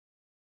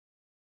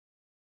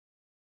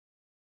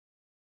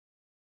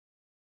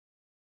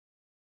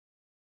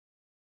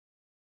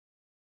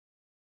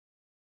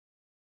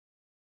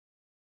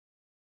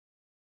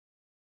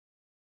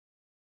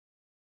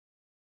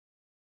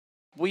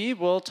we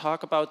will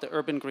talk about the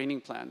urban greening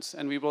plans,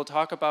 and we will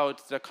talk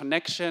about the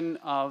connection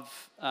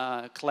of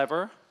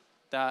Clever,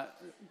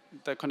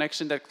 the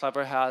connection that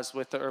Clever has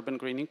with the urban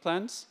greening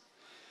plans.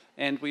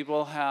 And we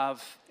will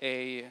have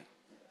an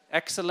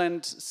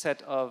excellent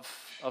set of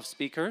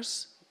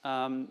speakers.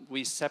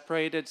 We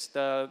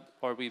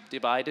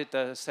divided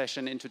the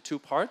session into two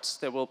parts.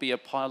 There will be a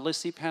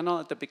policy panel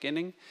at the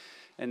beginning,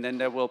 and then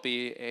there will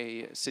be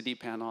a city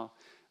panel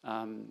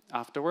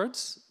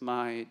afterwards.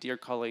 My dear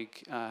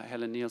colleague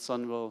Helen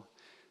Nielsen will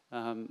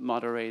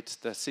moderate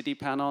the city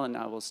panel, and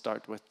I will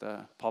start with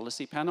the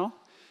policy panel.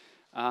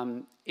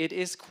 It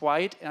is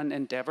quite an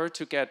endeavor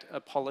to get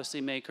a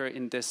policymaker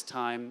in this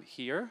time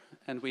here,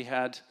 and we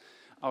had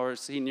our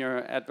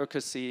senior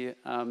advocacy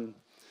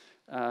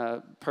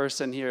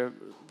person here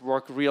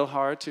work real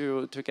hard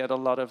to get a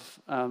lot of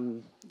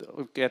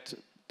get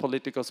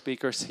political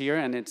speakers here,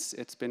 and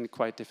it's been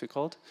quite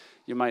difficult.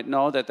 You might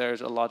know that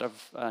there's a lot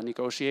of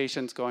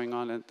negotiations going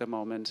on at the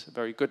moment,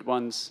 very good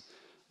ones,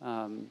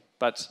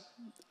 but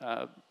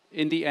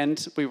in the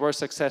end we were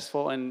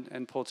successful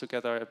and pulled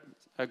together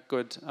a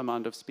good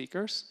amount of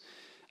speakers.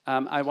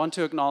 I want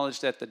to acknowledge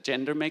that the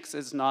gender mix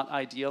is not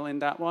ideal in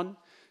that one.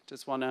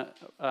 Just want to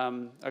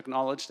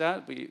acknowledge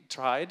that. We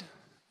tried,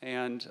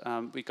 and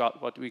we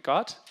got what we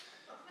got.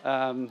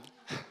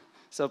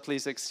 So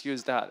please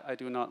excuse that. I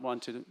do not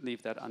want to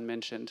leave that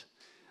unmentioned.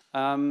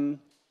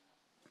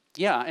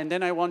 Yeah, and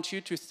then I want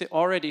you to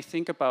already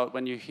think about,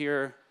 when you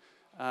hear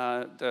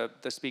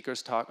the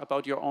speakers talk,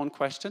 about your own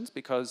questions,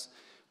 because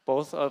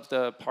both of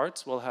the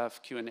parts will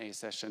have Q&A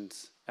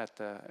sessions at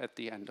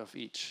the end of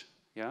each.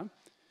 Yeah?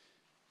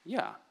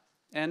 Yeah.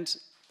 And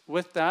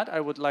with that, I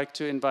would like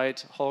to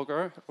invite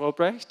Holger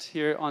Robrecht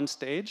here on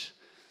stage.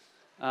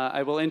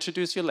 I will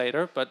introduce you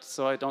later, but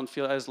so I don't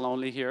feel as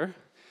lonely here.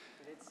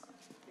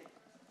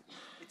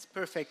 It's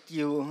perfect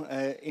you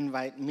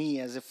invite me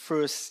as a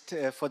first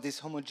for this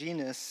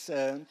homogeneous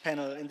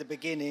panel in the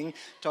beginning,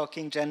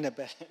 talking gender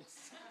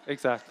balance.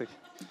 Exactly.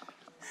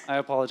 I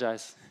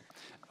apologize.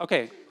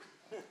 Okay.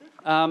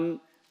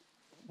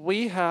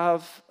 We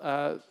have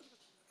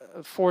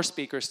 4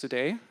 speakers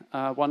today.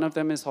 One of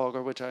them is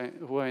Holger,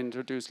 who I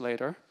introduce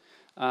later.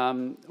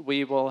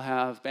 We will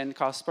have Ben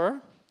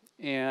Kasper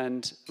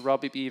and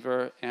Robbie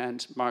Beaver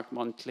and Mark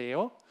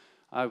Montleo.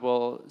 I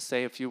will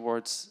say a few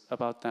words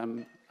about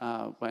them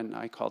when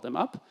I call them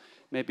up.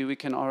 Maybe we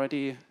can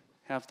already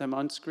have them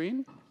on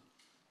screen.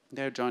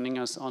 They're joining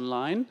us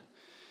online.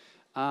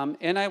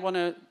 And I want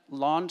to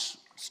launch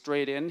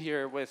straight in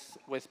here with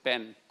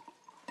Ben.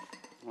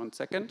 1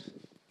 second.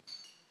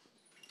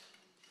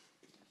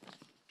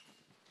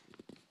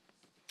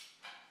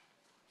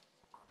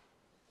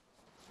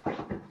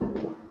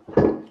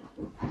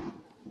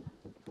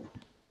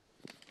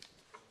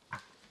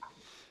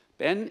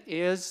 Ben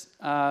is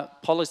a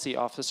policy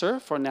officer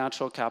for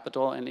natural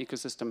capital and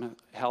ecosystem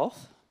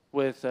health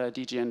with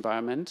DG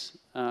Environment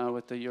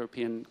with the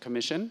European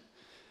Commission.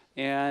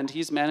 And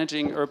he's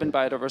managing urban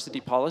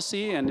biodiversity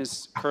policy and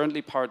is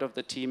currently part of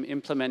the team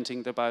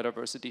implementing the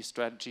Biodiversity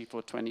Strategy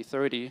for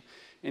 2030,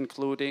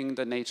 including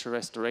the nature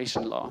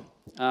restoration law.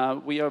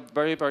 We are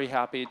very, very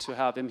happy to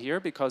have him here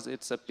because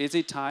it's a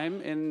busy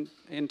time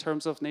in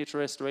terms of nature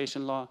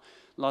restoration law.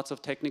 Lots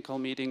of technical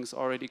meetings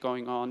already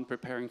going on,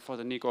 preparing for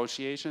the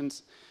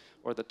negotiations,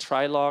 or the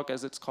trilogue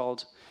as it's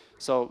called.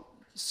 So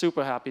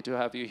super happy to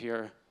have you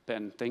here,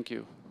 Ben. Thank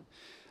you.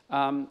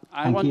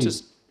 I want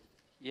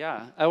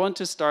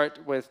to start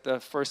with the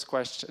first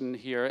question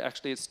here.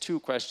 Actually, it's 2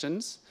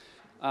 questions.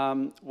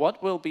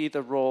 What will be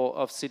the role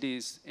of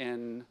cities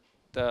in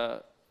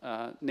the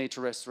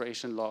nature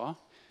restoration law?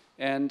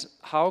 And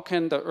how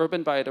can the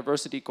urban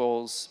biodiversity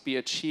goals be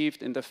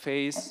achieved in the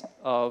face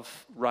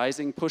of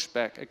rising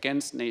pushback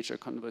against nature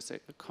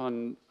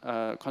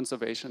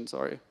conservation?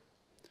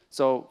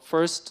 So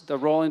first, the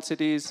role in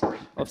cities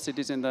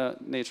in the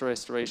nature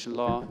restoration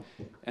law,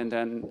 and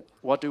then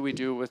what do we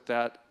do with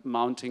that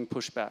mounting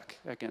pushback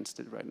against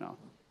it right now?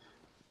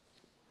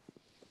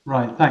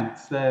 Right,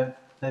 thanks. They're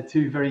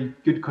 2 very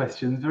good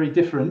questions, very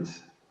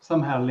different,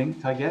 somehow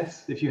linked, I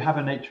guess. If you have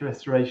a nature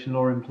restoration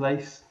law in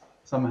place,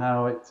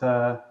 somehow it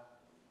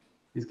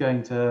is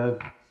going to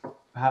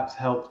perhaps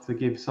help to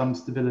give some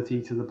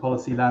stability to the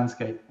policy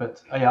landscape.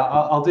 But yeah,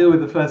 I'll deal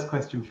with the first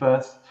question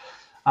first.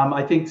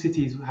 I think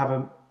cities have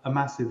a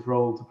massive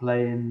role to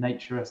play in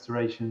nature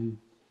restoration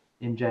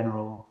in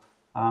general,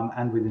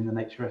 and within the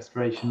nature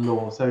restoration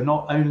law. So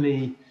not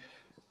only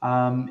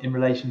in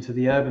relation to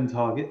the urban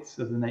targets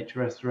of the nature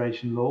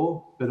restoration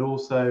law, but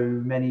also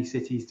many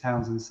cities,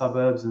 towns and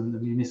suburbs and the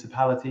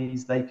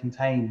municipalities, they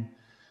contain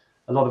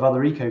a lot of other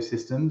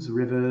ecosystems,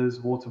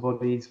 rivers, water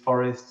bodies,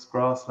 forests,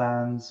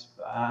 grasslands,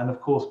 and of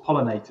course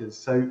pollinators.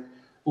 So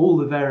all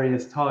the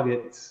various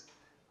targets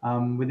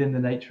within the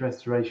nature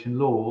restoration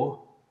law,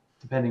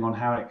 depending on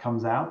how it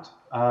comes out,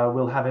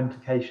 will have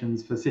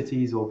implications for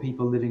cities or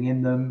people living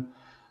in them.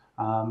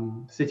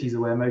 Cities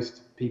are where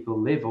most people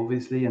live,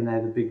 obviously, and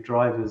they're the big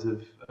drivers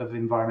of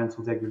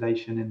environmental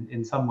degradation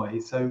in some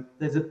ways. So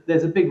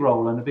there's a big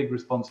role and a big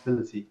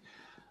responsibility.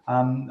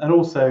 And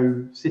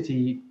also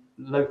city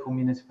local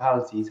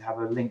municipalities have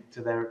a link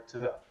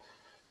to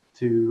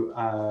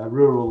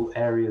rural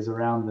areas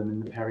around them in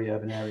the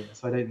peri-urban area.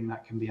 So I don't think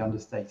that can be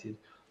understated.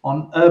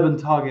 On urban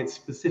targets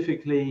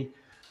specifically,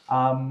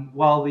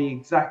 while the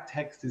exact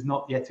text is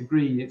not yet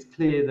agreed, it's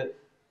clear that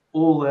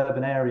all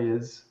urban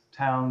areas,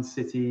 towns,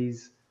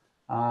 cities,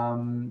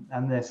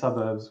 and their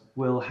suburbs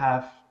will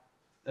have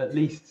at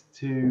least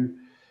to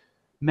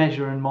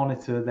measure and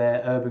monitor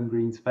their urban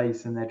green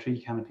space and their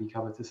tree canopy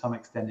cover to some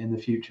extent in the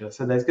future.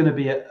 So there's going to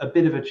be a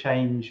bit of a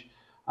change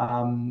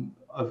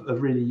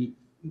of really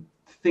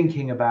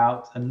thinking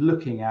about and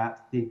looking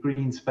at the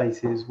green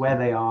spaces, where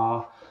they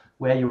are,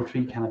 where your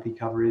tree canopy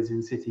cover is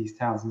in cities,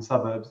 towns and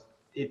suburbs.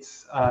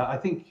 It's I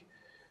think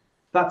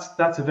that's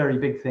a very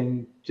big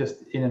thing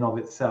just in and of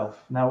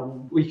itself.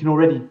 Now, we can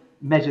already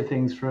measure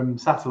things from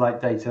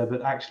satellite data,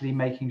 but actually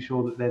making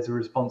sure that there's a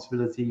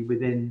responsibility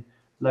within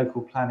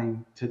local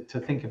planning to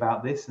think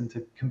about this and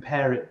to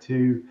compare it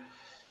to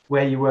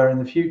where you were in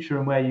the future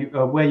and where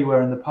you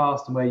were in the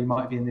past and where you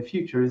might be in the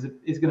future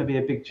is going to be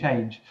a big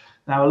change.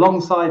 Now,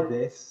 alongside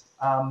this,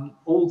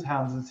 all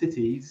towns and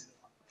cities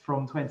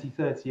from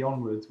 2030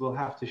 onwards will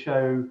have to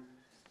show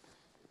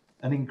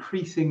an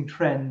increasing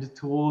trend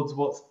towards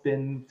what's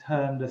been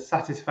termed a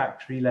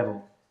satisfactory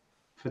level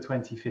for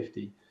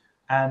 2050.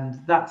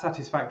 And that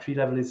satisfactory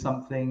level is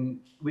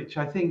something which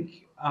I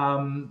think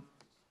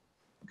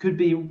could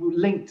be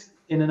linked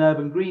in an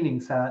urban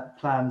greening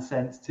plan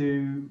sense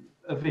to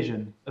a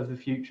vision of the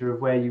future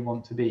of where you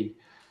want to be.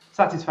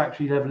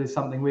 Satisfactory level is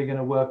something we're going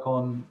to work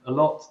on a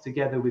lot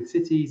together with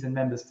cities and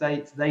member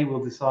states. They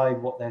will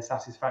decide what their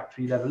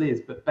satisfactory level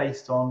is, but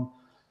based on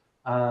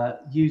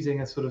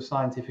using a sort of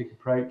scientific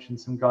approach and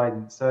some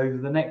guidance. So over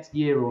the next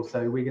year or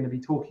so, we're going to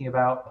be talking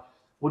about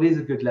what is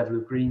a good level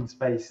of green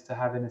space to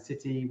have in a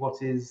city,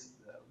 what is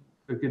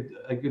a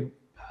good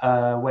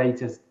way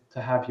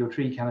to have your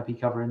tree canopy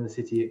cover in the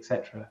city,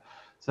 etc.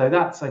 So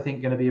that's, I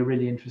think, going to be a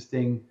really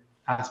interesting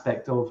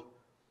aspect of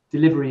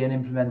delivery and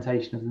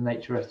implementation of the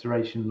nature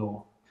restoration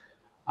law.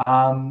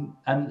 And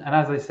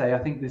as I say, I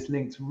think this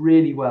links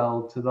really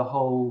well to the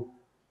whole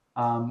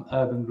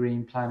urban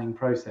green planning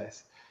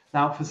process.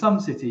 Now, for some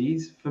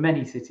cities, for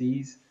many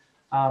cities,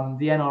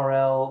 the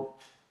NRL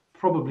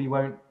probably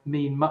won't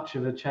mean much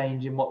of a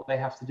change in what they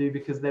have to do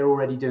because they're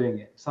already doing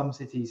it. Some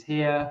cities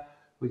here,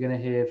 we're going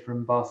to hear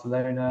from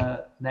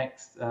Barcelona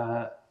next,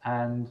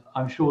 and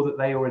I'm sure that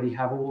they already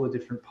have all the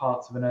different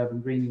parts of an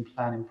urban greening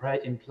plan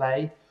in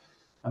play,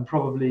 and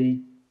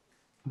probably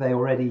they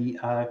already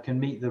can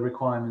meet the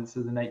requirements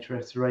of the nature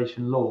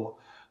restoration law.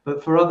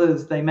 But for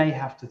others, they may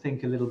have to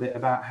think a little bit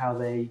about how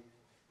they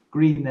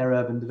green their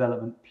urban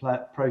development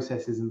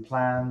processes and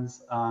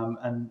plans.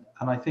 And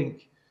I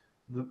think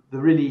the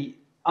really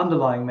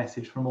underlying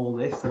message from all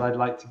this that I'd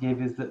like to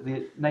give is that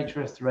the nature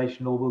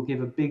restoration law will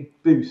give a big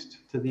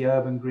boost to the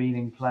urban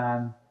greening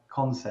plan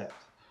concept.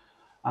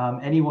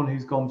 Anyone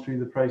who's gone through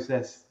the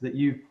process that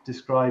you've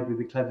described with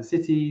the Clever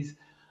Cities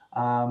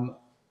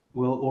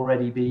will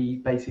already be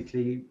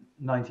basically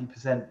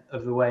 90%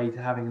 of the way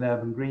to having an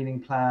urban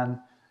greening plan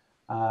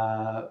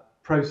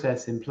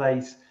process in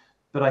place.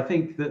 But I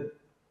think that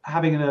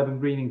having an urban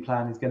greening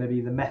plan is going to be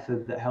the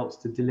method that helps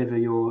to deliver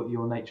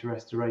your nature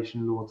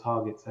restoration law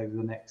targets over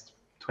the next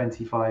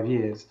 25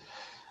 years.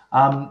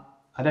 I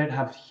don't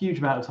have a huge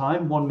amount of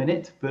time, 1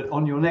 minute, but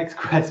on your next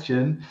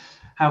question,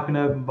 how can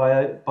urban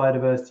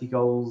biodiversity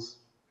goals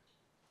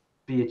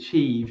be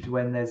achieved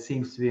when there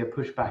seems to be a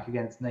pushback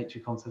against nature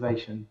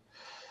conservation?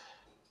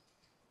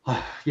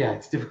 Yeah,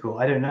 it's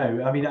difficult. I don't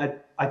know. I mean,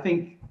 I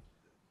think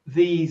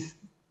this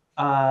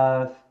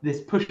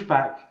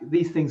pushback,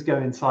 these things go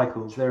in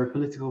cycles. There are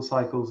political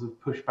cycles of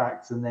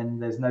pushbacks, and then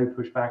there's no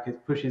pushback.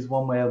 It pushes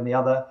one way or the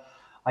other.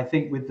 I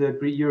think with the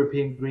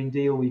European Green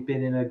Deal, we've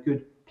been in a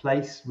good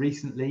place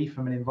recently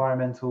from an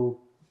environmental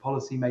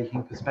policy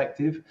making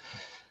perspective.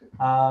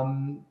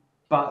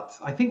 But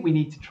I think we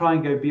need to try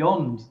and go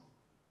beyond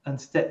and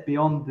step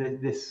beyond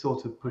this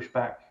sort of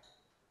pushback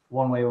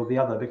one way or the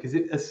other, because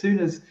as soon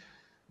as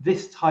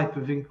this type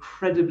of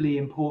incredibly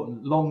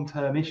important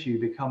long-term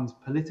issue becomes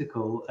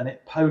political and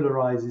it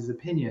polarizes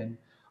opinion,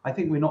 I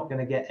think we're not going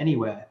to get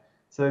anywhere.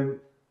 So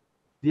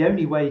the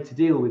only way to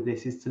deal with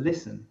this is to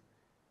listen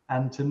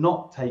and to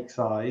not take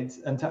sides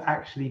and to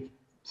actually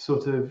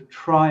sort of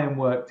try and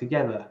work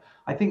together.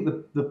 I think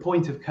the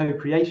point of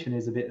co-creation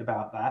is a bit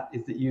about that,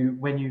 is that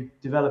when you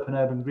develop an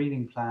urban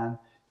greening plan,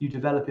 you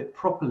develop it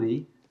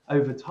properly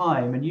over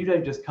time, and you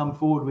don't just come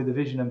forward with a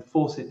vision and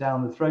force it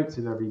down the throats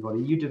of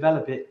everybody. You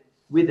develop it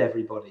with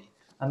everybody,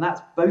 and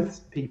that's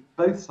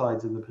both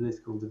sides of the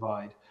political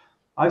divide.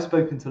 I've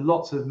spoken to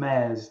lots of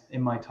mayors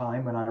in my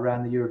time when I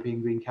ran the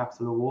European Green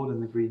Capital Award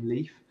and the Green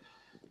Leaf,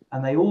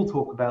 and they all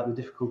talk about the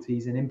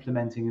difficulties in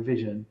implementing a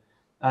vision.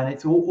 And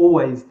it's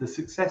always the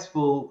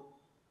successful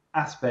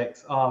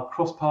aspects are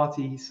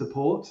cross-party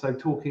support, so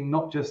talking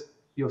not just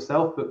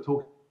yourself but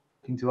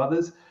talking to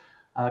others,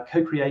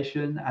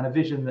 co-creation, and a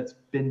vision that's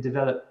been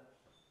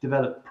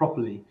developed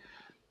properly.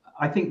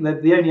 I think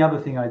that the only other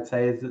thing I'd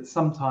say is that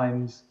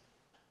sometimes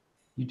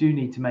you do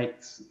need to make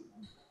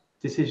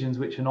decisions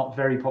which are not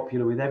very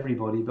popular with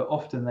everybody, but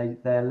often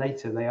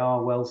they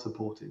are well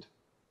supported.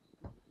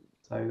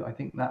 So I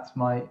think that's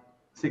my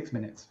 6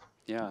 minutes.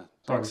 Yeah,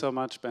 thanks so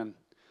much, Ben.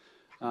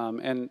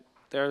 And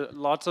there are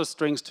lots of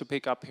strings to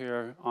pick up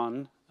here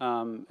on,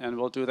 and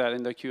we'll do that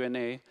in the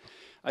Q&A.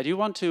 I do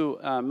want to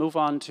move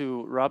on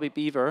to Robbie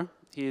Beaver.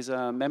 He's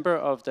a member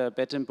of the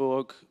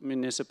Bettemburg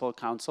Municipal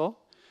Council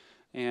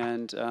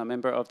and a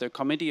member of the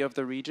Committee of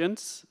the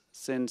Regions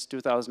since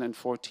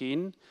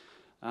 2014,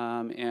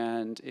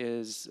 and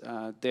is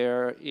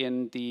there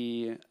in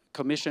the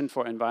Commission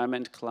for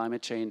Environment,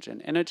 Climate Change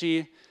and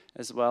Energy,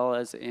 as well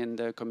as in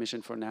the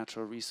Commission for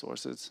Natural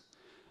Resources.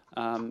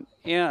 We've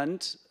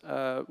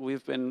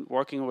been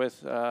working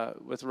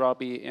with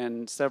Robbie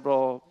in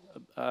several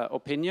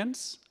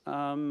opinions.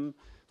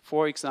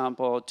 For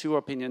example, 2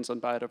 opinions on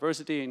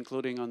biodiversity,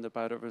 including on the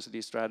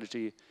Biodiversity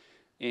Strategy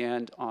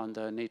and on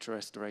the nature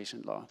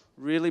restoration law.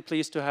 Really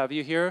pleased to have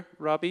you here,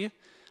 Robbie.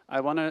 I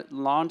want to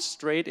launch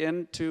straight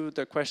into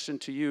the question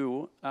to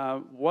you.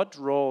 What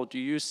role do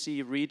you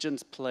see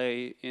regions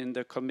play in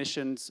the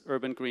Commission's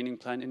Urban Greening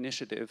Plan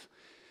initiative?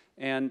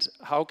 And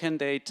how can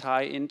they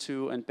tie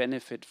into and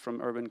benefit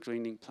from urban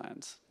greening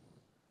plans?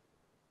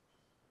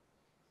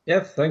 Yeah,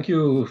 thank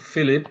you,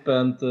 Philip,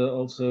 and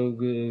also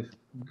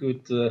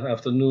good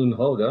afternoon,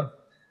 Holger.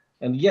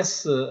 And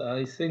yes,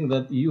 I think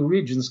that EU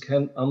regions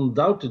can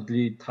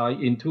undoubtedly tie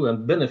into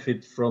and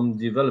benefit from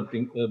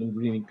developing urban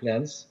greening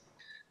plans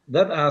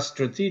that are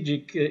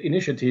strategic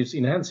initiatives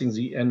enhancing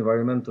the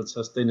environmental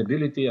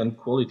sustainability and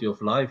quality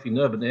of life in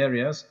urban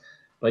areas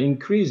by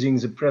increasing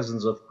the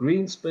presence of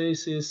green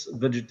spaces,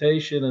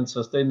 vegetation, and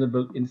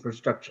sustainable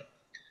infrastructure.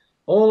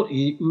 All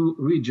EU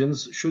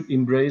regions should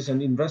embrace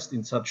and invest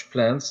in such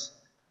plans,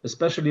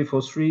 especially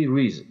for 3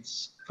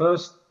 reasons.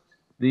 First,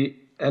 the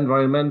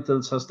environmental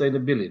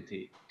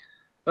sustainability.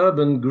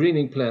 Urban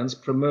greening plans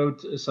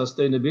promote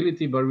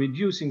sustainability by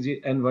reducing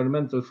the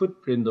environmental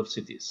footprint of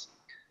cities.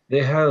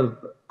 They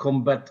help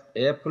combat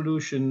air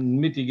pollution,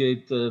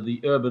 mitigate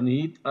the urban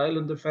heat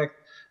island effect,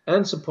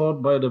 and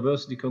support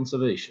biodiversity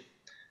conservation.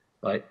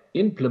 By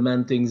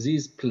implementing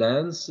these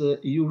plans,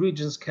 EU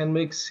regions can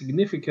make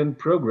significant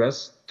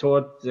progress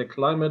toward their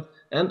climate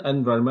and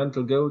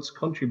environmental goals,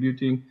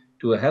 contributing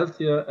to a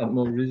healthier and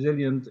more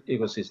resilient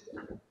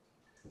ecosystem.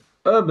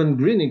 Urban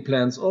greening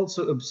plans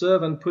also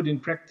observe and put in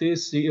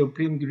practice the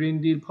European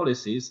Green Deal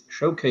policies,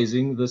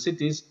 showcasing the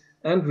cities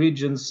and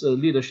regions'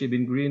 leadership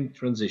in green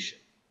transition.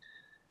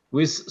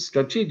 With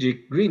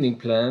strategic greening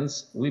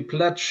plans, we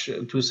pledge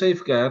to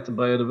safeguard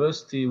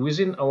biodiversity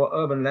within our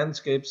urban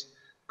landscapes,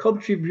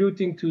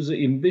 contributing to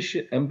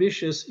the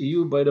ambitious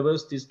EU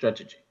biodiversity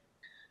strategy.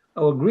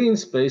 Our green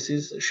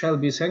spaces shall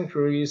be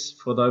sanctuaries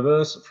for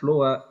diverse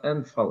flora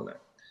and fauna.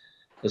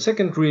 The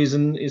second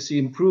reason is the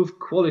improved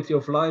quality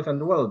of life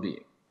and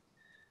well-being.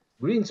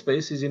 Green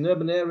spaces in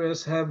urban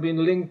areas have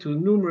been linked to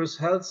numerous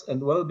health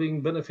and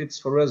well-being benefits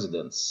for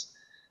residents.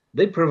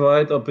 They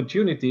provide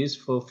opportunities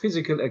for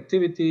physical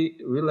activity,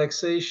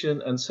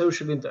 relaxation, and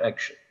social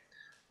interaction.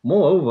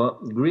 Moreover,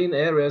 green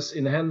areas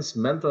enhance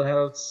mental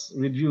health,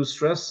 reduce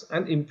stress,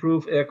 and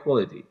improve air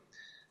quality.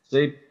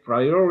 They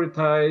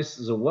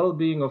prioritize the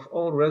well-being of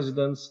all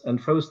residents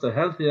and foster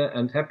healthier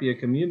and happier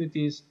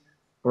communities,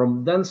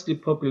 from densely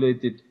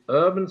populated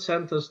urban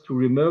centers to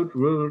remote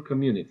rural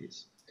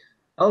communities.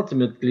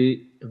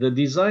 Ultimately, the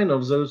design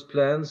of those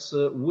plans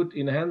would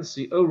enhance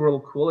the overall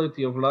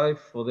quality of life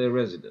for their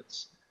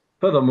residents.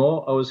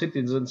 Furthermore, our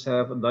citizens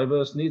have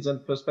diverse needs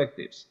and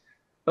perspectives.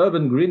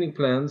 Urban greening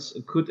plans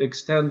could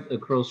extend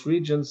across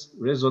regions,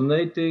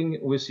 resonating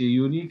with the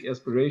unique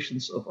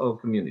aspirations of our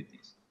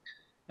communities.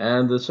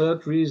 And the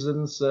third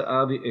reasons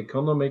are the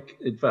economic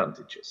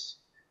advantages.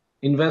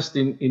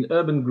 Investing in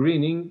urban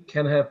greening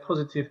can have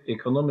positive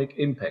economic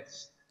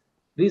impacts.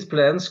 These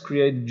plans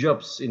create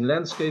jobs in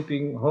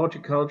landscaping,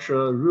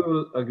 horticulture,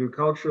 rural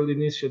agricultural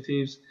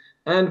initiatives,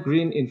 and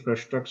green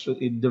infrastructure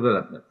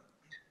development.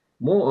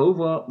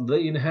 Moreover,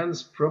 they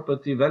enhance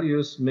property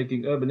values,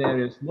 making urban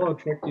areas more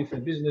attractive for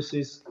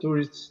businesses,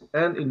 tourists,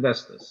 and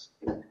investors.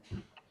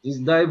 These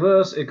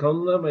diverse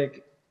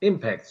economic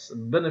impacts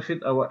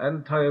benefit our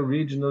entire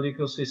regional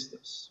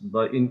ecosystems.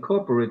 By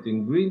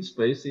incorporating green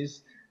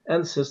spaces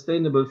and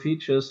sustainable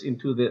features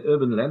into their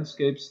urban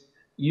landscapes,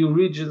 EU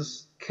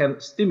regions can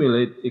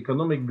stimulate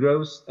economic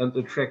growth and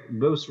attract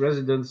both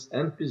residents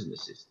and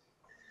businesses.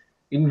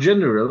 In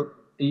general,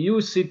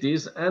 EU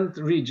cities and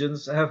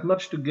regions have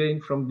much to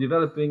gain from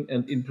developing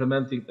and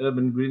implementing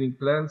urban greening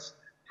plans,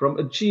 from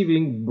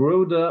achieving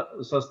broader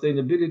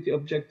sustainability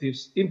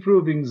objectives,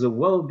 improving the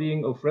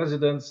well-being of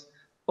residents,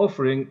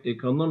 offering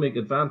economic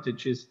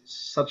advantages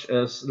such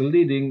as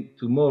leading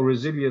to more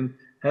resilient,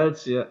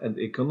 healthier and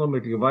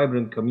economically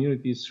vibrant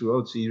communities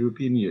throughout the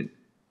European Union.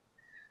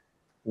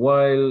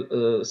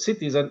 While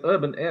cities and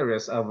urban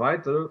areas are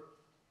vital,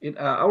 it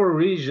are our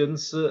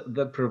regions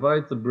that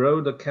provide the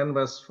broader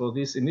canvas for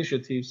these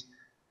initiatives,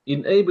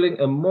 enabling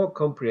a more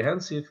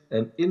comprehensive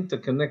and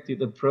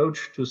interconnected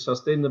approach to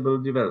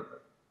sustainable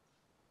development.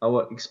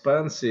 our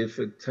expansive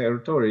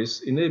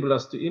territories enable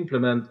us to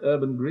implement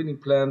urban greening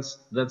plans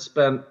that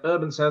span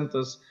urban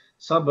centers,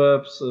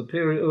 suburbs,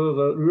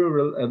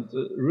 rural and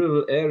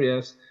rural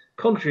areas,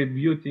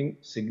 contributing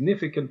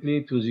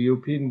significantly to the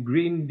European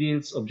Green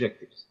Deal's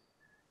objectives.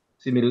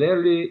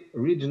 Similarly,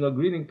 regional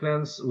greening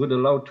plans would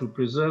allow to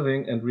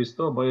preserving and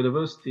restore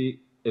biodiversity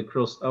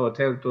across our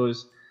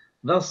territories,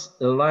 thus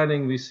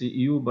aligning with the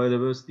EU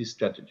Biodiversity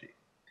Strategy.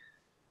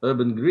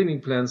 Urban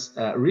greening plans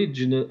at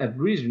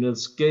regional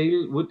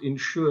scale would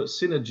ensure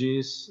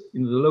synergies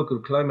in the local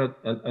climate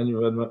and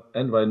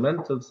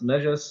environmental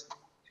measures.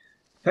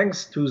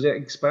 Thanks to their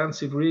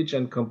expansive reach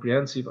and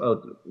comprehensive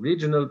outlook,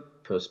 regional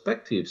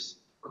perspectives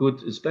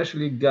could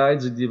especially guide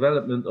the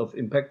development of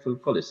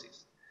impactful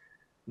policies.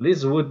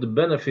 This would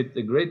benefit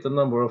a greater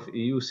number of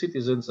EU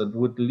citizens and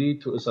would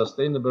lead to a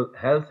sustainable,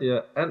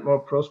 healthier and more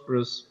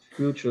prosperous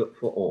future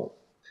for all.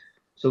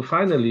 So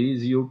finally,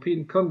 the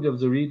European Committee of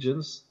the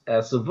Regions,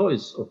 as the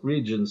voice of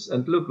regions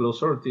and local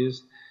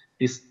authorities,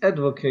 is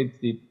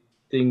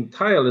advocating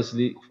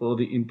tirelessly for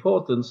the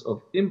importance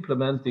of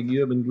implementing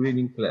urban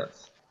greening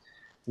plans.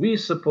 We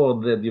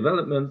support their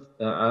development,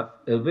 are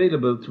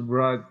available to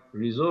provide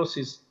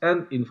resources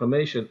and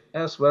information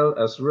as well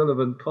as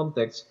relevant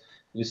contacts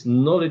with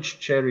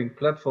knowledge-sharing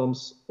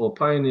platforms or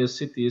pioneer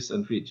cities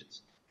and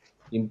regions.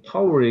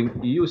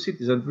 Empowering EU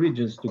cities and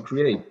regions to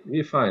create,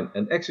 refine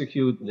and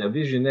execute their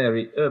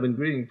visionary urban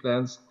greening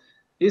plans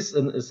is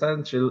an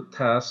essential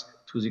task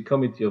to the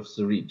Committee of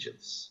the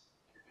Regions.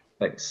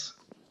 Thanks.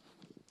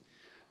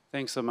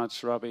 Thanks so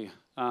much, Robbie.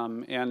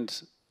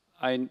 And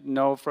I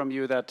know from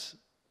you that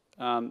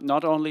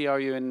not only are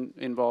you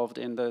involved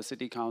in the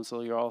City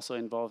Council, you're also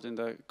involved in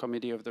the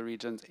Committee of the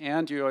Regions,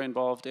 and you're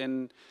involved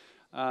in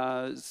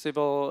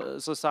civil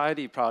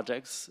society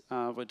projects,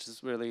 which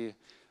is really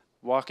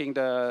walking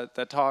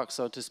the talk,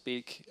 so to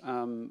speak,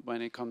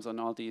 when it comes on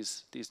all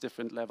these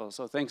different levels.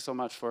 So thanks so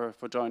much for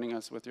joining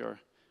us with your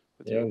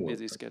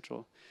busy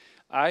schedule.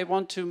 I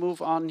want to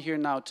move on here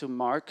now to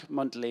Marc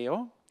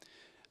Montleo.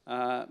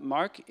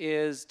 Marc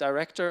is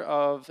Director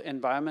of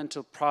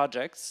Environmental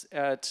Projects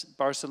at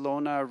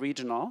Barcelona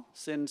Regional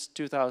since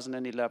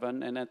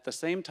 2011, and at the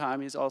same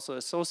time he's also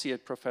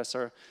Associate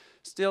Professor,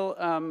 still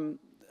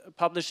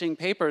publishing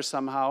papers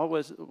somehow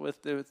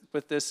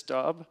with this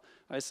job.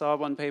 I saw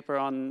one paper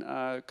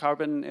on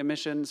carbon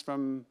emissions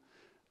from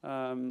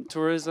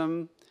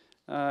tourism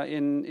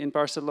in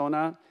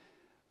Barcelona.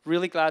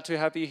 Really glad to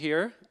have you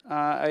here.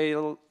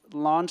 I'll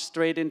launch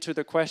straight into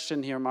the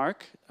question here,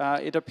 Marc.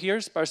 It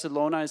appears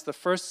Barcelona is the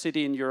first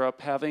city in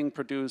Europe having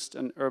produced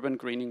an urban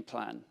greening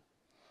plan.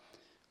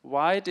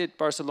 Why did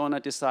Barcelona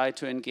decide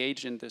to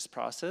engage in this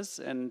process,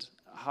 and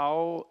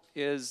how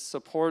is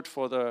support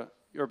for the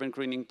urban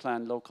greening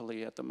plan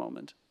locally at the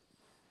moment?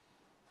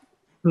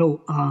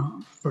 Hello.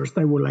 First,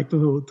 I would like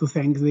to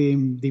thank the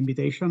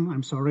invitation.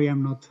 I'm sorry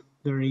I'm not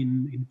there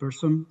in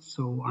person.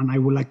 And I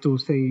would like to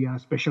say a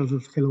special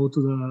hello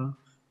to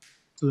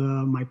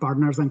my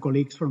partners and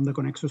colleagues from the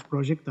Connexus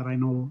project that I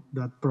know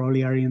that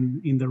probably are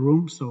in the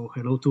room. So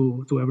hello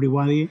to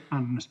everybody,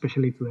 and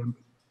especially to them.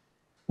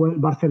 Well,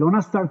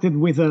 Barcelona started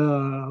with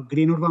a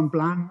green urban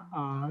plan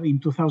in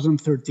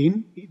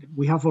 2013.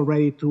 We have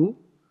already two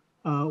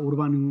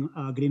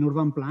green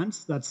urban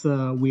plans. That's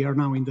we are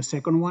now in the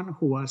second one,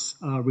 who was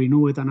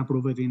renewed and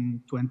approved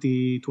in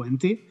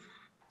 2020.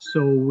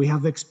 So we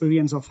have the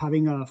experience of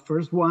having a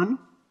first one,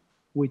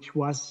 which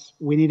was,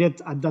 we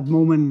needed at that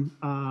moment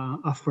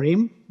a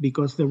frame,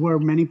 because there were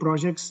many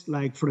projects,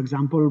 like, for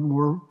example,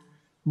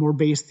 more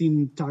based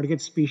in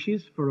target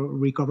species for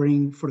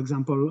recovering, for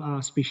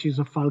example, species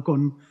of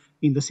falcon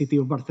in the city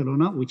of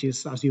Barcelona, which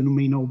is, as you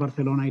may know,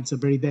 Barcelona, it's a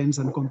very dense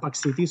and compact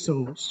city.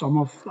 So some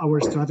of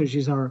our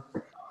strategies are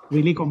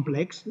really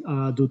complex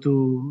due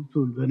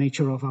to the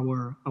nature of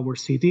our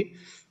city.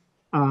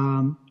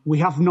 We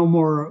have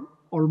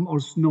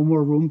almost no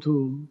more room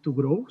to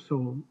grow.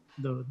 So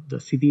the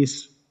city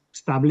is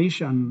established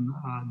and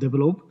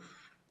developed.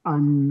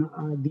 And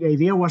the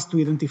idea was to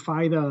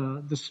identify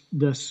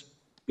the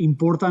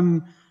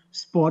important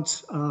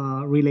spots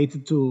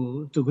related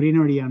to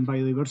greenery and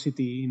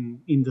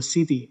biodiversity in the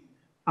city,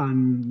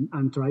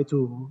 and try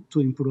to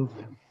improve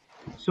them.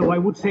 So I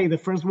would say the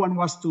first one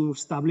was to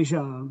establish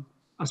a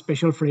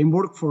special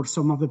framework for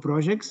some of the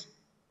projects.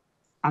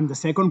 And the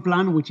second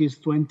plan, which is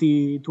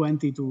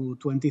 2020 to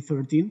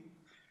 2013,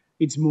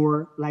 it's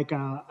more like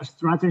a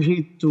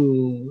strategy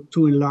to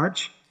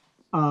enlarge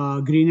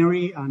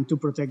greenery and to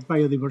protect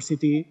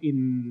biodiversity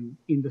in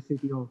the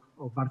city of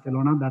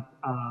Barcelona. That,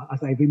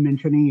 as I've been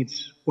mentioning,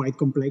 it's quite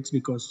complex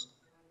because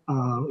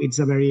it's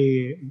a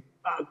very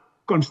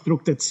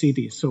constructed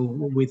city. So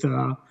with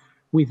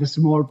the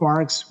small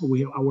parks,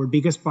 our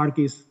biggest park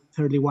is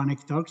 31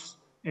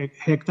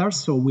 hectares.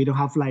 So we don't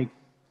have like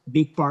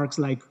big parks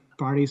like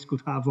Paris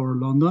could have or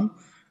London,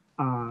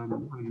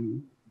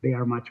 and they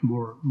are much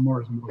more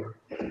smaller.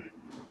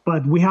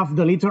 But we have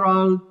the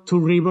littoral, two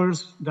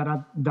rivers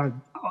that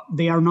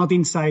they are not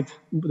inside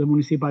the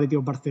municipality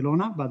of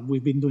Barcelona, but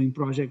we've been doing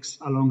projects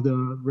along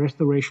the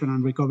restoration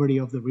and recovery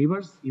of the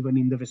rivers, even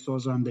in the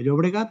Besòs and the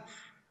Llobregat.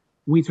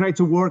 We try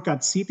to work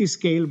at city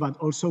scale, but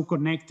also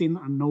connecting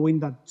and knowing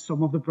that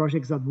some of the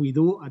projects that we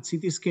do at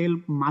city scale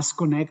must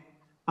connect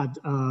at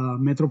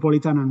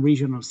metropolitan and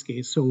regional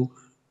scale. So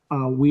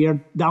we are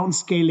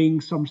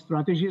downscaling some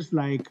strategies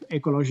like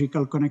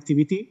ecological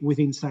connectivity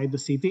within inside the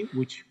city,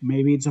 which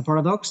maybe it's a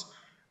paradox,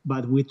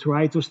 but we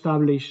try to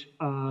establish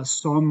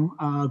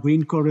some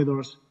green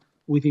corridors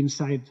within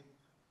inside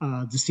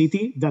the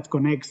city that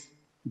connects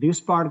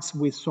these parks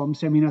with some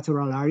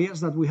semi-natural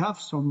areas that we have,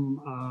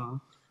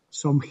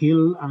 some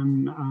hill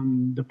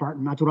and the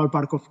natural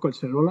park of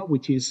Collserola,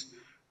 which is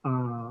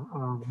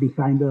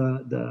behind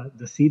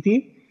the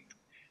city.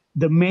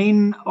 The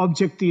main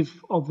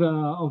objective of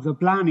the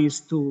plan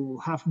is to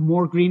have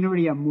more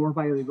greenery and more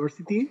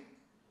biodiversity,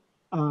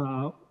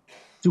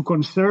 to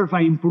conserve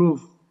and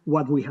improve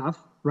what we have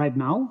right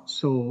now,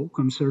 so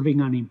conserving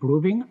and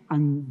improving,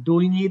 and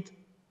doing it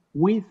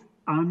with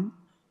and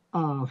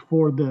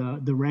for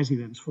the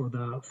residents, for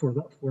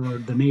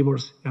the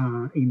neighbors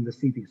in the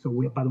city. So,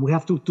 but we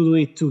have to do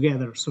it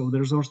together. So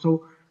there's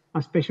also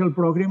a special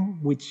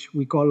program which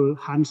we call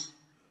Hands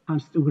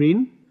to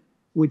Green,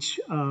 which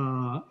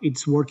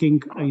it's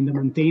working in the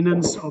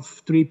maintenance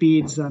of tree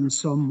pits and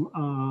some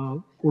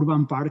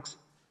urban parks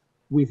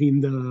with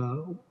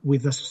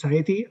the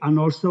society, and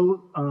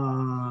also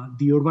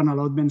the urban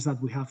allotments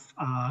that we have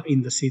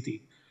in the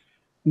city.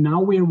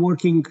 Now we are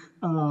working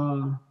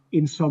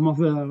in some of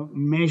the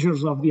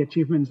measures of the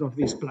achievements of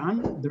this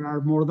plan. There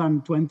are more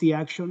than 20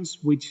 actions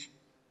which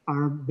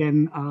are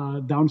then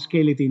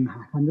downscaled in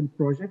 100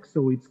 projects,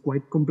 so it's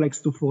quite complex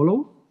to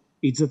follow.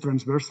 It's a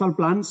transversal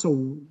plan,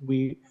 so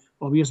we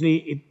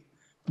obviously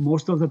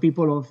most of the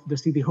people of the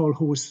City Hall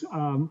who's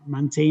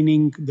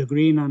maintaining the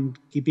green and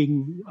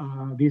keeping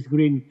this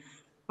green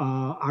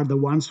are the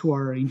ones who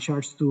are in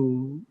charge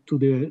to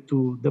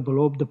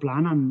develop the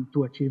plan and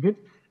to achieve it.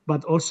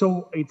 But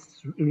also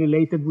it's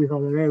related with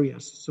other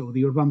areas. So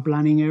the urban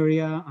planning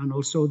area and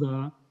also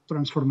the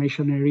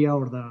transformation area,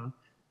 or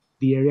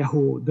the area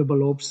who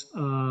develops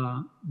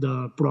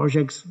the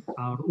projects,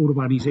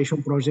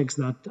 urbanization projects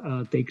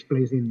that takes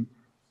place in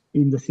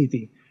the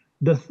city.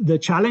 The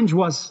challenge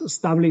was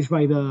established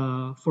by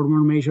the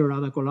former Mayor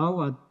Ada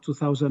Colau at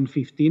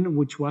 2015,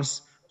 which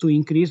was to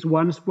increase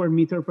 1 square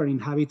meter per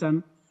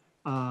inhabitant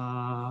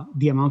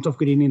the amount of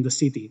green in the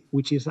city,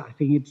 which is, I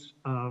think it's,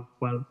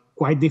 well,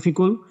 quite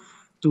difficult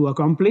to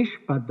accomplish,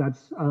 but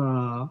that's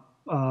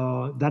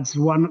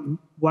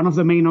one of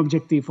the main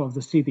objectives of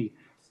the city.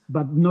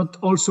 But not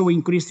also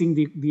increasing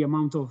the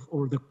amount of,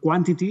 or the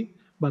quantity,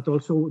 but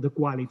also the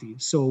quality.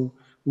 So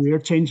we are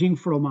changing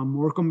from a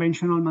more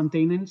conventional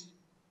maintenance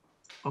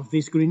of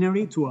this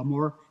greenery to a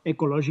more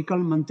ecological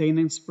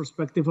maintenance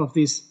perspective of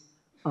this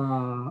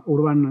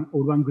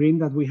urban green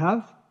that we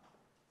have.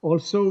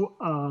 Also,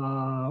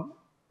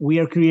 we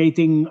are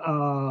creating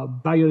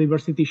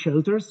biodiversity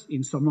shelters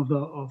in some of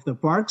the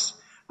parks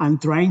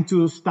and trying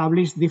to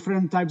establish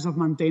different types of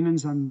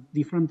maintenance and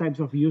different types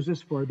of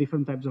uses for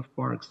different types of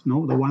parks.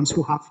 No, the ones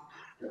who have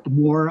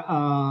more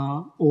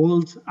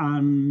old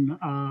and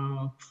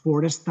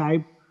forest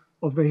type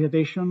of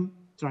vegetation,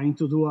 trying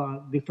to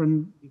do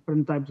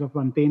different types of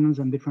maintenance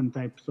and different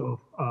types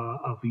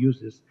of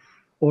uses.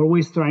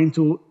 Always trying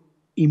to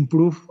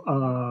improve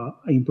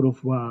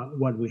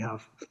what we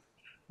have.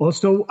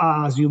 Also,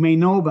 as you may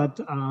know, but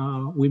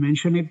we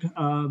mentioned it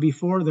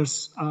before,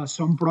 there's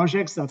some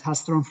projects that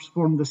has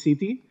transformed the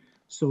city.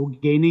 So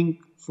gaining,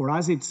 for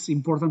us, it's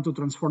important to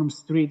transform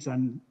streets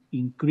and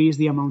increase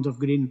the amount of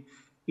green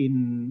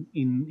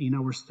in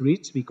our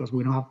streets, because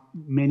we don't have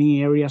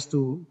many areas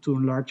to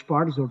enlarge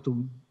parks or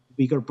to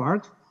bigger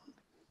parks.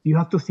 You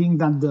have to think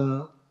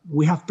that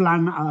we have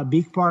planned a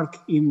big park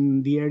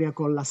in the area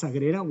called La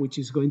Sagrera, which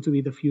is going to be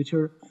the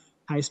future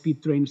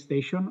high-speed train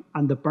station,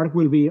 and the park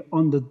will be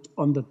on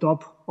the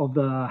top of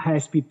the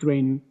high-speed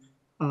train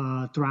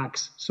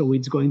tracks. So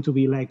it's going to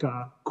be like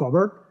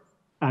covered,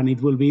 and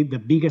it will be the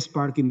biggest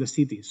park in the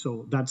city.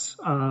 So that's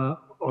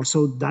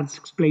also that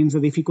explains the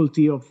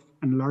difficulty of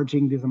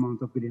enlarging this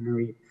amount of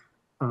greenery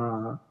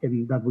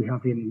that we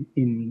have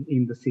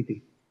in the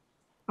city.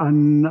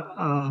 And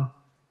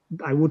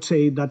I would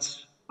say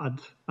that's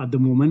at the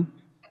moment.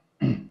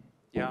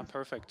 Yeah,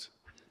 perfect.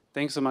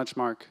 Thanks so much,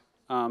 Mark.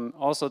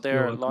 Also,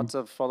 there are lots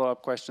of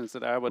follow-up questions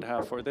that I would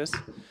have for this.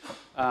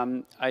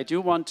 I do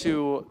want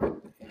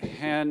to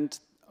hand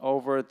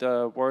over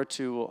the word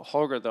to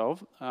Holger, though,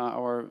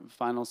 our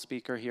final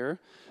speaker here.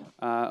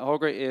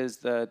 Holger is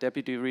the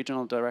Deputy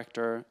Regional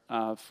Director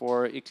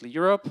for ICLE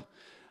Europe,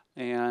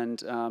 and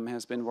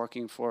has been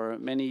working for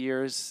many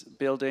years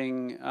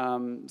building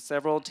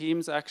several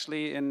teams,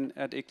 actually,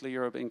 at ICLE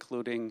Europe,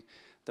 including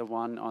the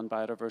one on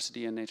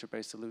biodiversity and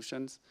nature-based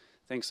solutions.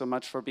 Thanks so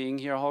much for being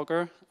here,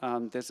 Holger.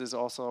 This is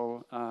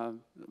also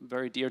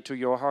very dear to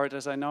your heart,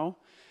 as I know.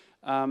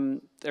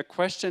 The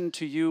question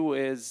to you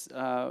is,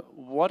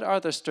 what are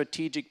the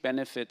strategic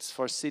benefits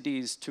for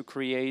cities to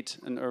create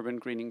an urban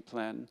greening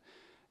plan?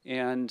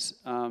 And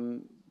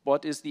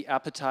what is the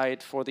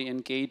appetite for the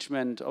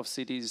engagement of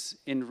cities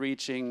in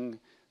reaching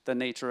the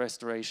nature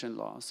restoration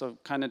law? So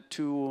kind of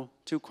two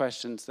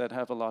questions that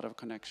have a lot of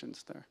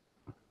connections there.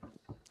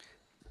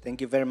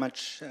 Thank you very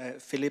much,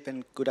 Philip,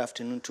 and good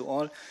afternoon to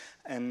all.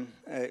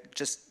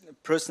 Just a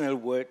personal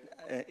word,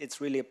 it's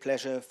really a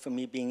pleasure for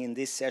me being in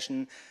this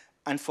session.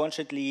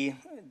 Unfortunately,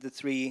 the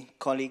three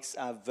colleagues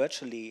are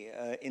virtually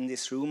in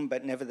this room,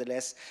 but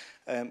nevertheless,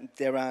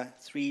 there are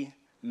three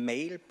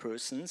male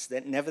persons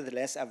that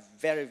nevertheless are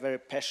very, very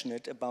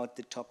passionate about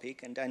the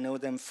topic, and I know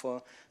them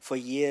for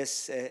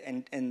years,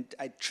 and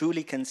I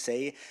truly can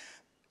say,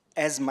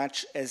 as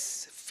much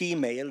as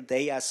female,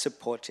 they are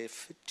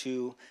supportive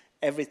to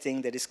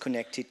everything that is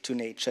connected to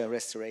nature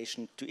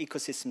restoration, to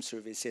ecosystem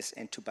services,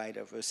 and to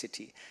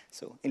biodiversity.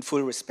 So in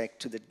full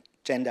respect to the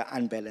gender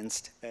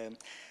unbalanced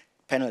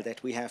panel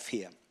that we have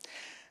here.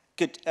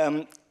 Good.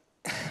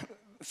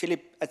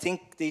 Philip, I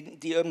think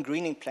the urban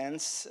greening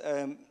plans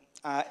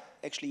are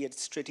actually a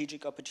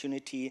strategic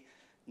opportunity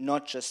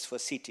not just for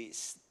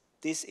cities.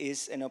 This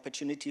is an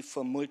opportunity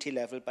for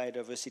multi-level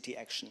biodiversity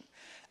action.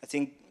 I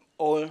think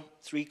all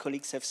three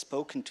colleagues have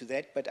spoken to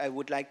that, but I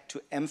would like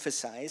to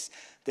emphasize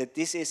that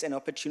this is an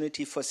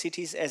opportunity for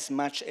cities as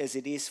much as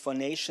it is for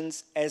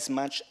nations, as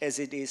much as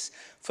it is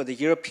for the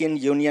European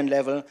Union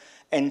level,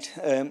 and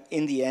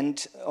in the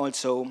end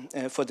also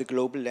for the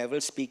global level,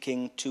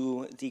 speaking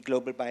to the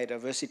global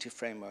biodiversity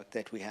framework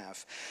that we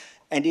have.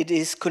 And it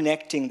is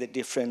connecting the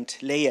different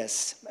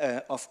layers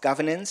of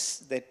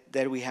governance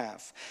that we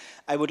have.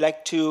 I would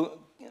like to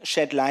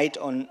shed light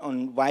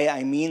on why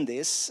I mean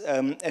this.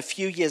 A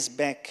few years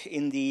back,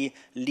 in the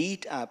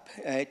lead up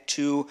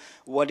to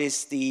what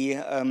is the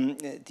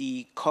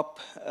COP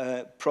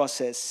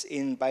process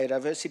in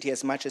biodiversity,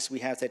 as much as we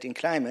have that in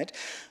climate,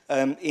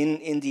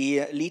 in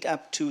the lead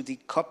up to the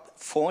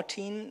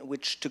COP14,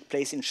 which took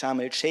place in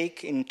Sharm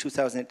el-Sheikh in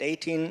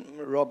 2018,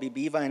 Robbie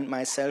Beaver and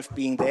myself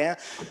being there,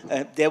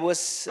 there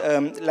was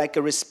like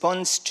a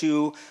response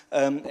to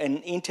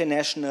an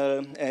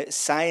international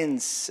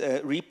science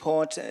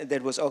report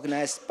that was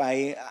organized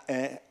by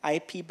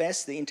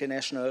IPBES, the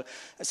International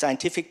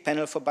Scientific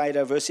Panel for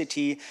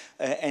Biodiversity,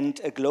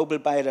 and a global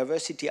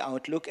biodiversity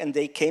outlook, and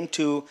they came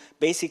to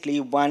basically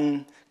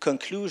one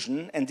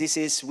conclusion, and this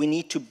is we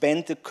need to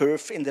bend the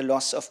curve in the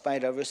loss of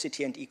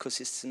biodiversity and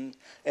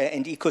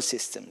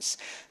ecosystems.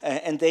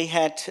 And they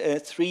had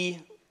three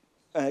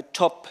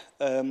top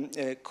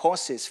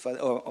causes for,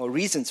 or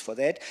reasons for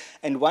that,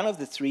 and one of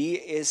the three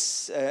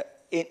is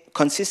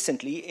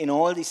consistently in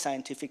all the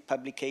scientific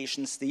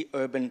publications, the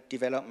urban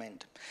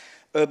development.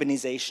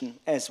 Urbanization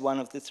as one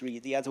of the three.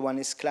 The other one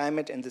is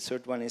climate, and the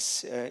third one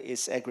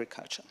is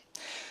agriculture.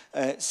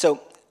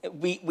 So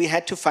we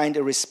had to find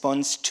a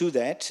response to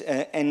that,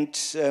 and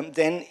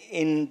then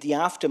in the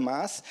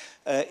aftermath,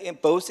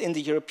 both in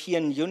the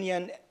European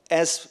Union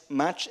as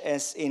much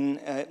as in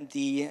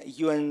the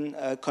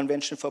UN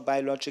Convention for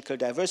Biological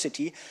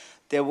Diversity,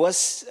 there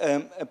was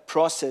a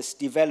process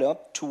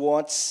developed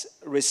towards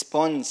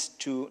response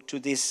to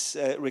this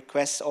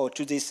request or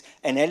to this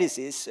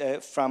analysis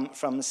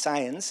from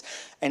science,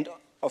 and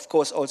of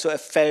course also a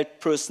felt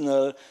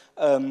personal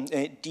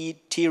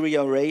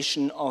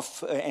deterioration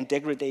of and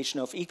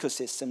degradation of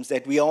ecosystems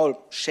that we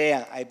all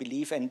share, I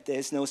believe, and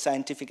there's no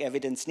scientific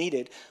evidence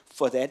needed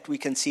for that. We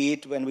can see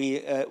it when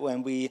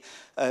we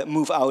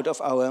move out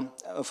of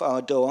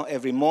our door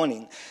every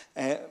morning.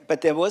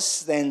 But there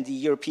was then the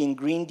European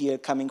Green Deal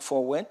coming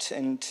forward,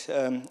 and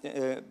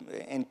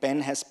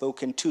Ben has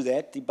spoken to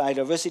that, the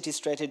Biodiversity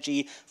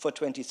Strategy for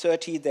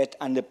 2030 that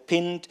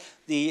underpinned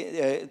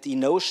the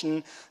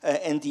notion,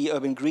 and the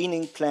Urban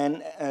Greening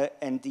Plan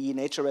and the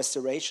Nature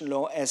Restoration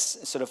Law as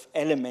sort of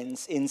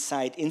elements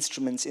inside,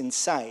 instruments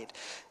inside.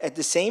 At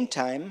the same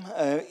time,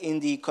 in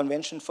the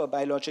Convention for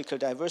Biological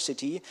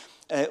Diversity,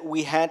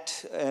 we had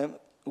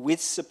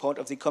with support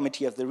of the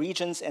Committee of the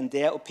Regions and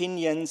their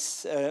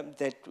opinions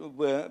that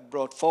were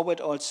brought forward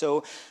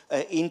also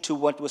into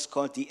what was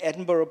called the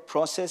Edinburgh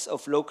process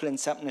of local and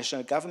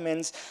subnational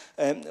governments.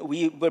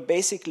 We were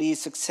basically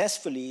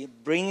successfully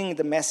bringing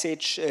the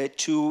message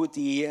to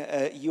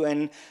the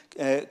UN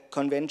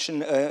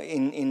convention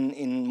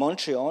in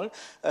Montreal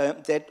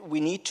that we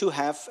need to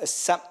have a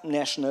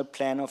subnational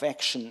plan of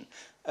action.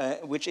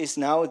 Which is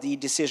now the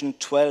decision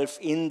 12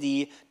 in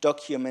the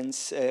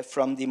documents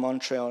from the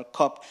Montreal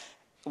COP.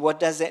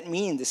 What does that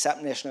mean, the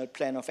subnational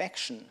plan of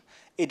action?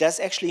 It does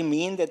actually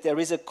mean that there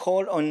is a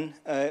call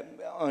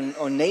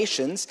on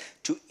nations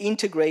to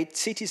integrate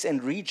cities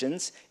and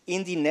regions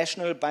in the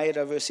national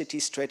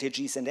biodiversity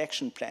strategies and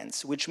action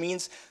plans, which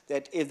means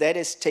that if that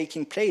is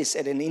taking place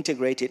at an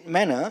integrated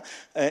manner,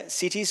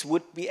 cities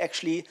would be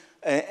actually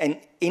an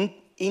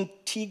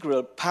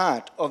integral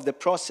part of the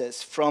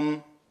process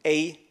from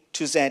A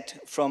to Z,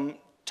 from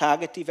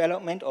target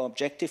development or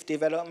objective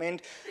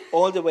development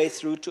all the way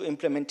through to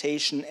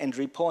implementation and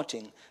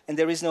reporting. And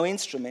there is no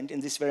instrument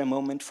in this very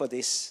moment for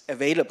this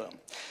available.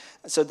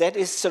 So that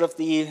is sort of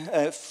the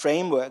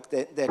framework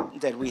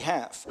that we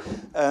have.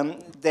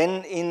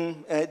 Then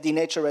in the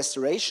nature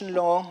restoration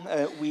law,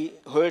 we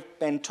heard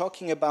Ben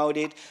talking about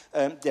it.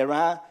 There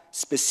are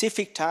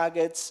specific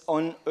targets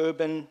on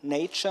urban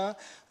nature,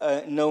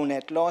 no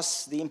net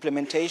loss, the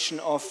implementation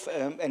of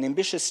an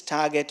ambitious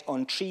target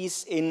on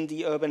trees in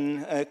the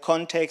urban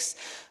context,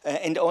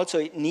 and also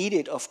it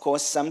needed, of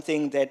course,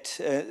 something that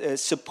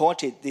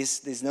supported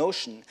this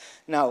notion.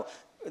 Now,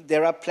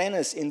 there are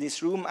planners in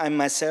this room. I'm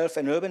myself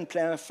an urban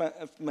planner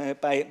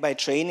by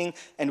training,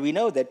 and we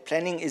know that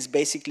planning is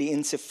basically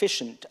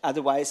insufficient.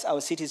 Otherwise,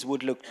 our cities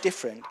would look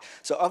different.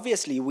 So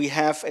obviously, we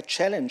have a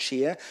challenge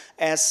here,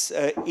 as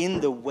in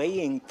the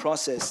weighing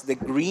process, the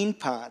green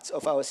parts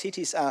of our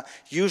cities are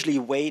usually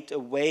weighed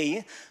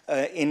away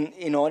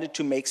in order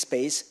to make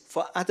space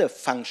for other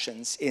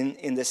functions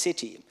in the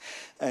city.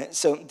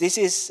 So this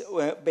is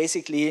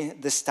basically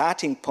the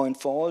starting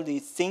point for all the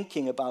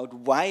thinking about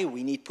why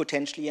we need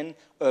potentially an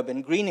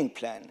urban greening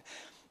plan.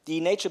 The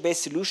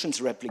nature-based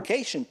solutions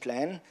replication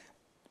plan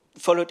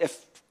followed a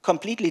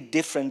completely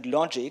different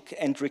logic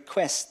and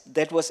request.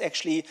 That was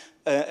actually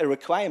a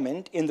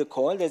requirement in the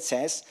call that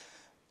says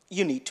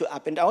you need to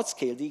up and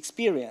outscale the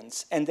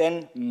experience. And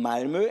then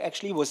Malmö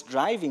actually was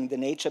driving the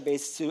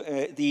nature-based,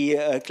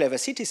 the Clever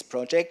Cities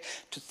project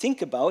to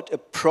think about a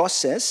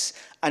process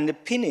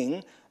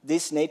underpinning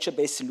this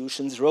nature-based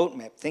solutions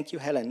roadmap. Thank you,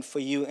 Helen, for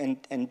you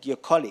and your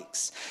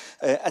colleagues.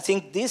 I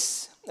think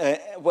this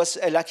was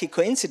a lucky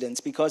coincidence,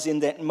 because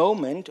in that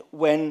moment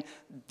when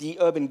the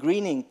urban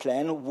greening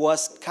plan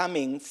was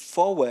coming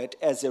forward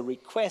as a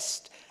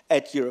request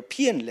at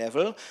European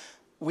level,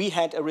 we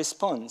had a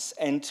response,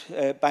 and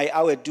by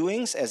our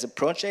doings as a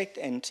project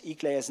and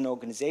ICLEI as an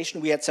organization,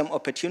 we had some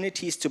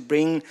opportunities to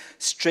bring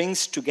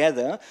strings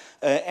together,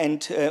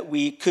 and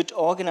we could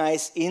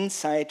organize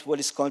inside what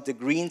is called the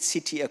Green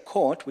City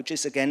Accord, which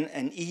is again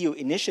an EU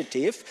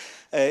initiative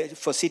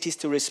for cities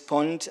to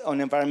respond on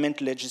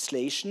environmental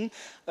legislation.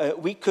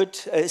 We could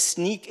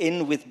sneak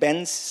in with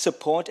Ben's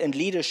support and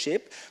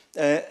leadership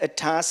a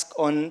task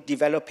on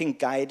developing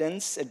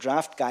guidance, a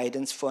draft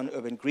guidance for an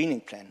urban greening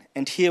plan.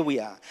 And here we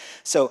are.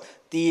 So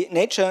the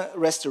nature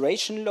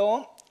restoration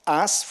law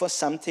asks for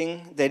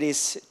something that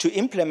is to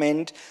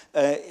implement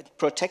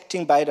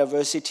protecting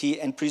biodiversity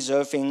and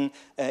preserving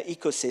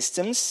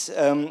ecosystems.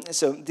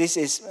 So this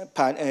is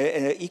part,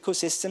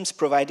 ecosystems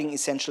providing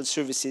essential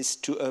services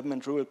to urban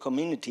and rural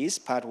communities,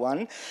 part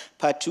one.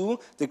 Part two,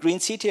 the Green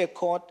City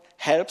Accord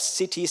helps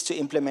cities to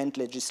implement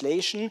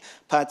legislation.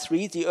 Part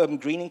three, the urban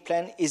greening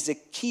plan is a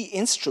key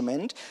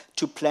instrument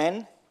to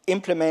plan,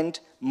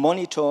 implement,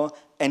 monitor,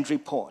 and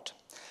report.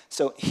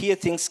 So here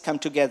things come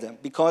together,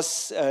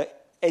 because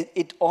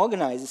it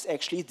organizes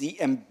actually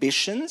the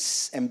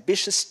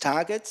ambitious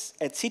targets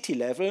at city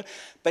level,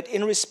 but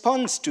in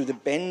response to the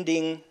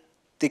bending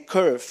the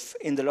curve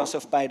in the loss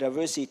of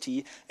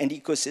biodiversity and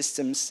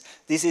ecosystems.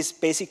 This is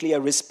basically a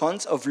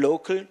response of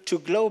local to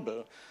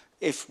global,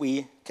 if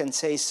we can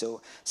say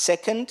so.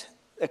 Second,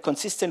 a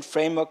consistent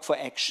framework for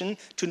action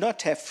to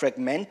not have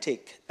fragmented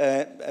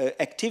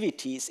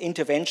activities,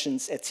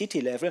 interventions at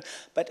city level,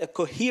 but a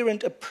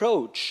coherent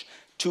approach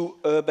to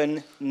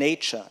urban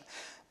nature.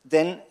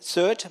 Then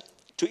third,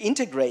 to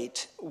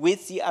integrate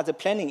with the other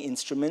planning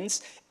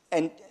instruments,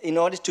 and in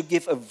order to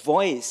give a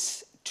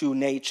voice to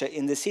nature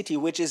in the city,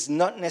 which is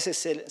not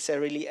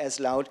necessarily as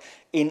loud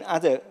in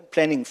other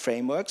planning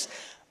frameworks,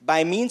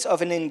 by means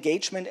of an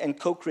engagement and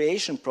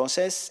co-creation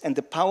process. And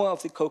the power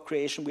of the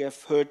co-creation we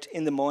have heard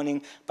in the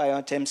morning by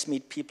our Thames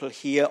Meet people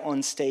here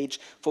on stage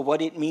for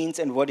what it means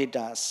and what it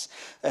does.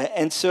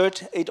 And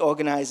third, it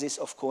organizes,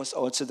 of course,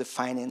 also the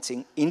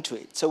financing into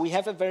it. So we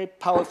have a very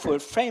powerful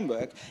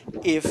framework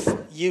if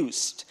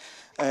used.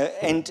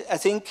 And I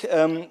think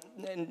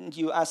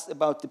you asked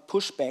about the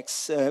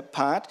pushbacks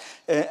part.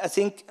 I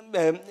think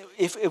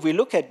if we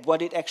look at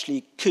what it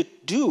actually could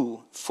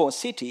do for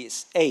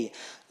cities,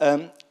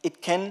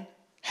 it can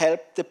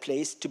help the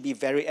place to be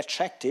very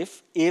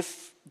attractive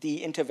if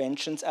the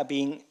interventions are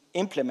being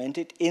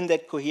implemented in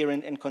that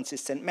coherent and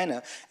consistent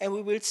manner. And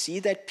we will see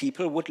that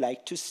people would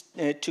like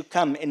to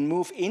come and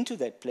move into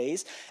that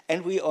place.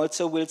 And we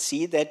also will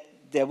see that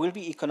there will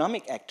be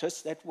economic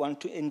actors that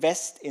want to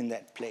invest in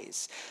that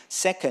place.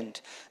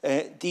 Second,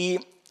 the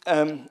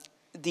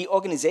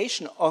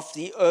organization of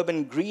the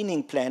urban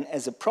greening plan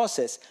as a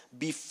process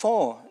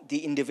before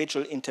the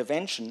individual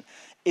intervention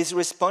is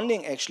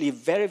responding actually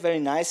very, very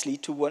nicely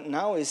to what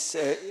now is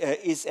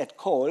at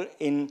call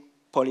in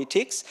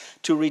politics,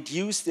 to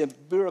reduce the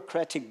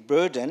bureaucratic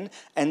burden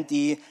and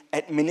the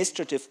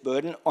administrative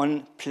burden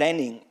on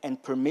planning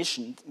and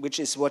permission, which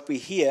is what we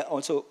hear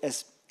also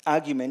as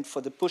argument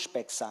for the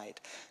pushback side.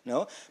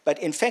 No? But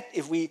in fact,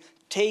 if we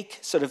take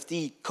sort of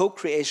the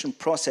co-creation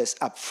process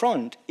up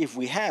front, if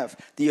we have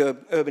the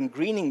urban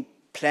greening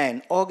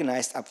plan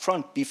organized up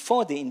front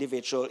before the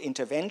individual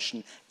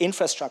intervention,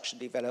 infrastructure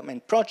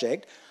development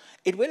project,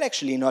 it will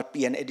actually not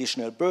be an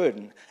additional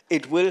burden.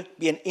 It will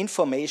be an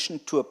information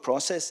to a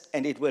process,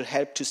 and it will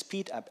help to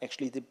speed up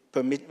actually the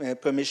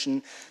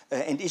permission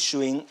and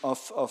issuing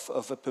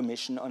of a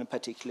permission on a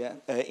particular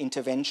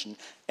intervention.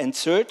 And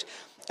third,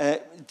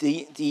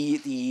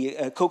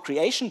 the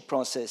co-creation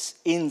process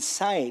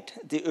inside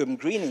the urban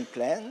greening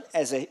plan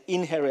as an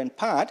inherent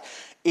part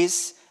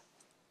is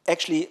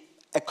actually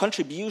a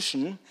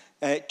contribution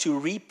to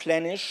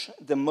replenish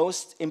the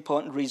most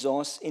important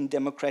resource in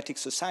democratic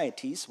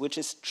societies, which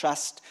is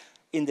trust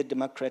in the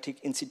democratic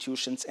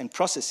institutions and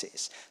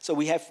processes. So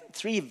we have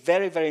three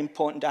very, very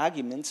important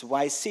arguments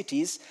why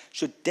cities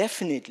should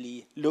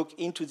definitely look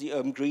into the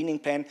urban greening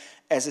plan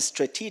as a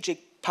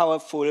strategic,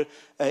 powerful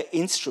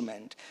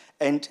instrument.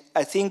 And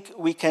I think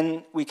we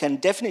can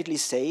definitely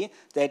say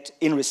that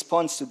in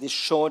response to this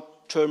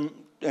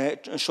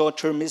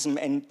short-termism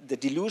and the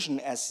delusion,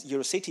 as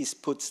Eurocities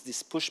puts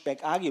these pushback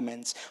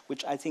arguments,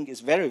 which I think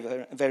is very,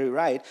 very, very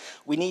right,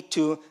 we need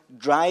to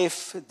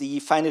drive the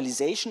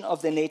finalization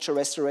of the nature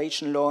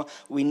restoration law.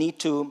 We need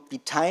to be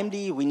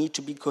timely, we need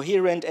to be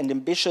coherent and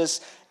ambitious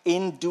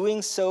in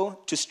doing so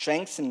to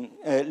strengthen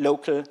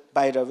local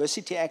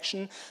biodiversity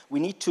action. We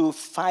need to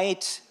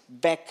fight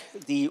back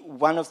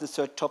one of the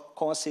third top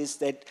causes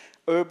that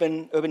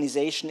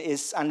urbanization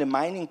is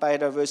undermining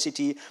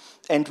biodiversity,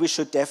 and we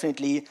should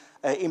definitely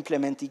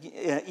implement the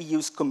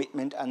EU's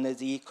commitment under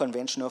the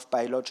Convention of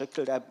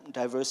Biological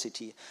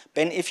Diversity.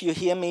 Ben, if you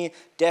hear me,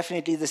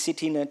 definitely the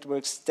city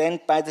networks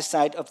stand by the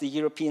side of the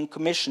European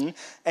Commission,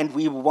 and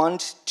we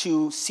want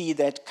to see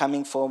that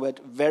coming forward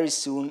very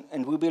soon,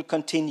 and we will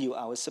continue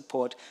our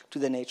support to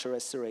the nature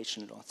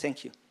restoration law.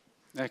 Thank you.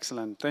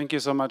 Excellent. Thank you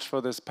so much for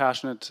this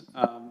passionate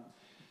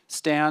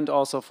stand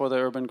also for the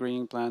urban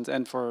greening plans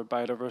and for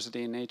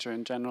biodiversity and nature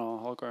in general,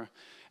 Holger.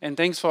 And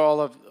thanks for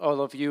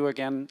all of you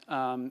again.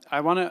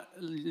 I want to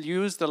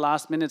use the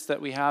last minutes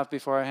that we have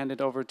before I hand it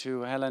over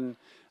to Helen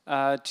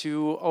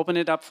to open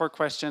it up for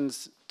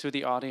questions to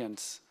the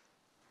audience.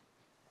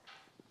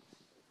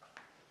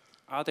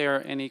 Are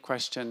there any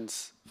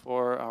questions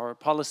for our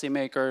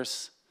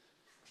policymakers,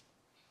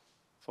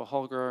 for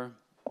Holger?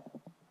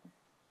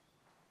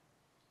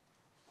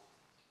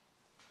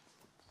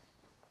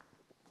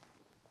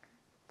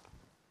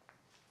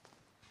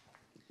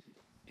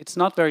 It's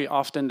not very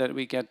often that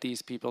we get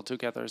these people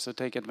together, so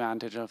take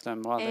advantage of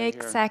them while they're here.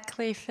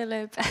 Exactly,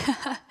 Philip.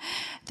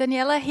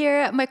 Daniela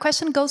here. My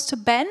question goes to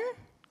Ben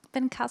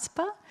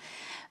Kasper.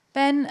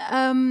 Ben,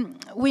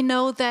 we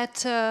know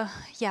that,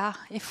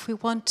 if we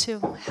want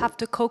to have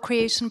the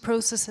co-creation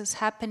processes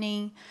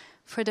happening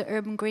for the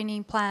urban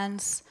greening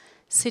plans,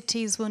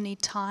 cities will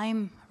need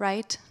time,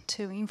 right,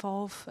 to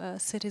involve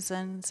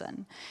citizens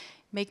and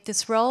make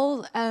this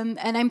role. And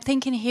I'm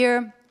thinking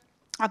here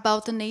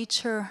about the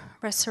nature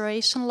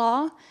restoration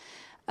law.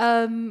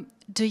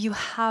 Do you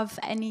have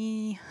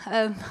any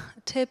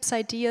tips,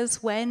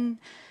 ideas when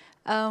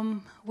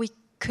we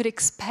could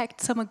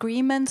expect some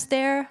agreements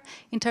there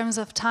in terms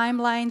of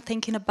timeline,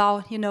 thinking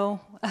about,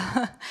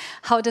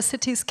 how the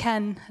cities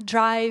can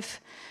drive,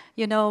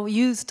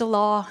 use the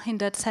law in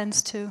that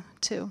sense to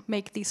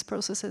make these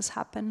processes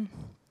happen?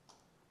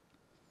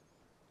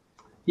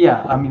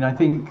 Yeah, I mean, I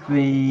think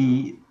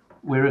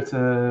we're at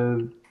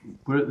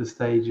the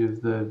stage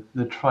of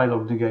the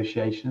trilogue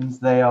negotiations.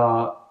 They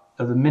are,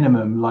 at the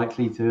minimum,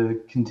 likely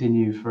to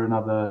continue for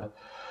another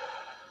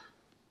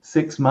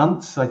 6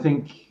 months. I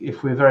think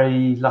if we're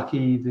very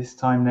lucky this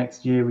time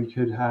next year, we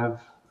could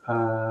have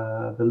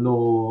the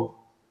law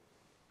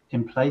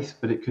in place,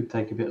 but it could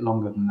take a bit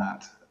longer than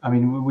that. I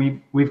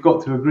mean, we've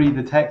got to agree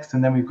the text,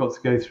 and then we've got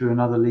to go through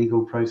another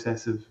legal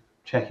process of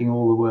checking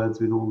all the words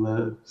with all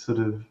the sort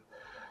of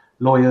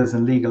lawyers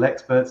and legal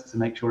experts to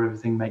make sure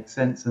everything makes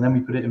sense, and then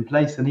we put it in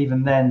place, and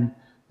even then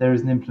there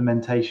is an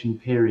implementation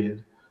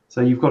period.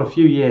 So you've got a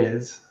few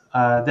years,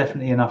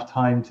 definitely enough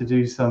time to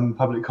do some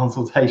public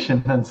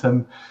consultation and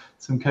some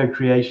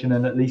co-creation,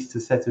 and at least to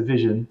set a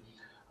vision.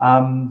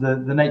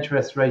 The nature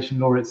restoration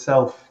law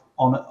itself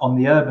on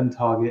the urban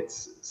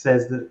targets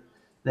says that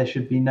there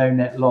should be no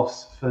net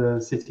loss for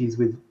cities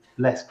with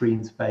less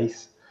green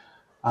space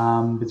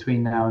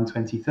between now and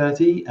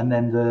 2030, and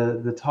then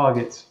the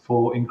targets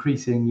for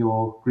increasing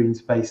your green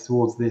space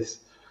towards this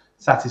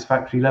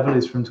satisfactory level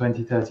is from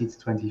 2030 to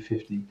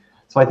 2050.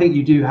 So I think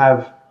you do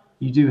have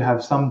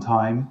some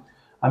time.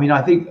 I mean,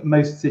 I think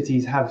most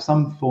cities have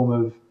some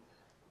form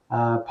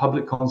of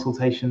public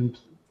consultation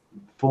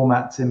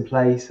formats in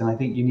place, and I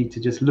think you need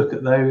to just look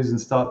at those and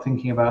start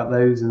thinking about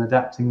those and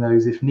adapting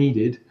those if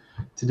needed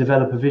to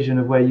develop a vision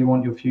of where you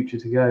want your future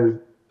to go,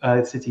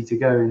 city to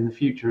go in the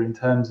future in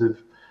terms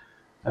of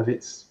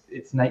its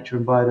nature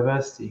and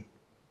biodiversity.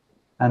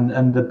 And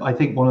I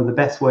think one of the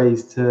best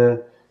ways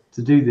to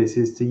do this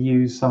is to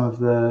use some of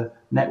the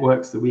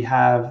networks that we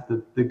have,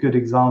 the good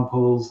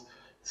examples,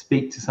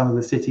 speak to some of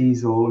the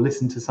cities or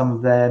listen to some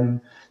of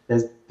them.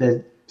 There's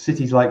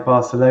cities like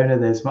Barcelona,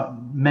 there's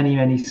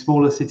many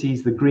smaller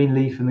cities, the Green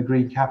Leaf and the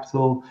Green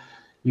Capital.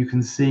 You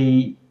can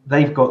see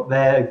they've got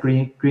their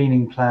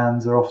greening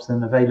plans are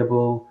often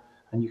available,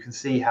 and you can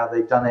see how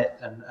they've done it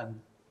and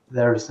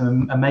there are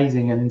some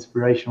amazing and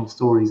inspirational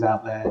stories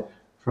out there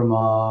from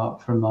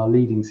our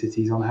leading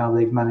cities on how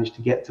they've managed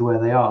to get to where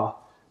they are.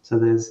 So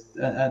there's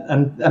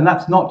and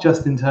that's not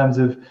just in terms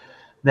of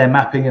their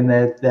mapping and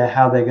their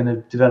how they're going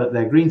to develop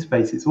their green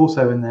space. It's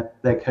also in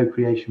their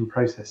co-creation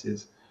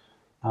processes.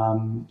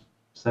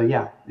 So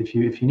yeah, if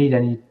you need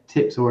any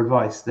tips or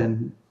advice,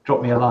 then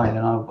drop me a line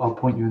and I'll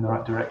point you in the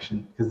right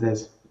direction, because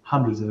there's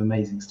hundreds of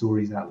amazing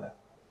stories out there.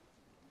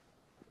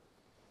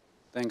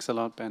 Thanks a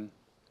lot, Ben.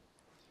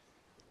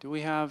 Do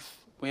we have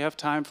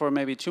time for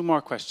maybe 2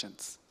 more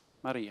questions?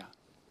 Maria.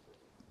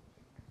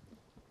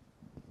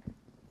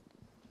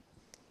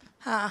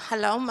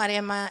 Hello, I'm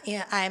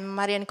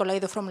Maria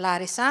Nicolaidu from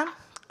Larissa.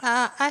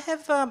 I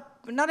have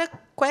not a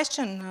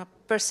question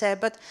per se,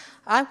 but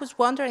I was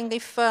wondering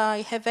if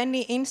you have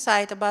any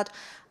insight about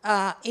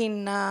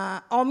in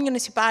all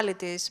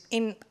municipalities,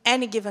 in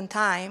any given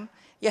time,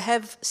 you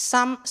have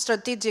some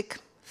strategic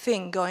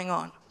thing going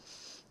on.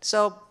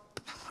 So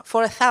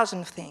for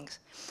 1,000 things.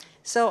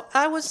 So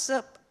I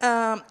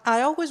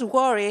always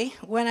worry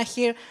when I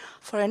hear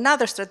for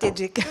another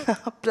strategic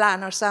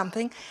plan or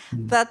something,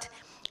 that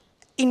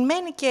in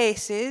many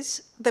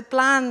cases, the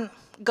plan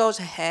goes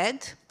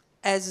ahead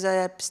as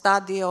a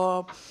study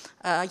or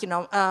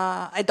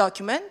a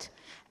document,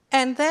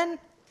 and then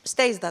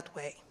stays that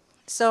way.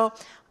 So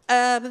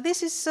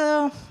this is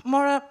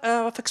more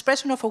of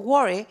expression of a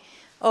worry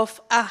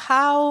of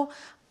how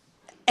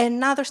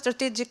another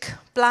strategic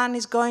plan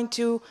is going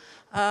to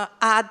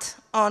add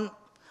on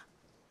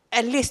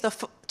a list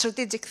of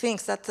strategic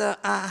things that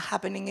are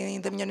happening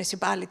in the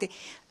municipality.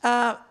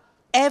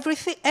 Every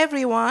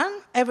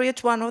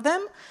each one of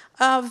them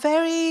are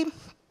very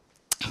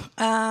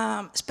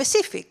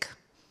specific.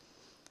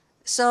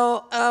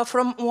 So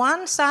from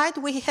one side,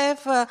 we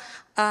have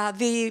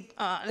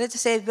let's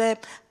say, the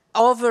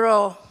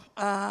overall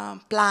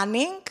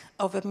planning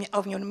of a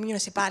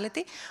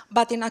municipality,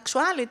 but in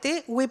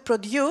actuality, we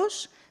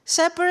produce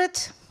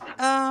separate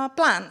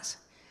plans.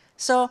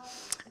 So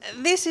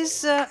this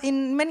is,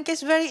 in many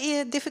cases,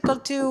 very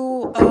difficult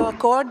to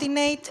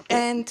coordinate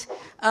and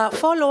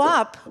follow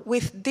up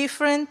with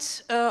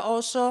different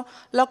also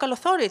local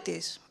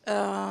authorities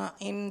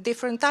in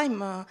different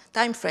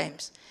time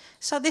frames.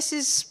 So this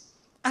is,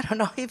 I don't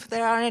know if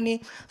there are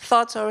any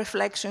thoughts or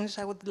reflections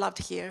I would love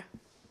to hear.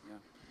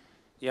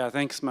 Yeah,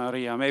 thanks,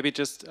 Maria. Maybe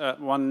just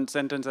one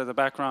sentence as a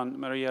background.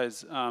 Maria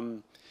is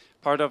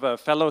part of a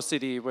fellow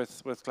city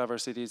with Clever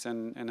Cities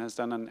and has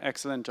done an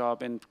excellent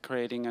job in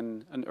creating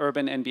an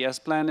urban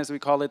NbS plan, as we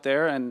call it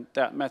there, and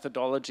that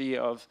methodology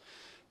of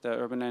the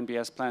urban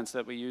NbS plans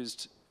that we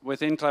used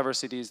within Clever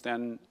Cities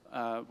then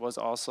was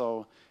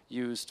also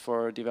used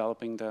for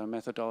developing the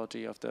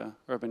methodology of the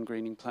urban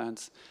greening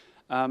plans.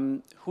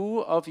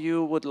 Who of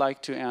you would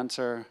like to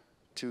answer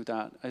to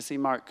that? I see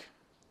Mark.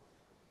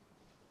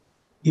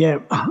 Yeah,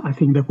 I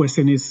think the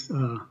question is,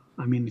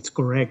 I mean, it's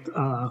correct.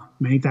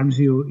 Many times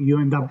you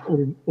end up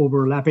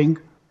overlapping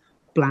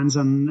plans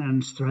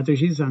and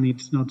strategies, and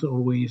it's not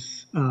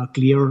always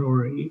clear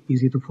or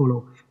easy to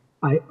follow.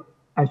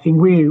 I think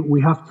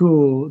we have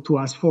to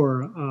ask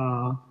for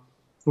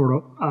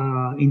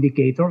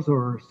indicators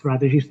or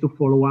strategies to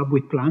follow up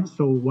with plans.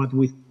 So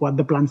what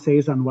the plan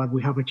says and what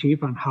we have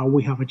achieved and how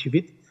we have achieved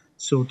it.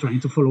 So trying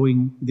to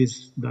following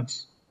this,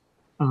 that's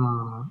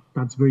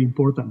very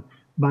important.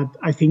 But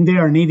I think they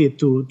are needed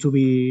to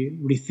be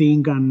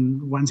rethink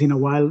and once in a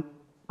while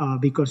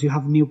because you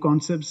have new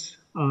concepts,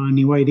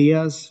 new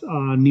ideas,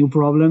 new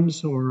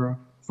problems. Or,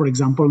 for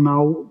example,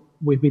 now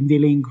we've been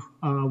dealing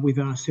with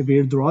a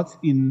severe drought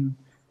in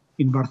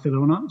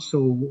Barcelona.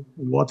 So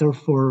water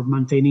for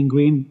maintaining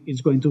green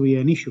is going to be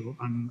an issue.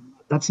 And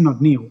that's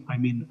not new, I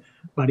mean,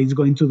 but it's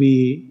going to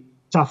be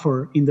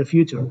tougher in the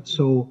future.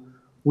 So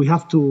we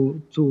have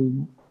to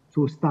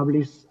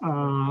establish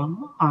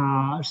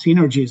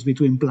synergies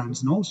between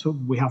plans, no? So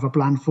we have a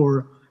plan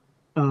for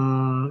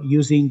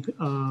using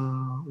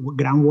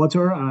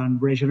groundwater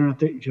and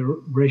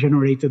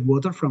regenerated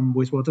water from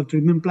wastewater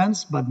treatment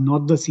plants, but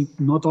not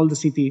all the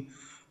city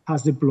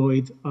has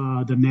deployed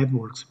the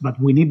networks. But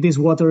we need this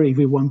water if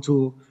we want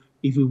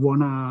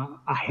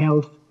a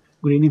health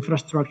green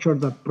infrastructure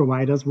that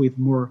provides us with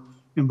more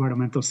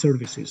environmental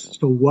services.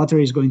 So water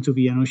is going to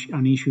be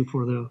an issue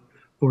for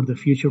the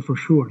future for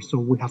sure. So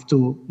we have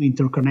to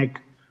interconnect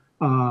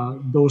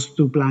those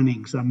two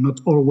plannings, and not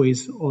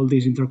always all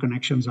these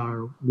interconnections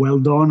are well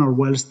done or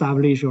well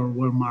established or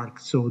well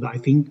marked. So I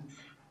think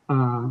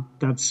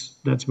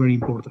that's very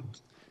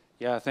important.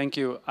 Yeah, thank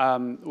you.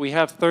 We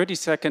have 30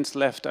 seconds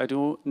left. I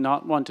do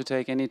not want to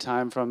take any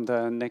time from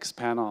the next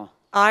panel.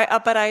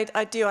 But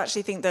I do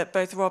actually think that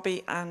both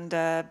Robbie and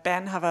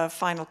Ben have a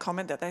final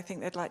comment that they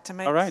think they'd like to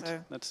make. All right, so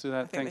let's do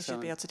that. I think they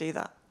should be able to do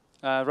that.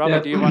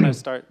 Robbie, do you want to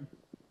start?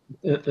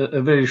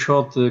 A very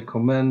short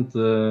comment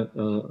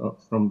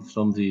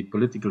from the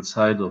political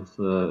side of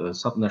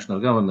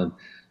subnational government.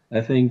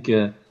 I think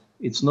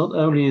it's not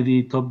only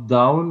the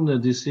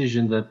top-down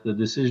decision that the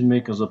decision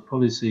makers or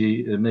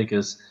policy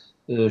makers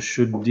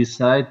should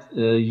decide.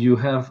 You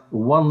have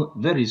one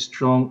very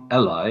strong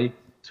ally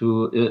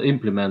to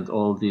implement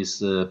all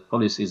these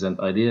policies and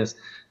ideas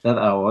that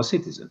are our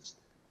citizens.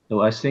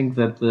 So I think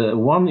that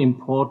one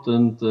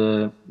important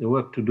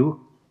work to do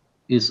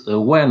is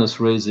awareness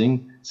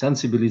raising,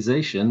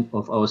 sensibilization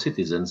of our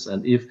citizens.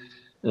 And if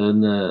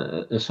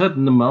a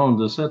certain amount,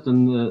 a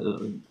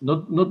certain,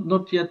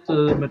 not yet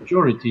a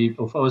majority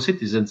of our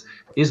citizens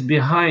is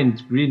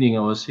behind greening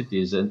our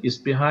cities and is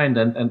behind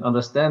and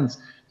understands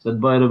that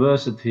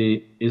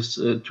biodiversity is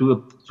to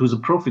the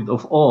profit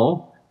of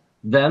all,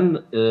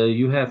 then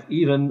you have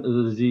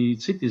even the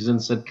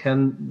citizens that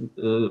can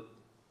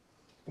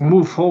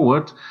move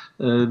forward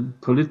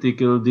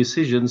political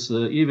decisions,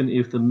 even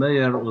if the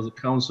mayor or the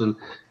council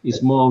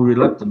is more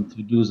reluctant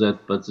to do that,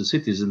 but the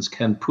citizens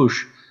can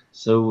push.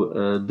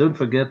 So don't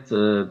forget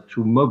to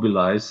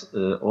mobilize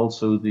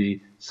also the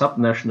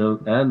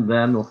subnational and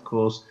then, of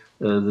course,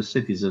 the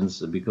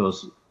citizens,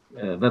 because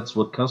that's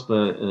what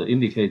Caspar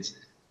indicates.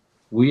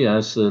 We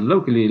as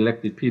locally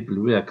elected people,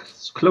 we are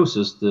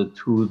closest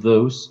to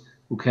those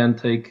who can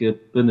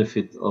take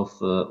benefit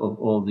of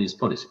all these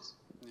policies.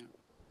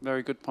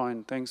 Very good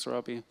point. Thanks,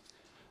 Robbie.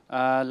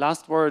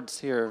 Last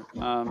words here.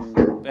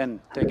 Ben,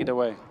 take it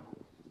away.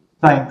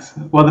 Thanks.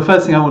 Well, the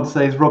first thing I want to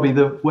say is, Robbie,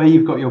 the way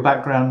you've got your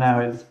background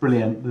now is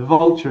brilliant. The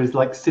vulture is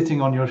like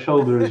sitting on your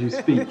shoulder as you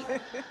speak.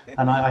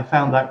 And I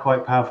found that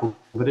quite powerful.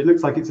 But it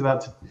looks like it's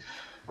about to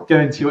go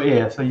into your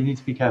ear, so you need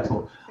to be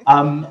careful.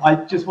 I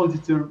just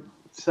wanted to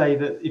say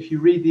that if you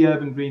read the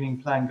Urban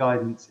Greening Plan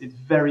guidance, it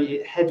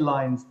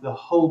headlines the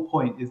whole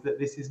point is that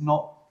this is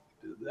not,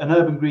 an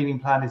urban greening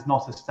plan is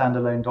not a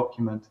standalone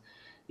document.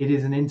 It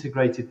is an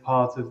integrated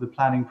part of the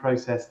planning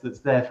process that's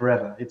there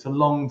forever. It's a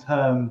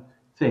long-term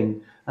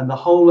thing. And the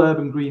whole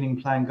urban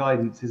greening plan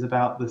guidance is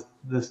about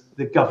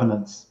the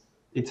governance.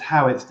 It's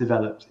how it's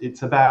developed.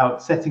 It's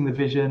about setting the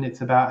vision.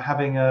 It's about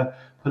having a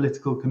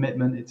political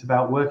commitment. It's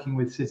about working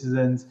with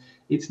citizens.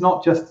 It's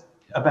not just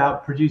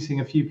about producing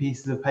a few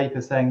pieces of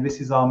paper saying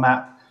this is our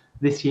map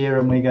this year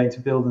and we're going to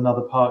build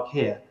another park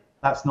here.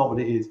 That's not what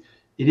it is.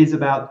 It is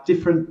about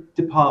different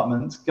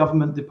departments,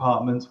 government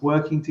departments,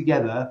 working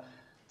together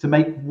to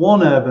make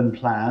one urban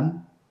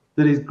plan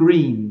that is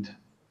greened.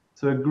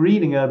 So a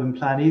greening urban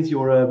plan is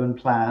your urban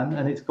plan,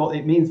 and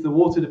it means the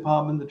water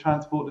department, the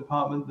transport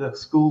department, the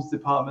schools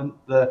department,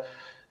 the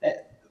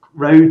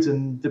roads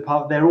and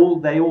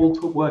department, they all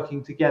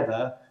working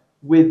together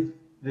with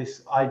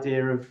this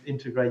idea of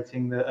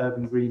integrating the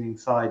urban greening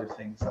side of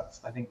things.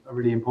 That's, I think,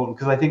 really important,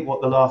 because I think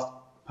what the last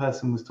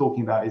person was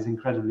talking about is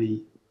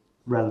incredibly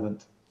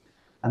relevant.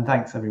 And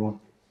thanks, everyone.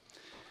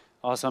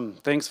 Awesome.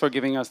 Thanks for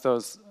giving us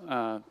those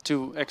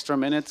 2 extra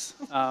minutes.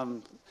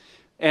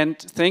 And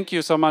thank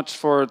you so much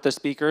for the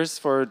speakers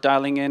for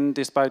dialing in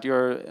despite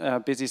your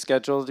busy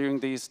schedule during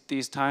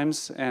these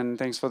times. And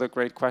thanks for the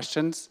great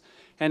questions.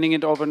 Handing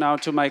it over now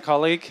to my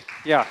colleague.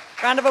 Yeah.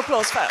 Round of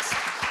applause first.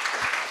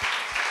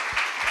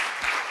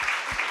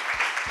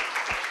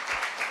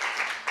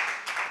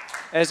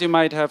 As you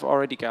might have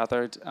already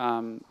gathered,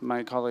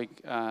 my colleague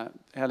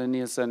Helen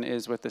Nielsen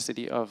is with the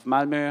city of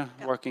Malmö,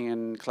 working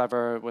in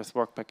Clever with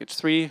Work Package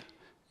 3,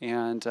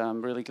 and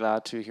I'm really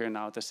glad to hear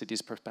now the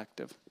city's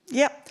perspective.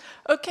 Yeah.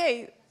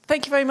 Okay.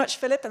 Thank you very much,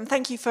 Philip, and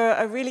thank you for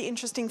a really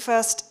interesting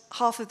first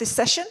half of this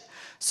session.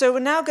 So we're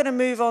now going to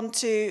move on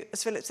to,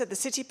 as Philip said, the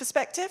city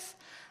perspective.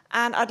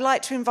 And I'd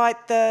like to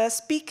invite the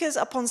speakers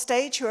up on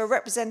stage who are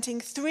representing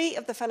 3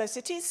 of the fellow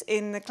cities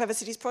in the Clever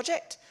Cities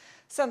project.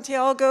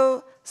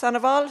 Santiago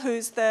Sandoval,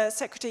 who's the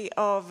Secretary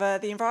of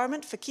the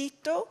Environment for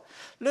Quito,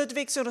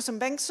 Ludwig Sonesson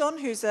Bengtsson,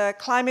 who's a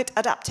climate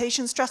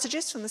adaptation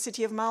strategist from the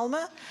city of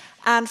Malmö,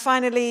 and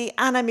finally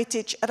Anna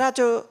Mitic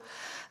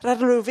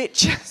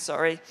Radulovic,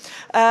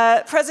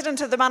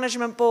 President of the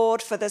Management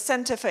Board for the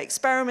Center for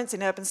Experiments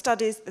in Urban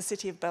Studies, the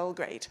city of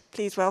Belgrade.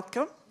 Please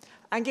welcome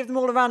and give them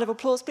all a round of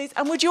applause, please.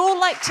 And would you all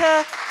like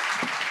to...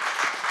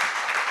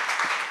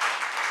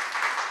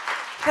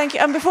 Thank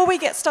you. And before we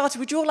get started,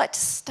 would you all like to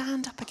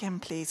stand up again,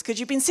 please? Because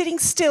you've been sitting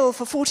still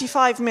for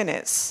 45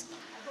 minutes.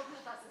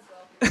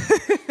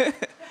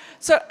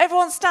 So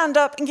everyone stand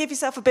up and give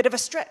yourself a bit of a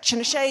stretch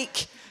and a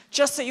shake,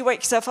 just so you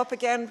wake yourself up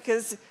again,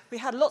 because we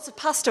had lots of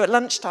pasta at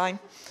lunchtime,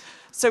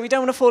 so we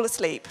don't want to fall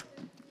asleep.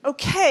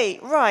 Okay,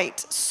 right.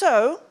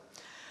 So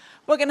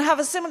we're going to have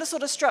a similar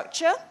sort of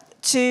structure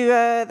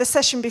to the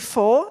session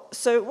before.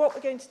 So what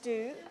we're going to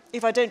do,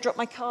 if I don't drop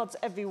my cards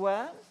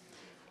everywhere,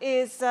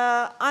 is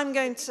I'm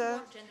going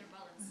to...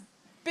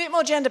 Bit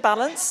more gender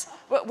balance.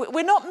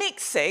 We're not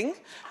mixing,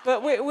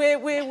 but we're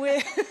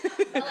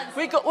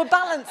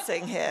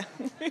balancing here.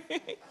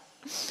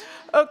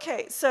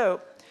 Okay, so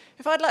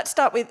if I'd like to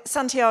start with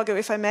Santiago,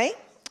 if I may.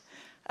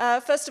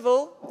 First of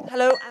all,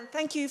 hello, and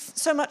thank you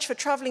so much for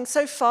traveling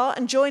so far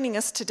and joining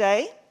us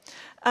today.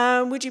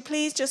 Would you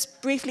please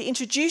just briefly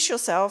introduce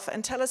yourself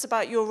and tell us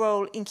about your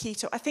role in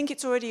Quito? I think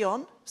it's already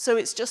on, so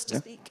it's just to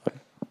speak.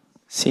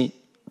 Sí.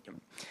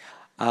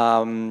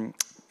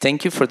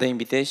 Thank you for the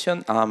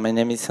invitation. My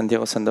name is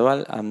Santiago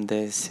Sandoval. I'm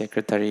the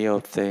Secretary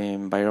of the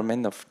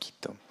Environment of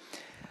Quito.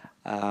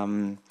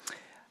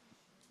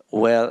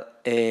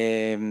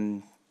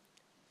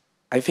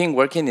 I've been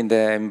working in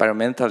the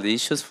environmental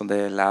issues for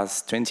the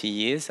last 20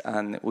 years,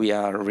 and we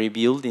are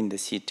rebuilding the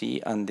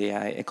city and the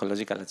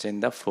ecological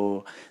agenda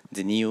for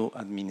the new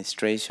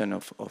administration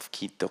of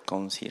Quito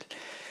Council.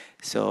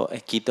 So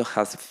Quito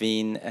has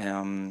been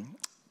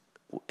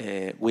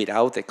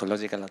without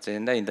ecological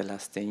agenda in the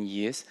last 10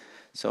 years.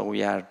 So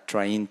we are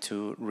trying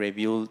to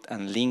rebuild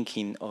and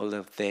linking all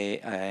of the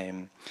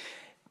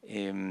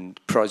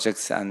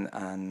projects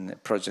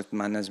and project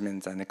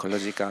management and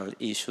ecological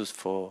issues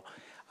for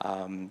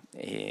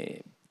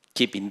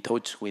keep in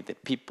touch with the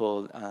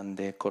people and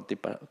the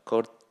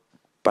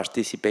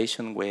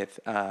participation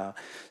with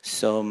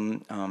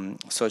some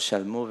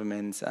social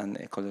movements and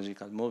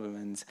ecological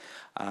movements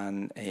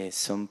and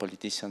some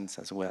politicians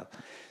as well.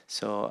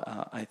 So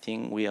I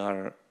think we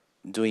are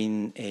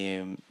doing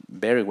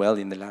very well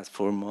in the last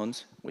 4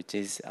 months, which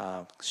is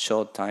a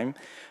short time,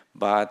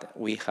 but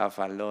we have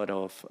a lot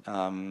of,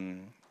 how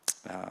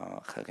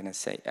can I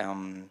say,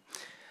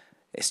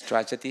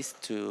 strategies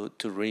to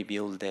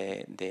rebuild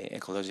the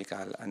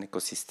ecological and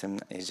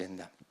ecosystem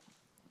agenda.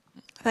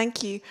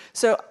 Thank you.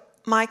 So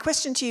my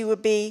question to you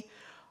would be,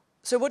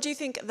 so what do you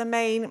think are the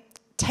main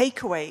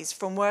takeaways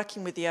from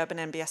working with the Urban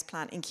NbS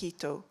plan in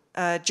Quito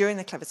during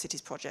the Clever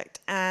Cities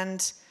project?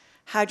 And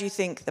how do you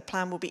think the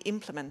plan will be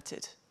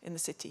implemented in the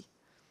city?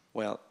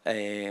 Well,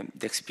 the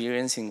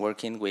experience in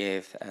working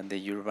with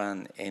the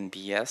Urban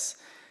NbS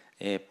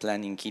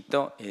plan in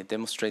Quito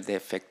demonstrates the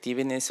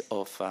effectiveness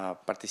of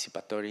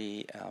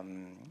participatory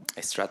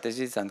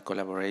strategies and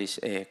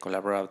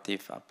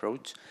collaborative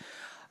approach.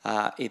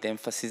 It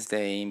emphasizes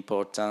the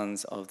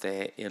importance of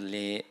the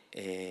early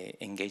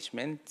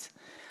engagement,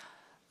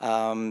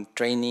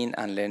 training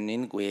and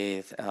learning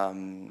with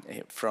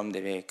from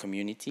the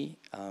community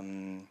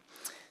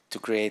to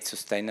create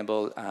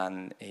sustainable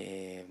and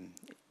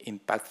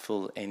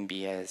impactful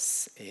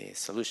NbS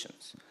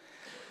solutions.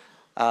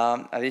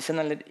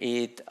 Additionally,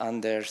 it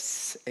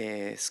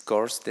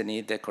underscores the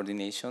need, the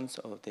coordinations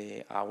of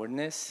the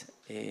awareness,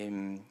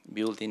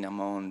 building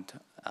among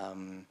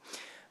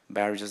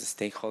various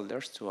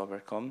stakeholders to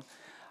overcome.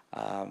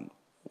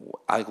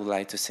 I would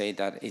like to say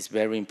that it's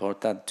very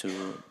important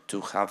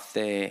to have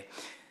the,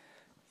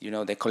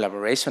 the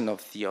collaboration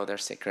of the other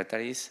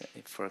secretaries.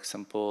 For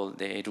example,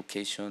 the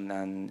education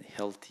and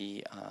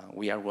healthy.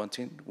 We are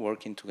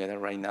working together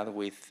right now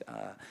with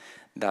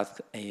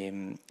that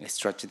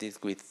strategies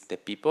with the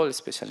people,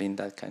 especially in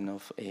that kind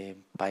of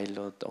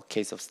pilot or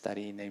case of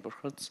study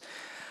neighborhoods.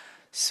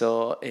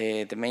 So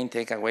the main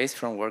takeaways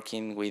from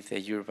working with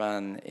the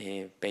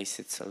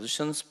urban-based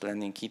solutions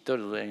plan in Quito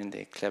during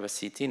the Clever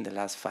City in the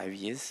last 5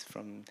 years,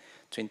 from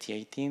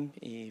 2018,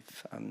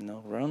 if I'm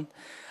not wrong.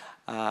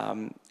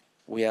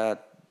 We are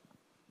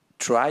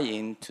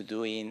trying to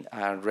doing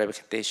a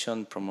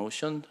revegetation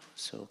promotion,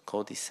 so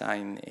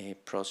co-design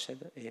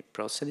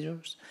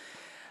procedures,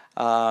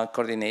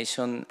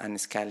 coordination and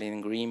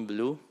scaling green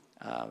blue.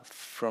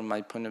 From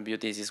my point of view,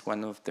 this is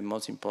one of the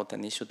most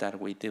important issues that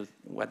we did.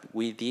 What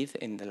we did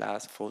in the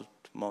last 4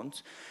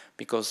 months,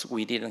 because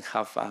we didn't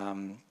have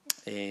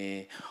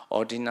a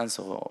ordinance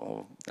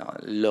or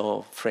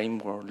law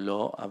framework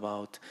law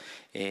about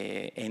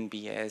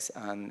NbS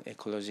and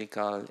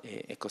ecological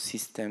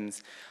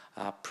ecosystems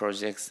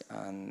projects,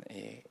 and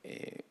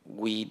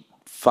we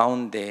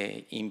found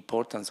the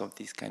importance of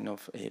this kind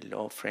of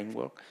law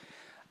framework.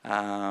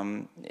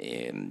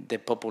 The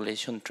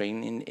population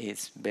training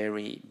is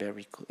very,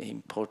 very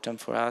important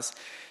for us,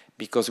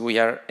 because we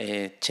are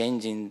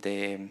changing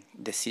the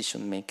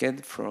decision maker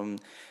from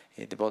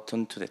the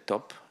bottom to the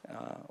top.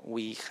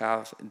 We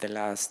have the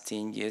last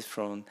 10 years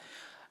from,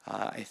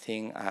 I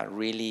think, a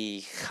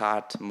really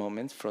hard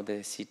moment for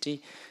the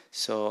city.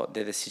 So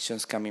the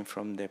decisions coming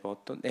from the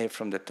bottom,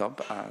 from the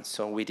top.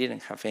 So we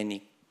didn't have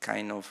any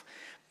kind of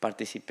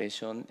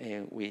participation.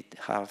 We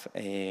have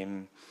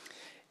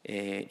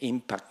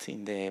impact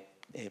in the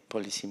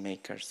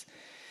policymakers.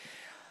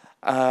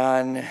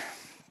 And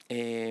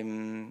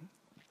in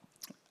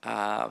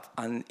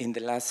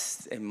the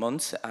last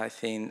months, I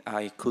think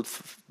I could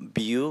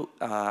view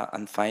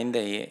and find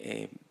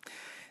the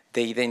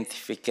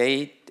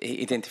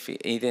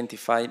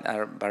identified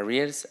our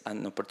barriers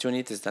and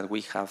opportunities that we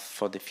have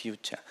for the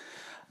future.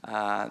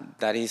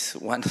 That is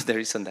one of the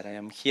reasons that I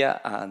am here,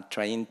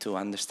 trying to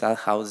understand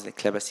how is the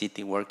Clever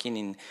City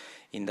working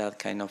in that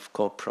kind of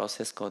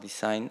co-process,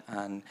 co-design,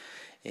 and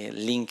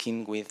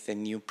linking with the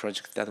new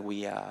projects that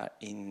we are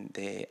in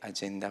the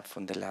agenda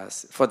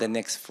for the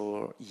next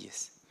 4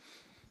 years.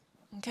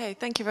 Okay,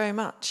 thank you very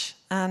much.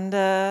 And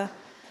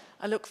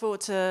I look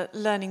forward to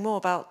learning more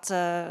about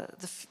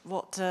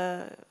what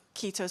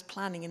Quito is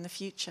planning in the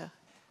future.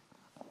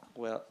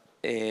 Well,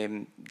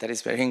 that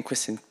is a very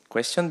interesting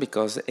question,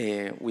 because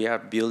we are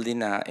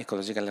building an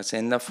ecological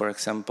agenda. For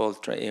example,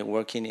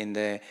 working in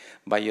the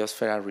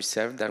Biosphere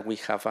Reserve that we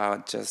have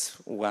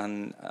just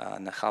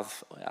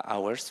 1.5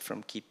 hours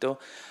from Quito,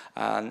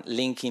 and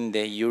linking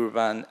the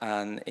urban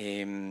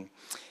and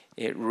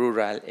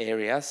rural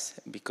areas,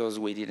 because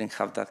we didn't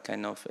have that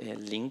kind of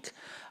link.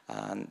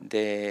 and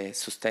the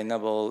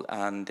sustainable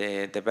and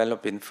the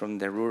developing from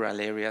the rural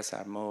areas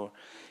are more,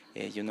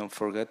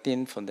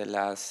 forgotten from the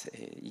last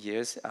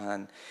years,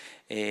 and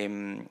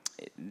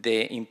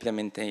the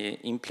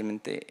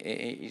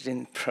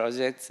implementation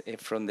projects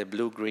from the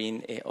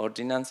blue-green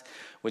ordinance,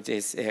 which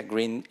is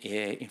green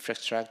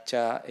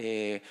infrastructure,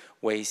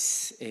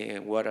 waste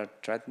water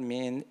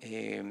treatment,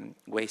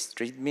 waste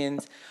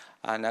treatment,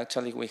 and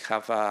actually we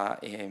have how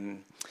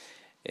can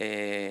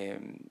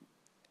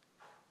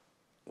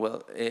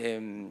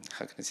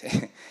I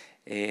say,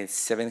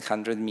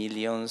 700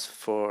 millions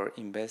for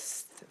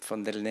invest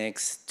from the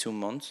next 2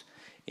 months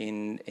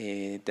in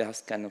those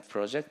kind of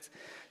projects.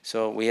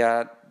 So we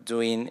are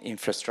doing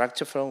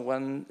infrastructure from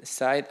one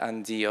side,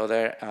 and the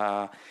other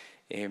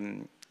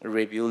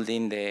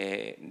rebuilding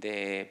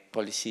the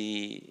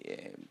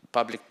policy,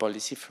 public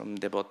policy from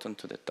the bottom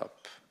to the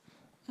top.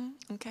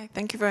 Okay,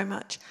 thank you very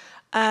much.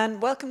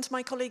 And welcome to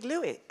my colleague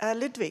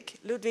Ludwig.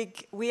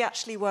 Ludwig, we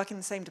actually work in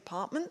the same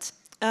department.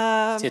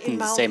 Sit in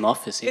the same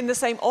office. In the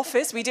same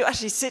office. We do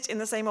actually sit in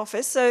the same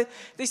office. So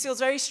this feels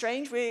very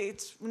strange. We're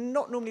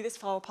not normally this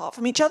far apart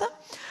from each other.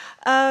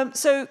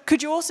 So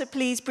could you also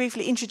please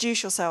briefly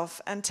introduce yourself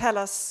and tell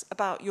us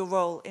about your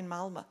role in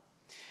Malmö?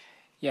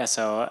 Yeah,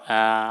 so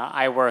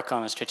I work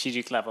on a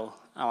strategic level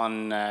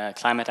on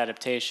climate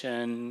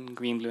adaptation,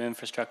 green-blue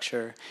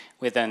infrastructure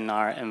within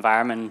our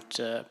environment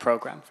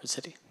program for the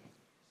city.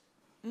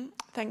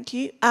 Thank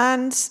you.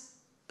 And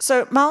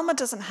so Malmö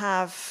doesn't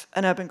have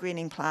an urban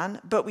greening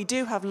plan, but we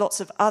do have lots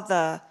of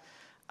other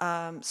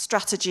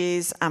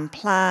strategies and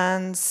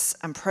plans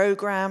and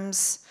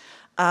programs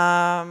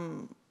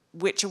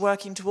which are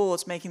working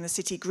towards making the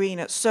city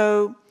greener.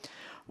 So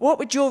what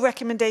would your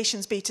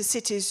recommendations be to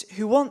cities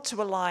who want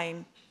to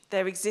align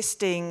their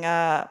existing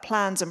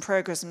plans and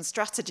programs and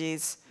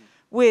strategies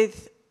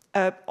with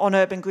on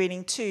urban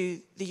greening to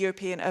the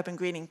European urban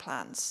greening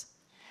plans?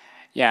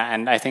 Yeah,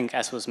 and I think,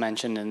 as was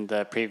mentioned in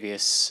the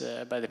previous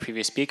by the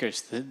previous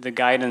speakers, the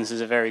guidance is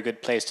a very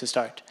good place to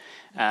start,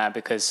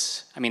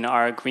 because I mean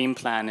our green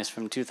plan is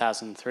from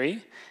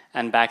 2003,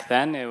 and back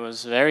then it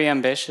was very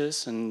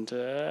ambitious and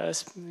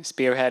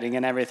spearheading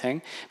and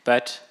everything.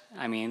 But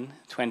I mean,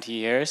 20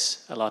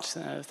 years, a lot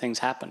of things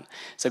happen.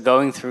 So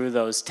going through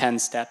those 10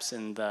 steps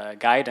in the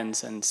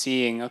guidance and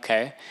seeing,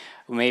 okay,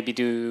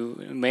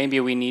 maybe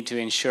we need to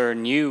ensure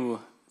new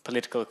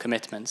political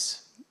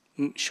commitments.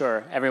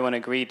 Sure, everyone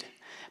agreed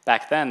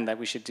back then that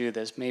we should do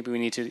this. Maybe we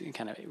need to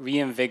kind of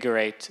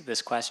reinvigorate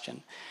this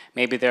question.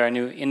 Maybe there are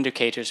new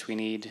indicators we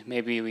need.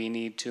 Maybe we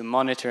need to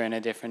monitor in a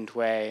different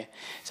way.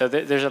 So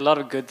there's a lot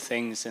of good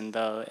things in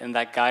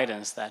that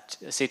guidance that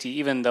a city,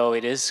 even though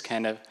it is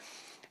kind of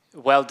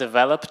well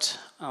developed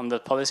on the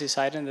policy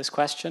side in this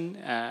question,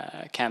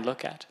 can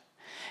look at.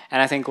 And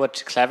I think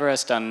what Clever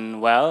has done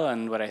well,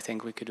 and what I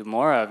think we could do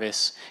more of,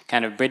 is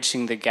kind of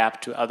bridging the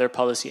gap to other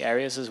policy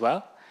areas as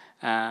well.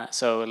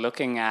 So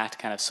looking at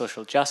kind of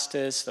social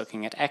justice,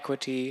 looking at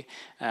equity,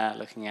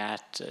 looking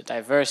at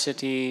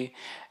diversity.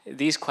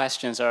 These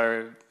questions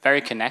are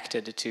very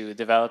connected to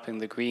developing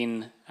the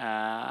green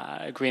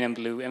and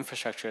blue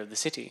infrastructure of the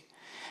city.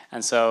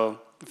 And so,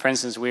 for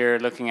instance, we're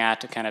looking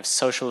at a kind of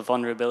social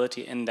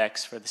vulnerability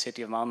index for the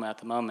city of Malmö at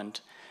the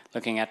moment,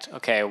 looking at,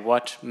 okay,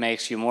 what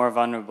makes you more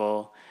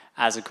vulnerable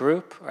as a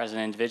group or as an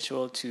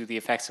individual to the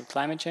effects of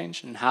climate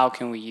change, and how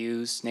can we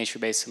use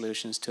nature-based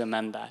solutions to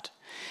amend that?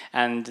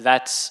 And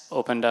that's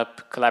opened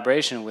up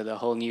collaboration with a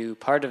whole new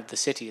part of the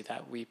city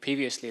that we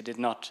previously did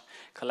not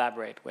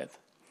collaborate with.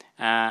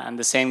 And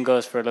the same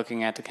goes for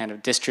looking at the kind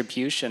of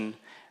distribution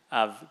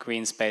of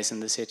green space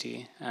in the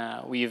city.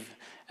 We've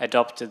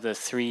adopted the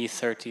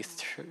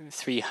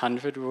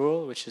 330-300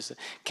 rule, which is a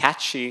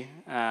catchy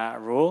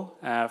rule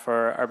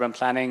for urban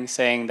planning,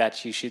 saying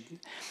that you should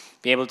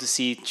be able to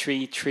see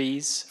 3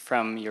 trees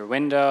from your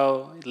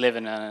window, live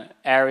in an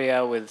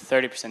area with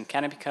 30%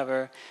 canopy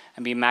cover,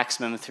 and be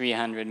maximum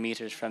 300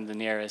 meters from the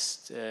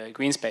nearest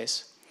green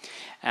space.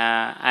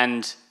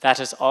 And that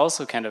has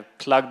also kind of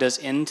plugged us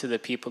into the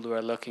people who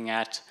are looking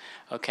at,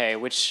 okay,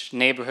 which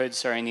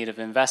neighborhoods are in need of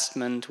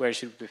investment, where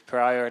should we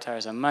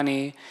prioritize our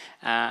money,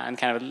 and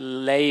kind of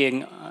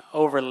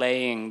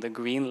overlaying the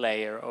green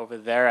layer over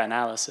their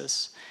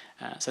analysis.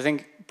 So I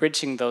think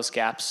bridging those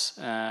gaps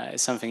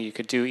is something you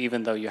could do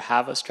even though you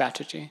have a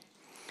strategy.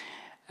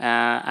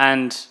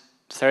 And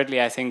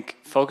thirdly, I think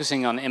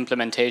focusing on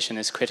implementation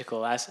is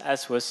critical,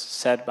 as was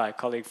said by a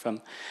colleague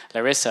from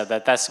Larissa,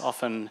 that's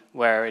often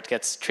where it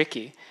gets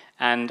tricky.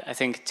 And I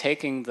think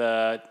taking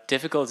the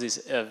difficulties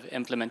of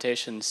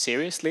implementation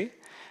seriously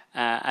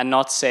and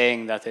not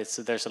saying that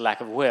there's a lack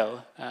of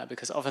will,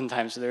 because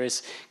oftentimes there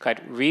is quite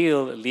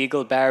real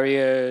legal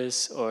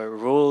barriers or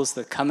rules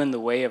that come in the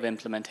way of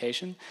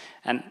implementation.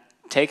 And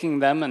taking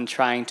them and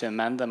trying to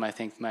amend them, I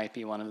think, might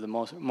be one of the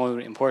more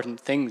important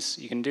things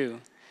you can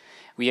do.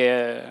 We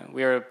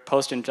are a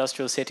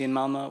post-industrial city in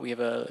Malmö. We have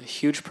a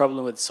huge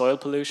problem with soil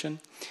pollution,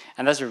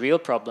 and that's a real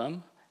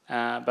problem.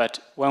 But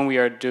when we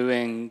are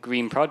doing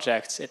green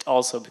projects, it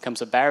also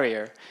becomes a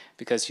barrier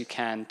because you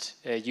can't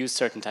use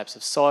certain types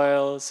of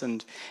soils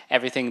and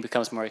everything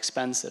becomes more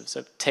expensive.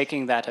 So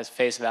taking that as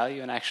face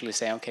value and actually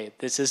saying, okay,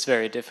 this is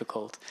very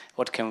difficult.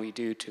 What can we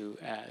do to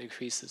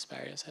decrease these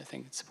barriers? I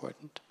think it's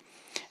important.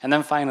 And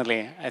then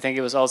finally, I think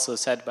it was also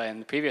said in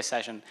the previous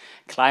session,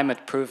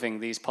 climate proofing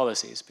these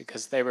policies,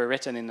 because they were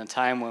written in a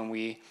time when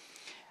we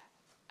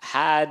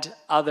had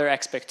other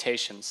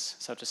expectations,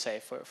 so to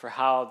say, for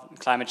how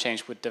climate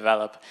change would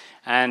develop.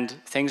 And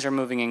things are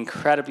moving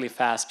incredibly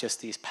fast just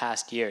these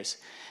past years.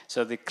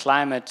 So the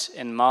climate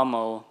in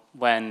Malmö,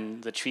 when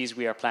the trees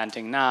we are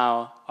planting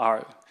now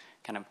are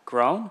kind of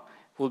grown,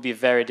 will be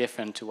very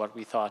different to what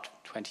we thought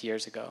 20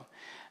 years ago.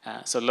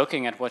 So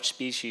looking at what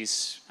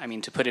species, I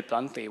mean, to put it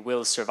bluntly,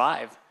 will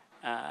survive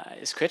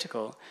is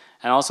critical.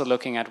 And also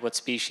looking at what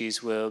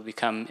species will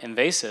become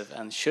invasive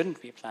and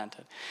shouldn't be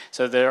planted.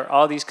 So there are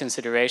all these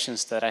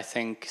considerations that I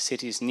think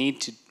cities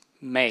need to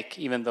make,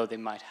 even though they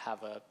might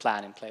have a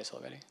plan in place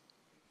already.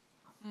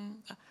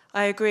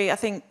 I agree. I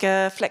think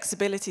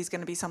flexibility is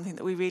going to be something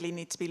that we really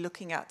need to be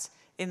looking at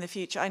in the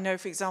future. I know,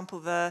 for example,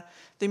 the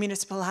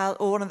municipal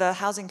or one of the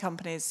housing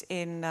companies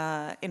in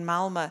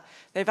Malmö,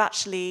 they've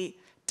actually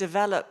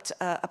developed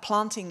a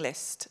planting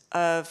list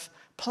of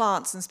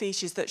plants and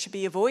species that should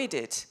be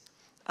avoided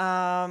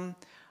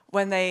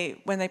when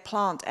they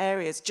plant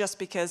areas, just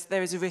because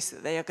there is a risk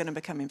that they are going to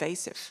become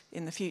invasive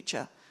in the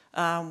future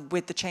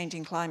with the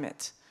changing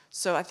climate.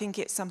 So I think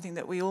it's something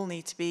that we all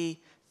need to be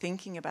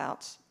thinking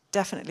about,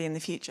 definitely in the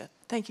future.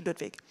 Thank you,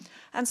 Ludwig.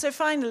 And so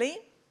finally,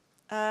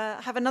 I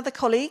have another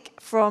colleague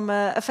from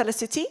a fellow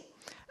city,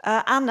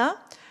 Anna.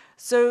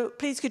 So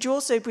please, could you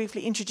also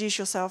briefly introduce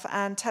yourself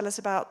and tell us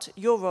about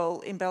your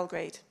role in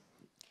Belgrade?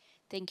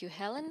 Thank you,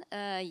 Helen.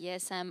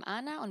 Yes, I'm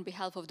Anna on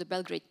behalf of the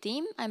Belgrade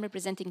team. I'm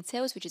representing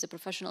CEUS, which is a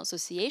professional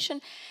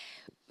association,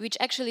 which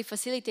actually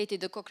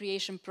facilitated the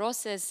co-creation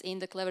process in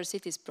the Clever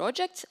Cities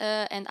project.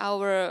 And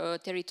our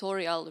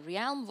territorial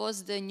realm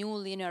was the new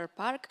linear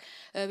park,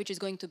 which is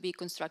going to be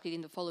constructed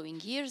in the following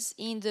years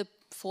in the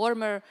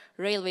former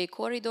railway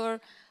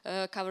corridor,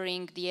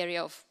 covering the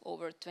area of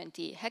over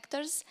 20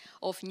 hectares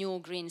of new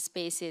green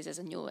spaces as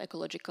a new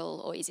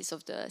ecological oasis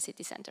of the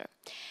city center.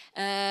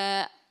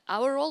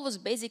 Our role was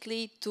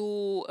basically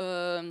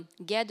to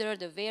gather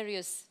the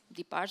various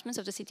departments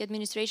of the city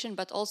administration,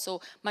 but also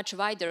much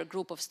wider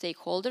group of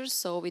stakeholders.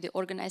 So with the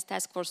organized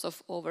task force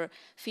of over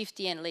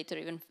 50 and later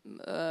even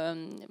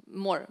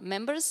more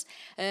members,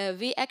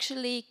 we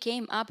actually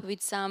came up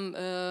with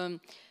some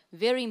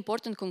very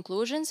important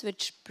conclusions,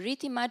 which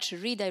pretty much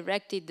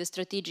redirected the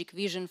strategic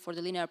vision for the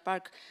linear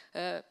park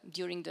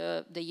during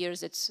the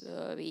years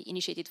that we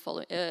initiated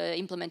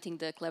implementing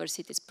the Clever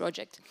Cities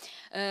project.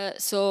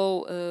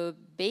 So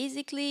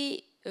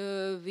basically,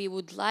 we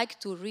would like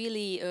to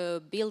really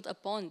build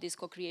upon this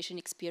co-creation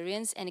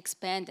experience and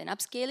expand and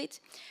upscale it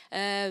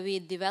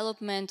with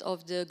development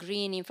of the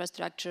green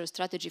infrastructure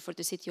strategy for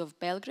the city of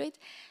Belgrade,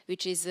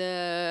 which is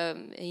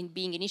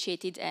being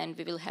initiated, and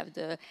we will have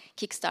the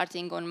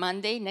kick-starting on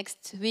Monday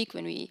next week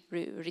when we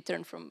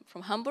return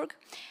from Hamburg.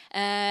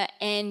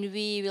 And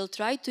we will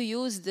try to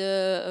use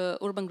the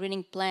urban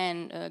greening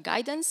plan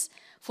guidance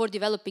for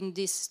developing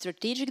this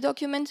strategic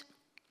document,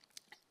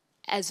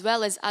 as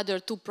well as other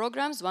two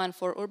programs, one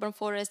for urban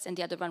forests and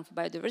the other one for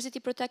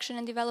biodiversity protection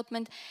and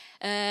development.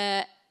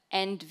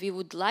 And we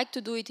would like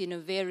to do it in a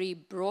very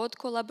broad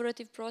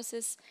collaborative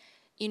process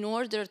in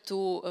order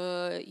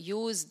to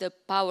use the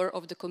power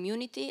of the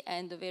community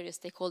and the various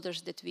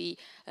stakeholders that we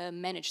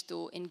managed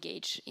to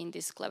engage in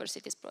this Clever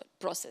Cities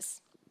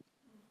process.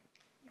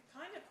 You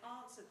kind of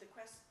answered the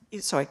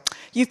question. Sorry,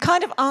 you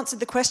kind of answered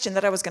the question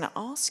that I was going to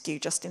ask you,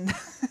 Justin.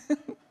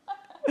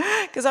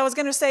 Because I was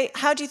going to say,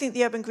 how do you think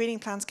the urban greening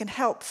plans can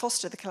help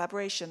foster the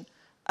collaboration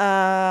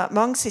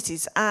among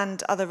cities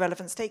and other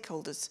relevant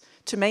stakeholders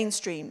to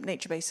mainstream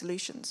nature-based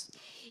solutions?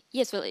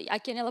 Yes, well, I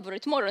can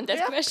elaborate more on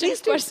that question,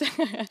 of course.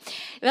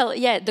 Well,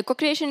 yeah, the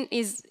co-creation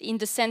is in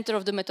the center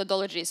of the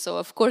methodology, so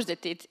of course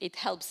that it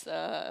helps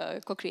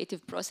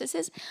co-creative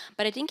processes.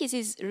 But I think it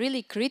is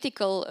really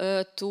critical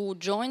to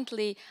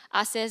jointly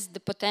assess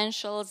the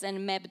potentials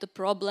and map the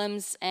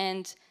problems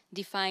and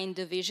define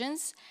the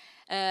visions.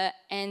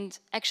 And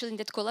actually in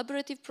that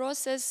collaborative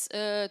process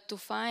to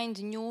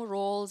find new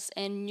roles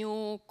and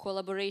new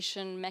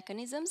collaboration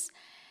mechanisms.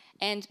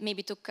 And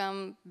maybe to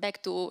come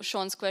back to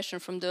Sean's question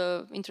from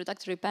the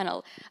introductory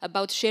panel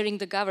about sharing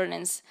the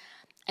governance.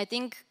 I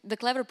think the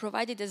Clever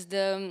provided us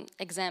the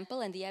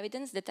example and the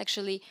evidence that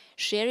actually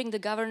sharing the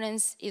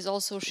governance is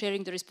also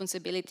sharing the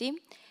responsibility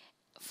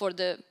for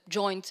the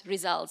joint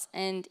results.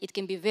 And it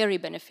can be very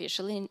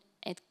beneficial.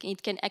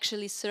 It can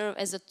actually serve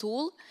as a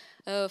tool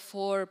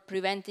for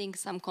preventing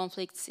some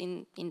conflicts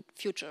in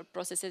future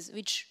processes,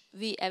 which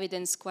we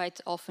evidence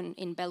quite often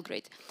in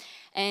Belgrade.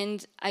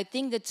 And I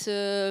think that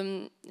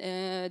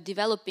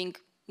developing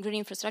green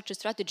infrastructure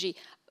strategy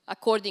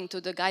according to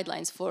the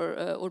guidelines for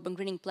urban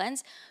greening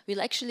plans,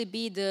 will actually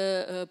be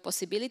the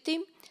possibility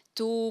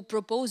to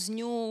propose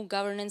new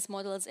governance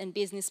models and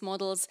business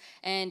models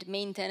and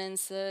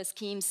maintenance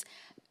schemes,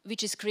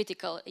 which is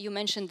critical. You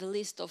mentioned the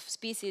list of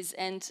species,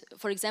 and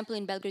for example,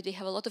 in Belgrade, we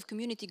have a lot of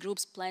community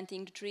groups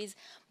planting the trees,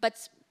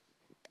 but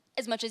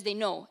as much as they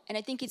know. And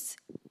I think it's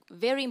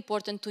very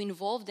important to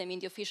involve them in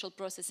the official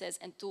processes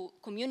and to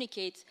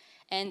communicate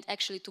and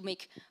actually to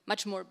make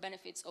much more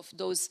benefits of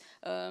those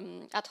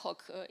ad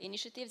hoc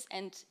initiatives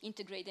and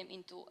integrate them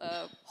into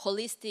a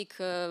holistic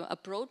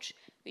approach,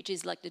 which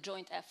is like the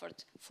joint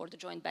effort for the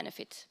joint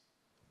benefit.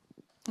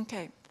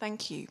 Okay,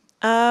 thank you.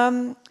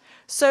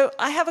 So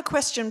I have a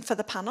question for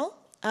the panel.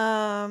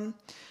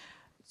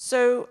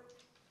 So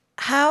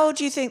how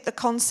do you think the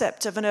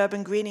concept of an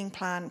urban greening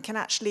plan can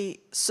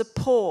actually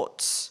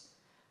support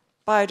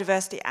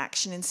biodiversity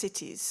action in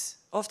cities?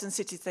 Often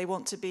cities, they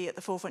want to be at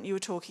the forefront. You were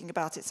talking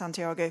about it,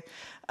 Santiago.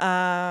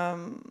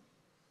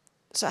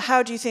 So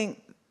how do you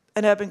think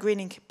an urban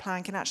greening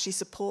plan can actually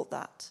support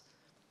that?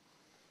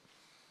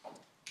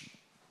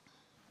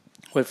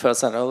 Well,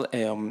 first of all,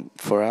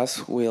 for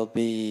us will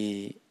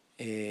be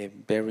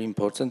very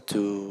important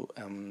to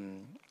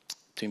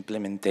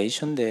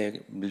implementation the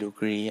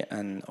blue-green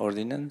and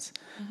ordinance,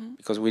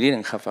 because we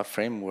didn't have a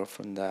framework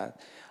from that.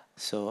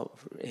 So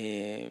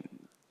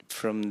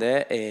from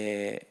there,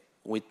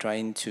 we're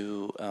trying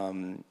to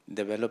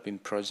developing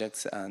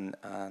projects and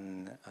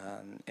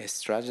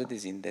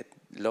strategies in the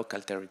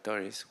local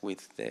territories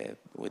with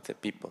the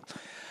people,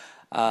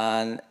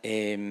 and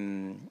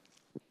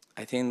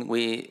I think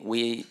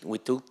we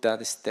took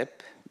that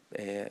step.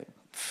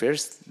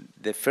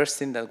 The first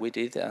thing that we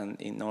did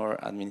in our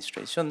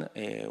administration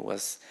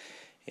was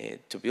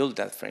to build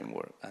that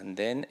framework, and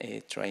then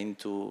trying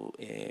to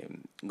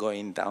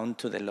going down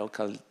to the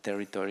local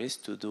territories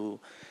to do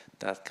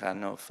that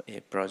kind of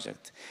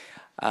project.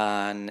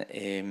 And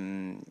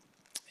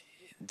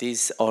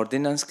this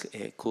ordinance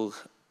could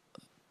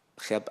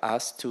help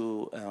us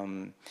to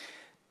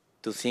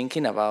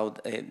thinking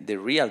about the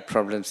real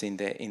problems in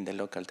the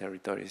local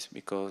territories,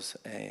 because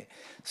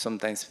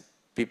sometimes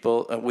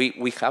people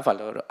we have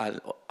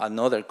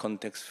another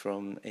context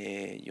from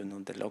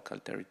the local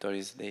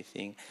territories. They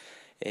think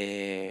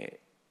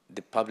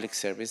the public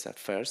service at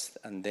first,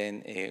 and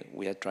then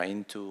we are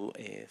trying to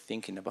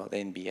thinking about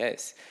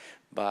NbS.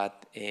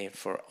 But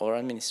for our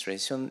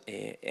administration,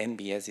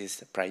 NbS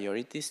is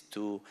priorities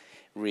to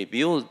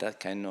rebuild that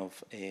kind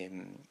of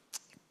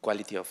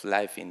quality of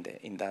life in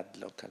that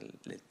local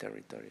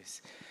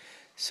territories.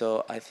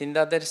 So I think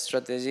that the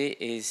strategy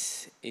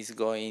is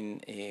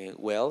going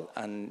well,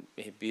 and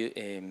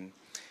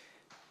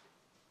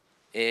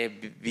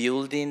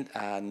building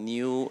a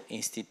new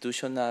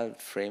institutional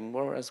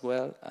framework as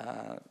well,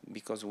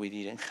 because we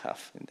didn't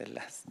have in the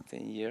last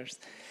 10 years.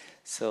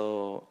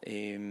 So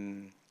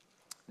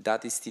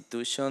that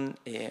institution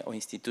or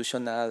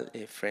institutional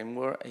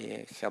framework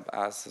help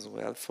us as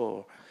well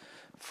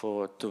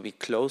for to be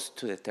close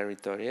to the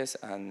territories,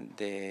 and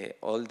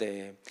all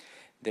the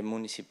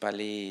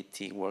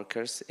municipality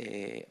workers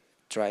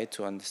try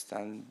to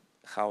understand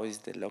how is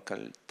the local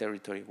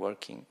territory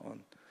working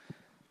on.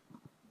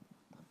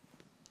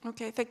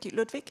 Okay, thank you.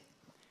 Ludwig?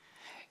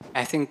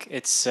 I think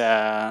it's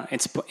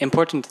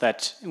important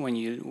that when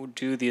you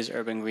do these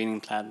urban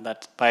greening plans,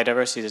 that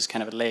biodiversity is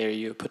kind of a layer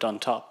you put on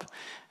top.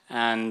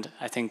 And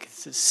I think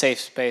it's a safe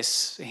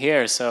space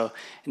here, so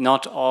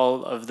not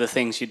all of the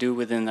things you do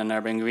within an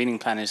urban greening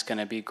plan is going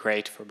to be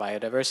great for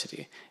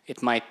biodiversity.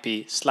 It might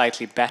be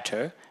slightly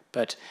better,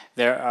 but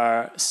there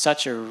are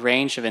such a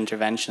range of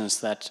interventions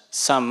that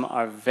some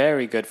are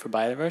very good for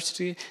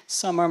biodiversity,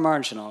 some are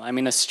marginal. I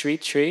mean, a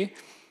street tree,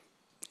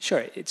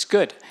 sure, it's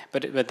good,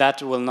 but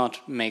that will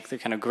not make the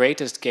kind of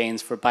greatest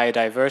gains for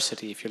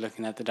biodiversity if you're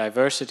looking at the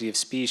diversity of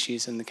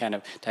species and the kind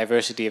of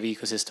diversity of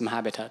ecosystem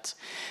habitats.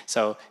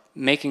 So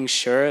making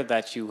sure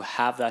that you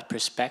have that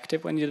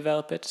perspective when you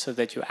develop it, so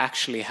that you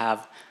actually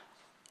have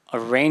a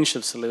range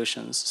of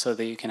solutions, so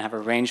that you can have a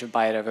range of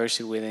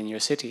biodiversity within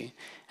your city.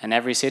 And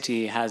every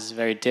city has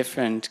very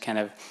different kind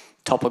of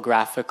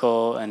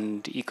topographical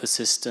and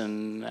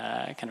ecosystem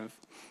kind of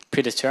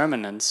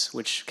predeterminants,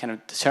 which kind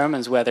of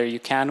determines whether you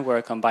can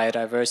work on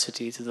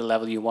biodiversity to the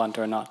level you want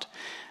or not.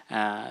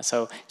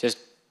 So just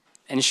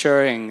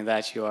ensuring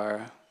that you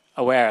are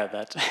aware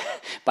that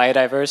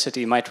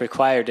biodiversity might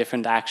require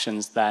different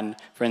actions than,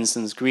 for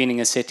instance,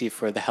 greening a city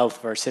for the health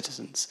of our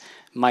citizens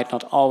might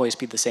not always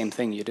be the same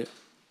thing you do.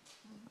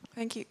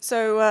 Thank you.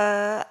 So,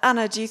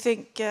 Anna, do you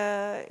think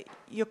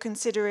you're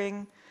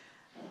considering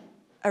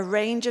a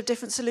range of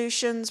different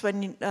solutions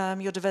when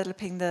you're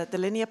developing the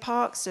linear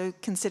parks, so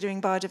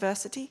considering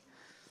biodiversity?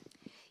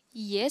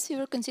 Yes, we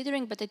were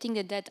considering, but I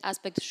think that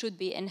aspect should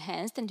be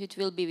enhanced, and it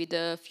will be with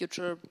the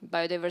future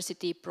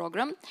biodiversity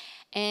program.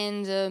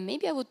 And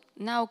maybe I would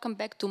now come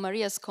back to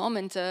Maria's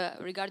comment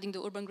regarding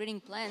the urban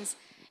greening plans.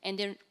 and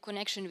their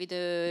connection with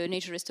the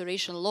nature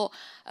restoration law.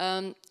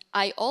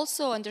 I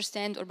also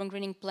understand urban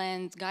greening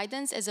plan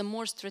guidance as a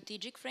more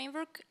strategic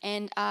framework,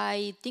 and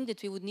I think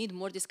that we would need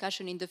more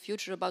discussion in the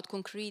future about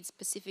concrete,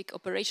 specific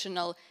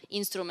operational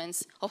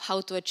instruments of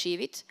how to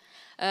achieve it.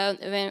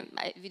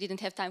 We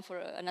didn't have time for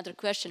another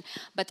question,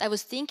 but I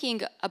was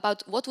thinking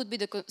about what would be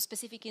the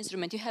specific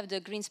instrument. You have the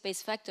green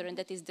space factor, and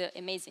that is the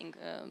amazing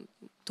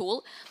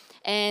tool.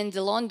 And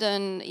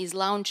London is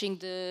launching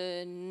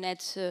the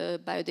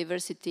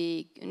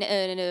biodiversity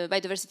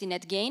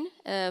net gain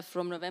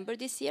from November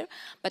this year.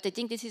 But I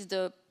think this is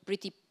the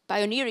pretty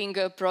pioneering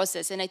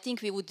process, and I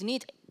think we would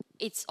need.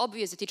 It's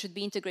obvious that it should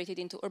be integrated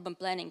into urban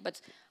planning, but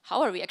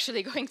how are we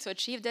actually going to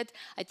achieve that?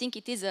 I think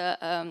it is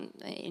an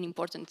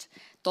important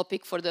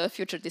topic for the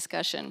future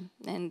discussion,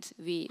 and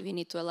we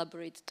need to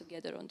elaborate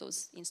together on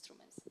those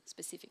instruments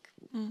specific.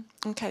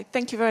 Okay,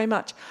 thank you very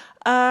much.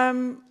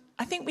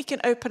 I think we can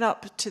open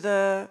up to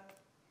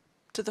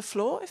the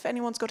floor if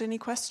anyone's got any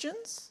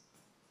questions.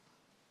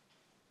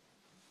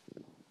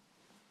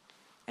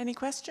 Any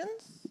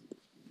questions?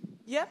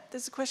 Yeah,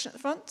 there's a question at the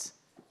front.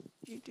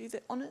 You do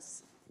the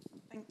honours.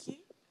 Thank you.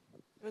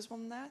 There was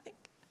one there, I think.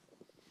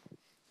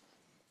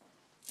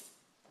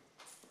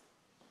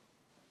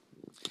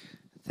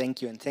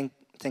 Thank you, and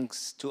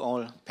thanks to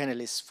all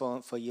panelists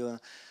for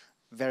your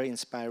very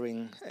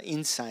inspiring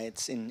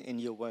insights in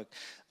your work.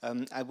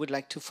 I would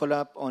like to follow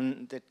up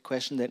on that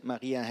question that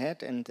Maria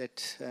had and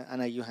that,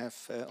 Anna, you have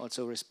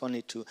also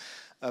responded to.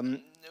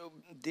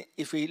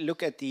 If we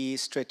look at the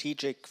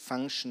strategic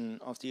function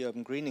of the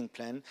urban greening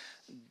plan,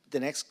 the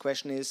next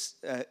question is,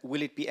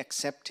 will it be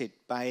accepted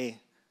by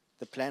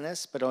the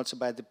planners, but also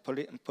by the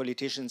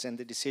politicians and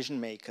the decision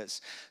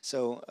makers?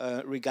 So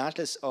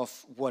regardless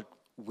of what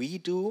we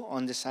do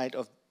on the side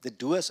of the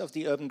doers of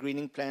the urban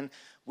greening plan,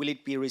 will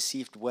it be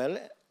received well?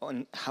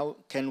 On how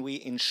can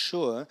we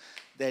ensure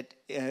that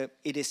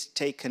it is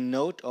taken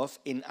note of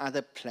in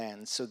other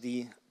plans? So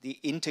the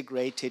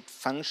integrated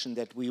function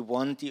that we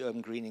want the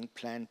urban greening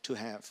plan to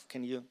have.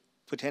 Can you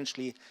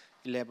potentially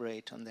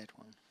elaborate on that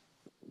one?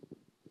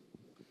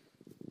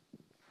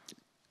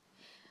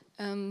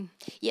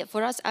 Yeah,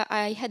 for us,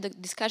 I had a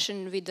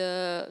discussion with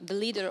the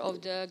leader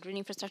of the Green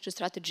Infrastructure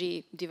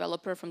Strategy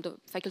developer from the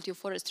Faculty of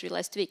Forestry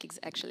last week,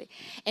 actually.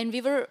 And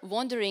we were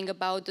wondering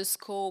about the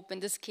scope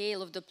and the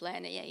scale of the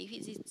plan. Yeah,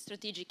 is it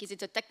strategic? Is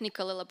it a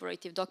technical,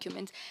 elaborative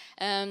document?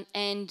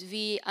 And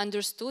we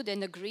understood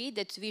and agreed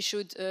that we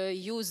should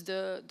use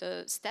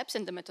the steps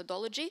and the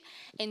methodology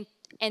and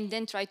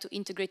then try to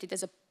integrate it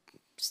as a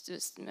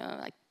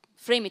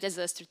frame it as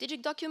a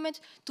strategic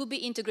document to be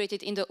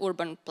integrated in the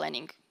urban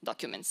planning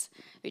documents,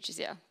 which is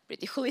a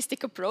pretty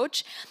holistic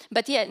approach.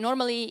 But yeah,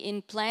 normally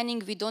in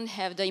planning, we don't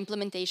have the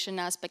implementation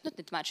aspect, not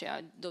that much.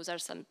 Those are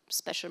some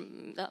special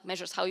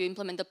measures, how you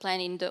implement the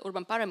plan in the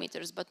urban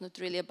parameters, but not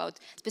really about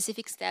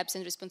specific steps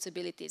and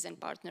responsibilities and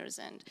partners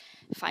and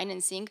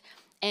financing.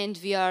 And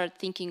we are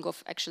thinking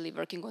of actually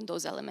working on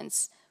those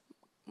elements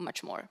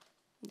much more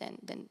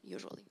than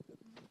usually.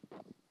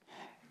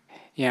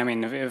 Yeah, I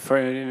mean,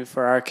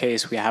 for our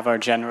case, we have our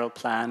general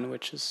plan,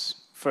 which is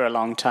for a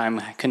long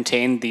time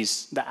contained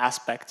the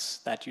aspects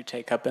that you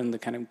take up in the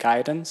kind of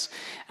guidance.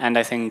 And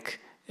I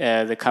think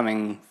the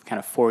coming kind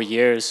of 4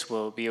 years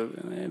will be a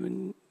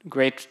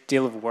great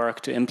deal of work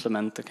to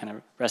implement the kind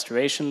of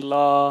restoration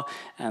law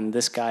and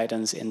this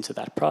guidance into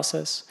that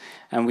process.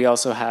 And we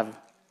also have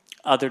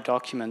other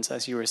documents,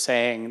 as you were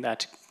saying,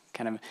 that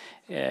kind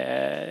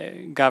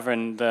of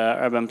govern the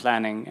urban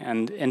planning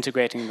and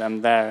integrating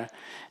them there.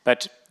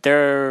 But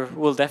there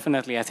will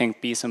definitely, I think,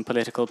 be some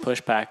political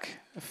pushback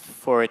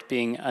for it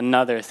being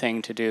another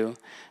thing to do.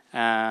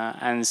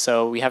 And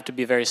so we have to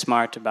be very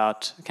smart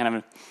about kind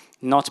of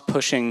not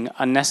pushing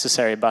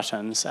unnecessary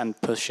buttons and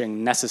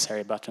pushing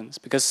necessary buttons,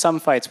 because some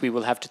fights we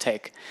will have to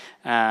take,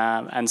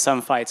 and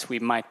some fights we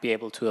might be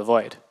able to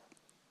avoid.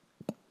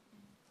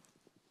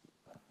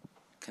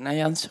 Can I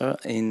answer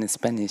in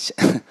Spanish?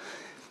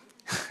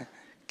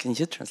 Can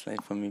you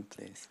translate for me,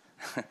 please?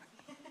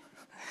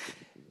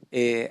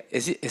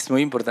 Es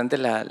muy importante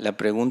la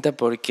pregunta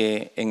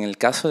porque en el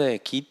caso de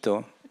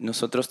Quito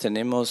nosotros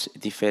tenemos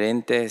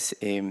diferentes,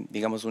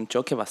 digamos, un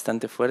choque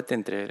bastante fuerte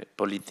entre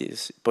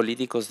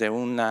políticos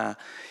de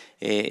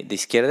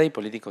izquierda y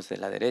políticos de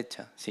la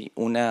derecha, ¿sí?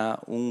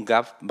 Un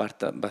gap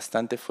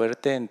bastante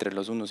fuerte entre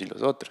los unos y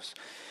los otros.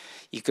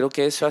 Y creo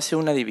que eso hace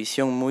una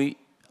división muy...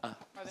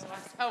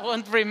 I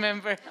won't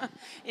remember.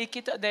 In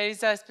Quito, there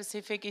is a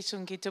specific issue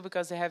in Quito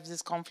because they have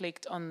this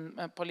conflict on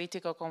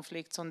political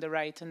conflicts on the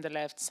right and the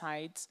left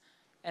sides,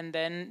 and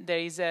then there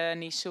is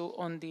an issue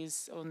on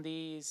these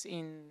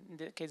in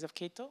the case of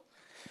Quito.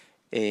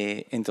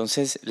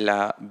 Entonces,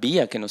 la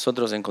vía que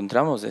nosotros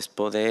encontramos es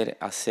poder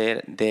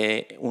hacer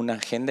de una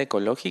agenda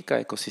ecológica,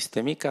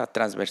 ecosistémica,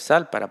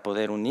 transversal para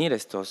poder unir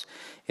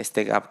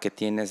este gap que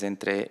tienes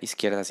entre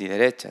izquierdas y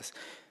derechas.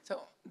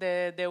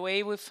 The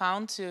way we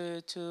found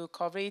to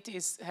cover it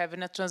is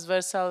having a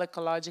transversal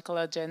ecological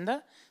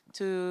agenda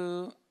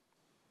to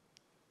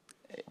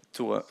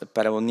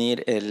para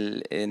unir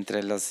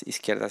entre las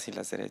izquierdas y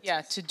las derechas.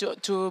 Yeah,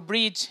 to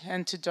bridge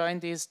and to join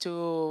these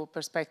two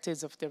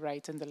perspectives of the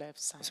right and the left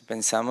side.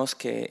 Pensamos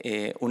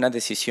que una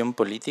decisión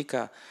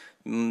política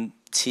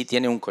sí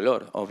tiene un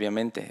color,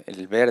 obviamente,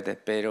 el verde,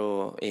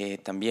 pero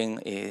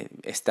también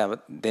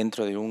está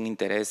dentro de un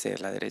interés de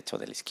la derecha o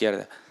de la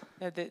izquierda.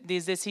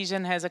 This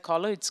decision has a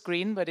color, it's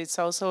green, but it's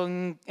also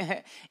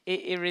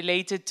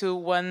related to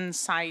one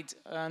side,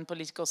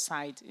 political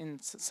side,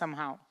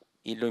 somehow.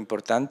 Y lo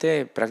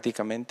importante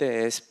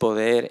prácticamente es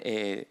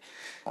poder,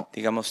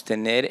 digamos,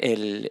 tener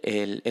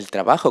el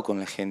trabajo con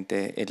la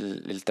gente,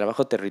 el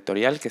trabajo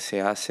territorial que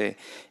se hace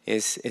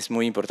es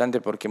muy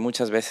importante porque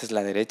muchas veces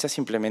la derecha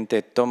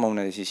simplemente toma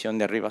una decisión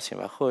de arriba hacia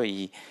abajo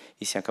y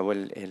se acabó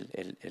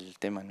el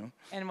tema, ¿no?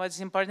 And what's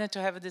important to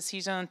have a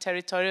decision on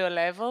territorial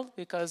level,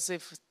 because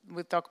if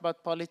we talk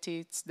about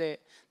politics, the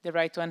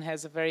right one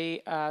has a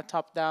very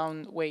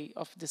top-down way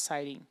of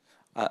deciding.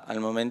 Al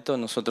momento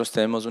nosotros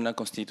tenemos una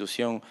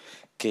constitución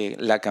que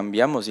la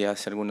cambiamos ya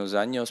hace algunos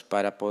años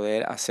para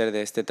poder hacer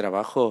de este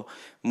trabajo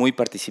muy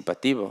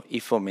participativo y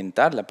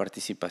fomentar la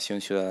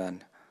participación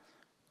ciudadana.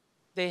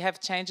 They have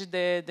changed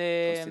the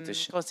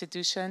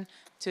constitution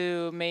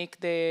to make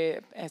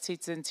the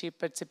citizenship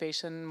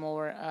participation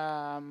more,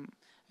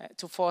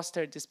 to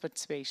foster this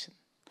participation.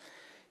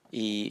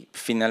 Y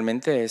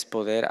finalmente es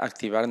poder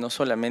activar no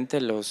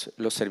solamente los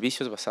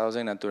servicios basados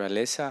en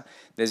naturaleza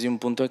desde un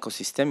punto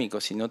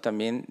ecosistémico, sino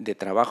también de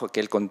trabajo,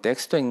 que el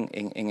contexto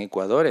en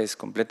Ecuador es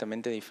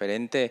completamente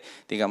diferente,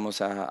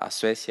 digamos, a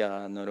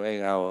Suecia,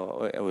 Noruega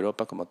o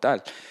Europa como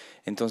tal.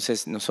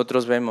 Entonces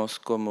nosotros vemos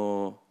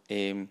como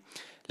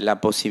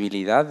la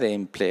posibilidad de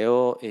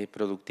empleo,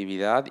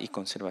 productividad y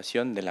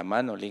conservación de la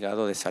mano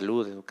ligado de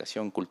salud,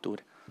 educación,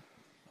 cultura.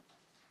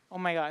 Oh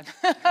my God.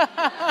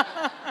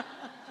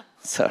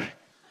 Sorry.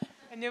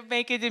 Can you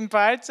make it in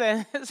parts,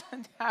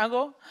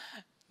 Santiago?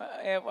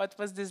 What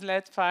was this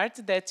last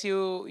part that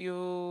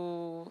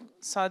you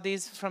saw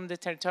this from the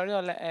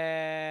territorial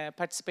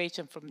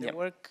participation, from the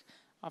work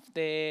of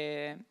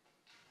the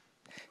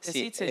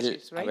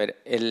citizens, right? A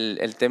ver,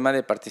 el tema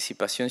de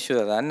participación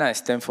ciudadana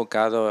está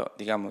enfocado,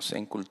 digamos,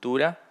 en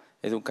cultura,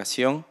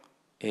 educación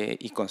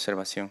y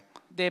conservación.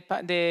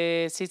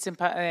 The citizen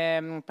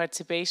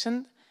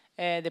participation,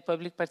 the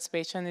public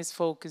participation is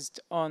focused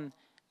on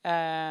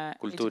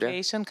cultura,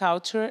 education,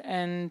 culture,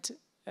 and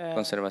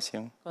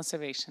conservación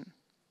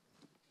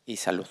y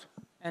salud.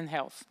 And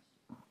health.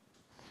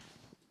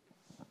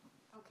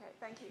 Okay,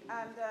 thank you.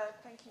 And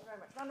thank you very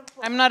much. Round of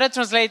applause. I'm not a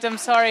translator, I'm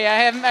sorry.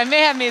 I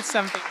may have missed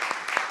something.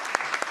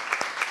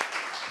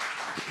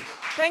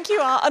 Thank you,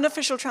 our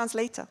unofficial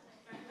translator.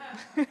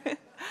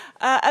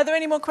 Are there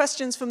any more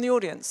questions from the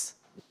audience?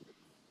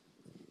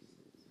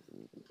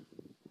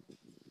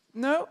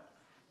 No?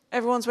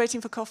 Everyone's waiting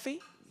for coffee?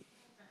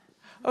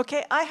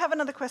 Okay, I have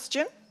another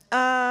question,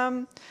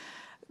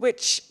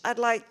 which I'd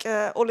like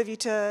all of you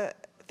to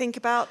think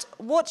about.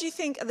 What do you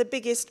think are the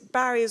biggest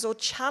barriers or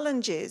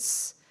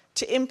challenges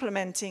to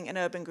implementing an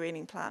urban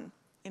greening plan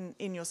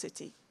in your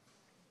city?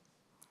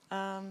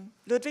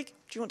 Ludwig,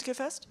 do you want to go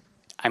first?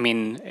 I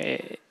mean,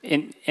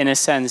 in a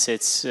sense,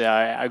 it's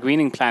a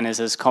greening plan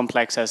is as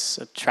complex as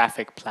a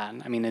traffic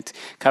plan. I mean, it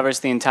covers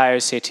the entire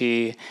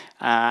city,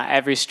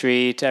 every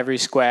street, every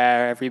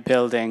square, every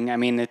building. I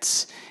mean,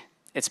 it's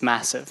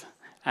massive.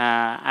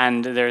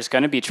 And there's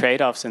going to be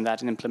trade-offs in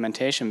that in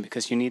implementation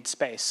because you need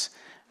space.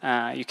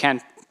 You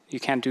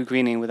can't do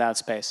greening without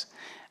space.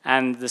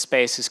 And the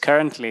space is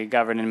currently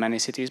governed in many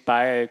cities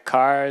by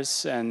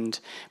cars and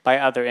by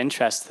other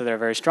interests that are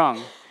very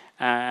strong.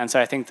 And so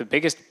I think the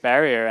biggest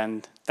barrier,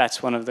 and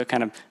that's one of the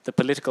kind of the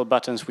political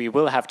buttons we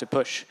will have to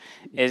push,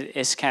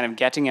 is kind of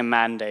getting a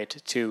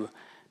mandate to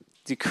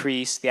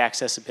decrease the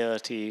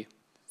accessibility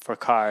for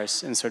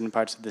cars in certain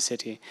parts of the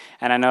city.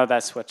 And I know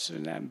that's what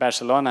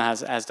Barcelona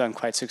has done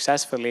quite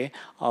successfully,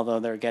 although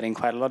they're getting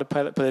quite a lot of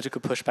political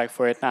pushback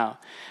for it now.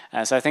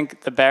 So I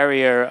think the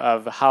barrier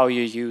of how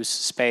you use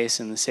space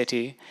in the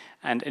city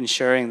and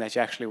ensuring that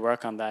you actually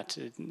work on that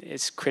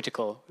is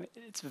critical.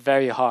 It's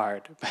very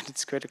hard, but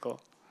it's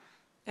critical.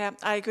 Yeah,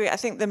 I agree. I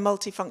think the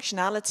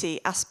multifunctionality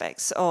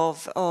aspects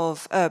of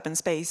urban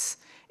space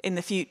in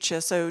the future,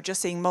 so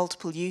just seeing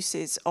multiple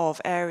uses of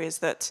areas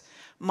that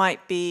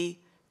might be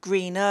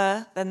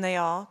greener than they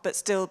are, but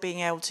still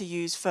being able to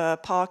use for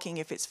parking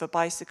if it's for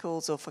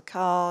bicycles or for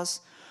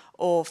cars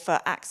or for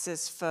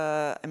access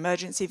for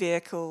emergency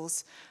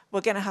vehicles.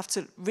 We're going to have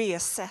to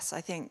reassess,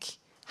 I think,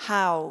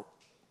 how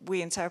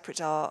we interpret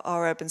our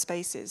urban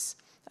spaces,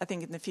 I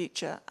think, in the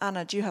future.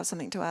 Anna, do you have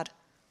something to add?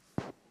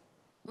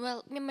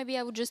 Well, maybe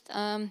I would just,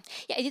 I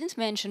didn't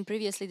mention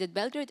previously that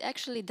Belgrade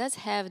actually does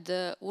have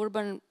the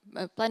urban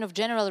plan of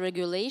general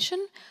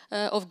regulation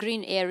of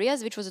green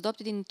areas, which was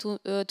adopted in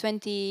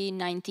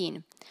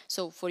 2019,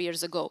 so 4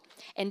 years ago.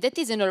 And that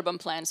is an urban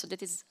plan, so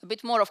that is a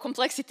bit more of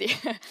complexity.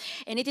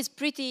 And it is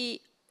pretty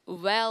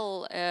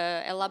well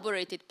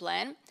elaborated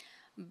plan.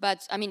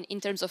 but I mean, in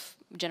terms of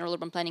general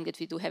urban planning that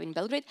we do have in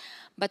Belgrade,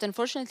 but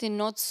unfortunately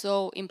not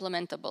so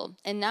implementable.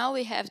 And now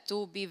we have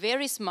to be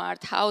very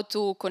smart how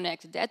to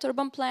connect that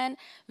urban plan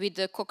with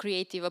the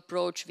co-creative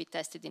approach we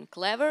tested in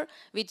Clever,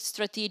 with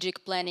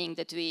strategic planning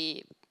that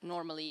we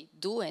normally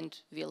do and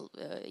will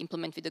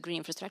implement with the green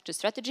infrastructure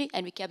strategy.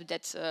 And we kept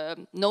that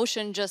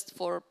notion just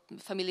for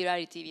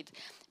familiarity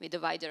with the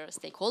wider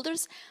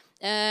stakeholders.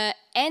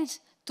 And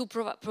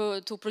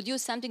to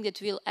produce something that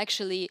will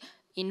actually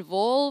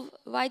involve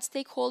wide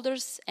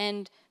stakeholders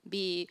and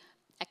be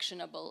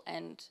actionable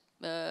and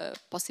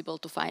possible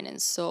to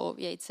finance. So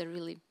yeah, it's a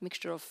really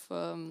mixture of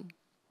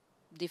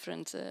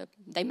different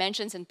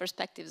dimensions and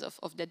perspectives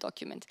of the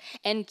document,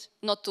 and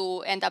not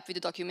to end up with a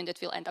document that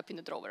will end up in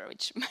the drawer,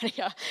 which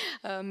Maria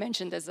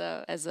mentioned as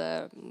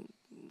a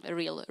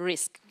real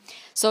risk.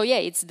 So yeah,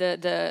 it's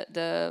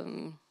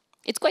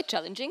it's quite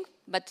challenging,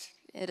 but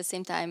at the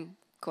same time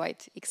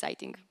quite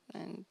exciting,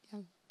 and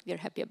we're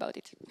happy about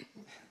it.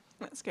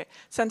 That's great.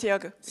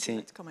 Santiago, sí,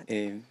 like to comment?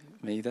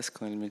 ¿Me ayudas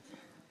con el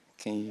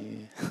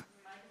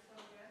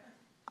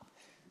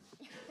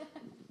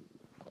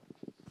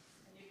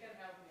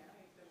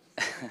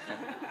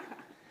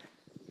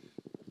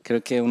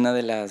Creo que una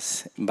de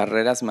las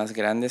barreras más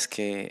grandes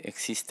que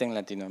existe en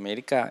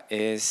Latinoamérica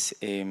es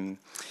el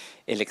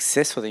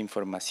exceso de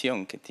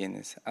información que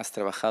tienes. Has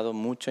trabajado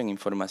mucho en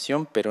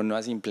información, pero no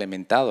has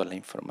implementado la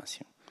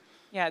información.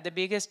 Yeah, the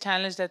biggest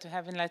challenge that we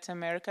have in Latin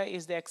America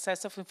is the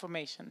excess of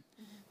information.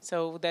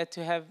 So that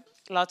you have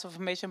lots of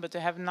information, but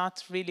you have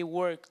not really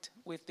worked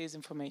with this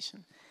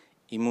information.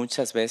 Y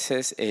muchas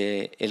veces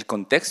el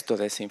contexto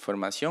de esa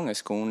información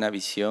es con una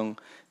visión,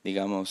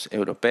 digamos,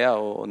 europea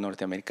o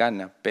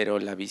norteamericana, pero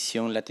la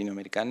visión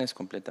latinoamericana es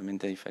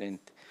completamente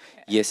diferente.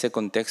 Y ese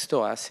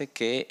contexto hace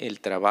que el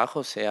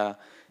trabajo sea,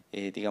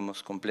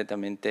 digamos,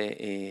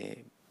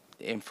 completamente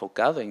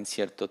enfocado en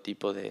cierto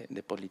tipo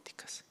de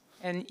políticas.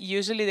 And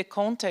usually the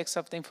context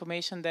of the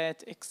information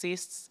that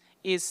exists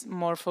is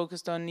more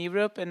focused on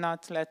Europe and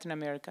not Latin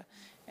America.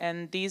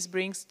 And this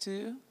brings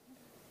to...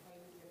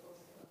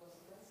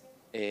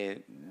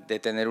 de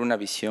tener una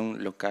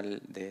visión local.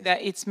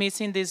 That it's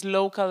missing this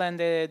local and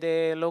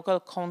the local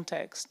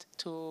context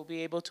to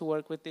be able to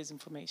work with this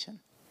information.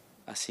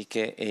 Así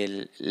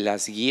que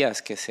las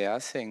guías que se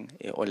hacen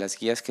o las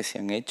guías que se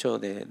han hecho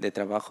de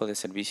trabajo de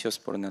servicios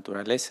por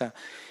naturaleza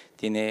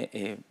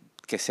tiene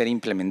que ser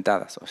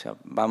implementadas. O sea,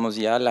 vamos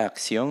ya a la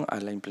acción, a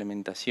la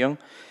implementación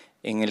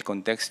en el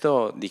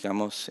contexto,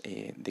 digamos,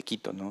 de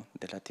Quito, ¿no?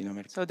 De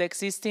Latinoamérica. So the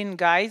existing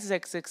guides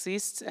that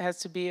exist has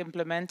to be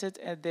implemented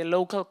at the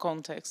local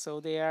context. So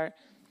they are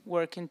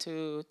working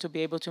to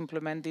be able to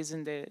implement this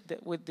in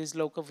with this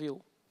local view.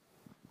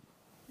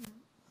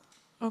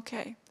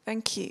 Okay,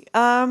 thank you.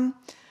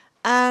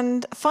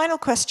 And final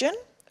question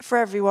for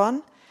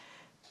everyone.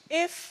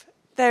 If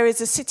there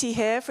is a city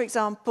here, for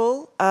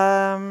example,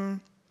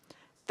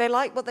 they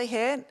like what they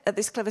hear at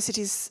this Clever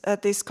Cities,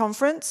 at this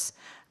conference,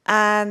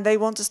 and they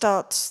want to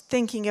start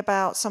thinking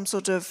about some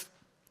sort of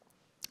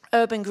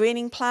urban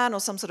greening plan or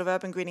some sort of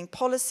urban greening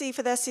policy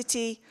for their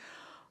city,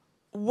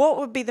 what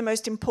would be the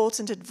most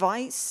important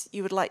advice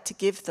you would like to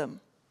give them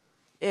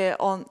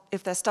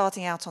if they're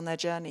starting out on their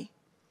journey?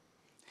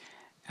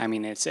 I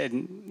mean, it's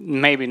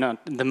maybe not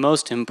the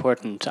most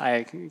important,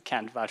 I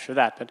can't vouch for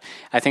that, but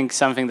I think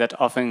something that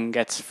often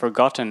gets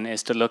forgotten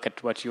is to look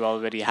at what you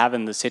already have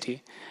in the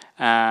city.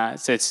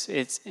 So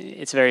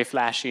it's very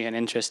flashy and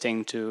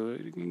interesting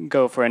to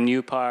go for a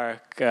new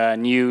park,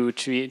 new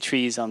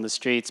trees on the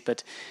streets,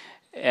 but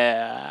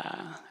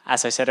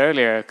as I said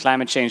earlier,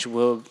 climate change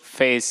will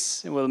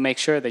make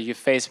sure that you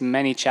face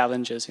many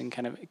challenges in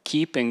kind of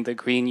keeping the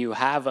green you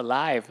have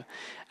alive.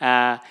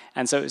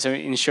 And so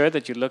ensure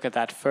that you look at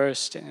that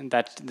first, and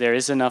that there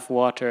is enough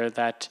water,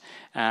 that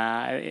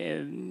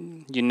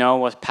you know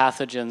what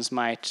pathogens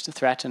might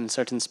threaten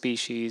certain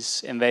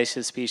species,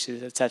 invasive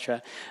species,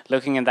 etc.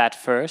 Looking at that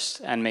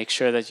first, and make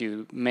sure that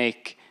you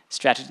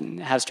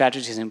have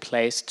strategies in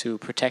place to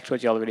protect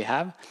what you already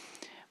have.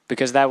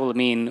 Because that will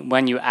mean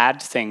when you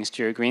add things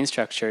to your green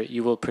structure,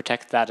 you will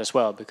protect that as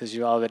well, because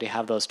you already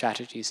have those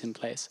strategies in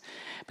place.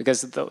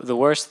 Because the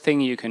worst thing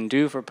you can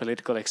do for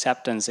political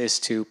acceptance is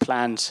to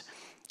plant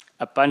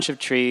a bunch of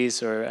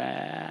trees or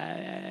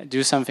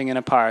do something in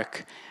a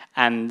park,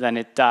 and then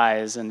it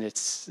dies and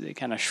it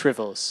kind of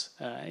shrivels.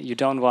 You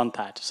don't want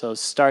that. So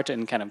start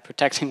in kind of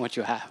protecting what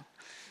you have.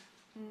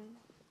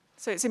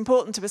 So it's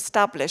important to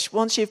establish,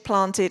 once you've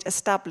planted,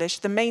 establish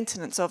the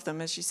maintenance of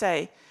them, as you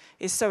say,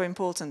 is so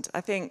important.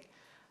 I think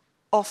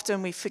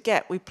often we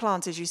forget, we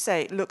plant, as you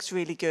say, it looks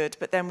really good,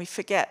 but then we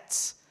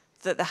forget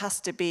that there has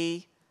to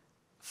be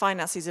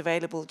finances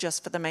available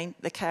just for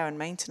the care and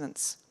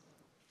maintenance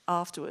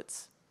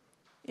afterwards.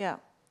 Yeah.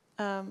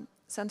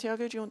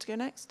 Santiago, do you want to go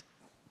next?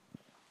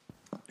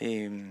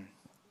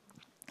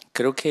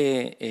 Creo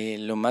que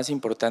lo más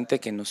importante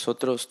que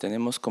nosotros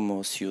tenemos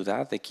como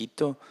ciudad de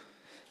Quito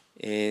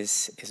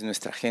es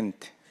nuestra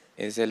gente,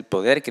 es el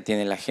poder que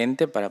tiene la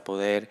gente para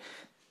poder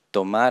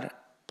tomar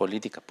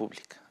política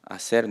pública,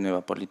 hacer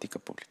nueva política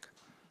pública.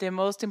 the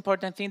most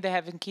important thing they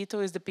have in Quito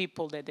is the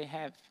people that they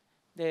have,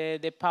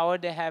 the power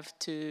they have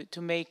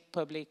to make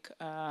public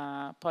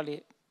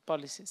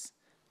policies.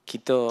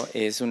 Quito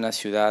es una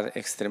ciudad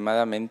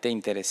extremadamente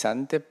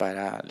interesante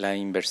para la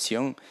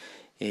inversión,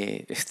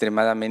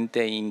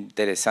 extremadamente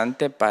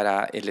interesante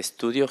para el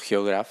estudio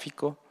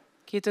geográfico.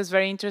 Quito is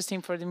very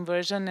interesting for the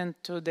inversion and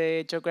to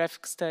the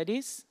geographic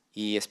studies.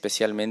 Y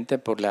especialmente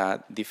por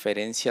la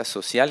diferencia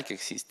social que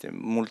existe,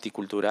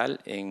 multicultural,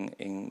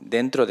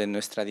 dentro de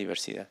nuestra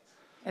diversidad.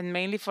 And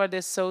mainly for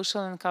the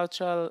social and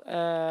cultural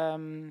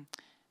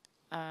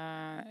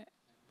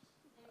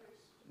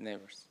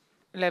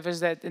levels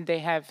that they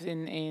have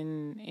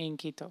in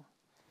Quito.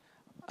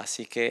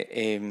 Así que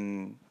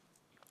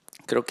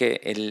creo que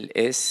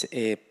es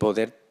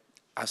poder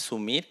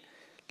asumir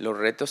los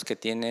retos que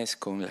tienes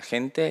con la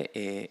gente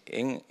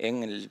en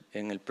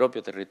el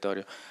propio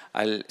territorio.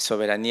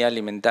 Soberanía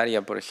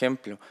alimentaria, por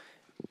ejemplo.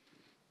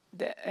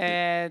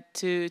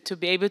 To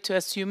be able to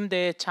assume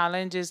the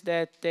challenges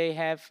that they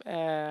have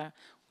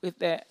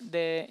with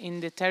in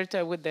the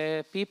territory with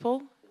the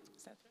people.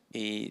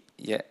 Y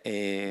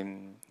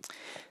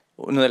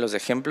uno de los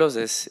ejemplos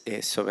es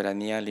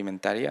soberanía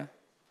alimentaria.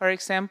 For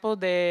example,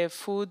 the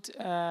food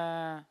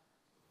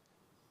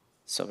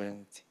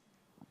sovereignty.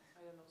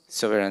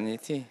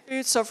 Sovereignty.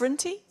 Food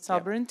sovereignty.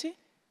 Sovereignty.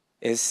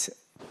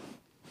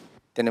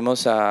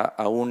 Tenemos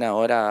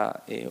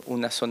ahora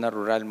una zona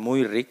rural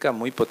muy rica,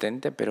 muy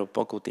potente, pero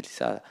poco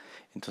utilizada.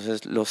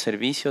 Entonces, los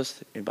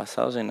servicios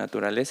basados en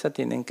naturaleza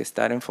tienen que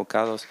estar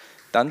enfocados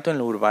tanto en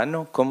lo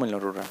urbano como en lo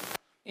rural.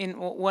 In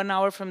 1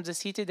 hour from the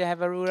city, they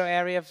have a rural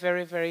area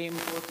very, very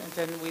important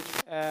and with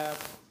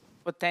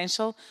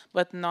potential,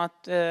 but not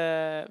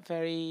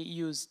very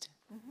used.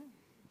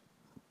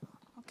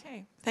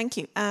 Okay, thank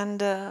you.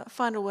 And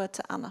final word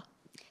to Anna.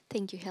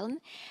 Thank you, Helen.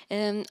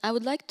 I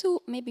would like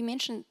to maybe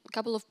mention a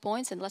couple of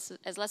points and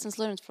as lessons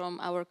learned from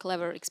our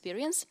clever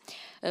experience.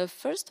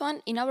 First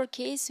one, in our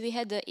case, we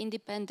had the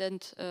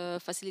independent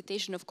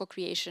facilitation of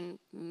co-creation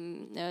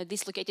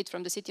dislocated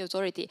from the city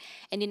authority.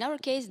 And in our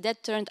case,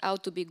 that turned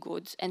out to be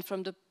good. And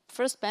from the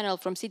first panel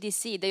from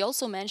CDC, they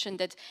also mentioned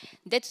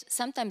that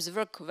sometimes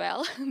work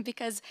well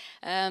because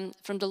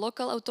from the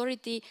local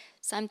authority,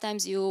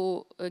 sometimes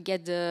you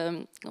get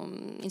the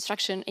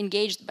instruction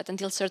engaged, but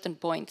until a certain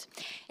point.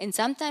 And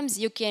sometimes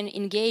you can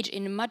engage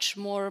in much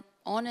more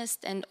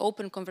honest and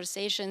open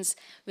conversations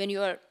when you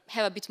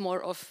have a bit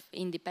more of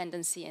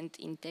independency and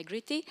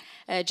integrity,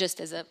 just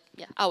as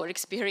our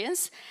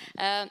experience.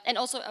 And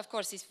also, of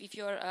course, if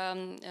you're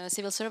a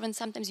civil servant,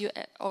 sometimes you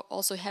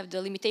also have the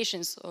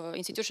limitations, or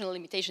institutional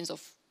limitations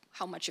of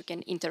how much you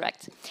can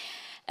interact.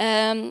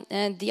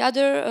 And the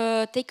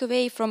other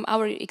takeaway from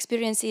our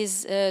experience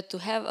is to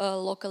have a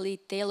locally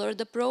tailored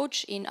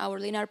approach. In our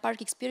linear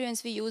park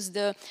experience, we use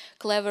the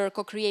clever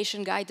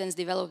co-creation guidance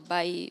developed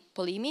by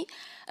Polimi.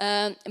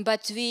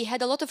 But we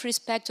had a lot of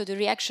respect to the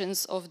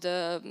reactions of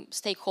the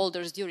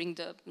stakeholders during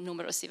the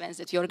numerous events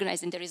that we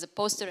organized. And there is a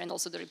poster and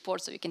also the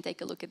report, so you can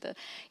take a look at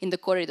in the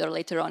corridor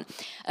later on.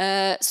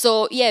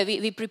 So yeah,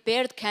 we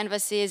prepared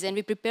canvases and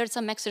we prepared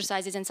some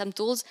exercises and some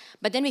tools.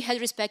 But then we had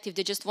respect if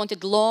they just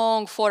wanted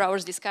long 4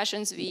 hours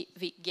discussions.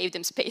 We gave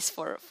them space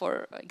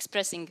for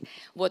expressing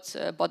what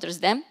bothers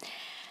them.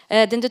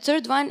 Then the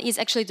third one is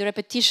actually the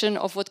repetition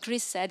of what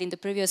Chris said in the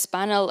previous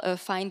panel,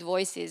 find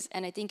voices.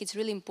 And I think it's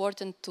really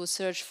important to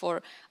search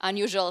for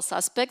unusual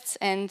suspects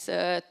and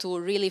to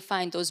really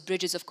find those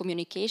bridges of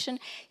communication.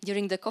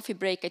 During the coffee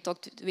break, I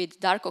talked with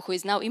Darko, who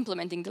is now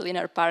implementing the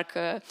linear park.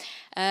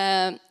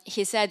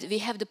 He said, we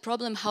have the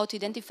problem how to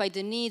identify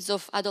the needs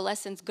of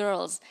adolescent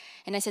girls.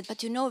 And I said,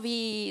 but you know,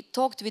 we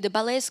talked with the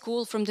ballet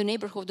school from the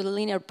neighborhood of the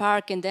linear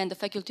park and then the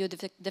faculty of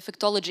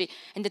defectology,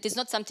 and that is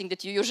not something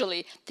that you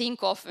usually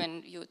think of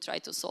when you try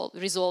to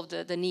resolve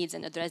the needs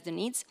and address the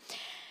needs.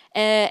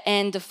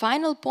 And the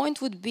final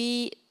point would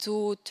be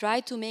to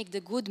try to make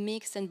the good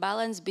mix and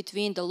balance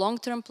between the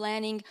long-term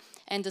planning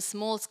and the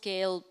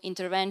small-scale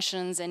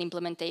interventions and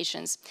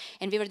implementations.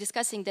 And we were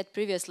discussing that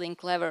previously in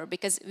Clever,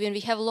 because when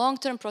we have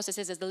long-term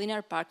processes as the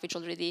linear park, which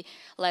already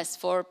lasts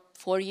for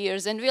 4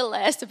 years and will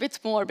last a bit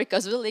more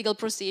because of the legal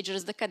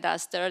procedures, the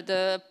cadastre,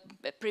 the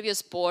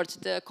previous port,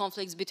 the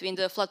conflicts between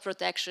the flood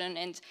protection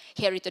and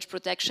heritage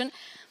protection,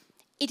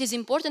 it is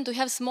important to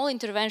have small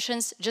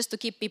interventions just to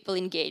keep people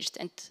engaged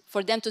and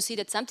for them to see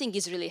that something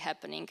is really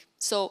happening.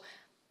 So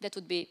that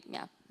would be,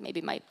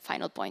 maybe my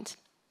final point.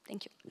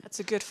 Thank you. That's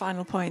a good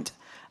final point.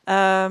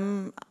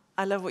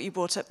 I love what you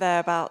brought up there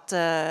about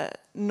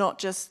not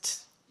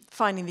just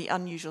finding the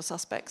unusual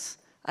suspects.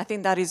 I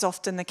think that is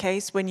often the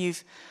case when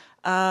you've,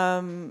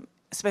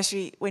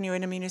 especially when you're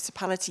in a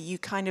municipality, you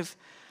kind of,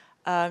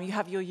 you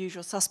have your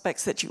usual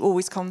suspects that you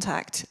always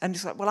contact. And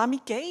it's like, well, I'm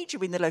engaged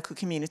in the local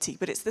community,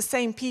 but it's the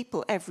same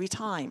people every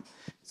time.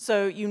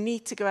 So you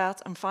need to go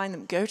out and find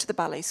them, go to the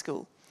ballet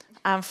school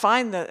and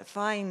find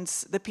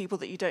the people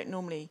that you don't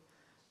normally,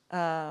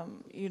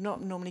 you're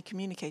not normally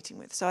communicating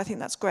with. So I think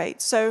that's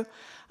great. So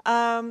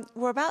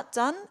we're about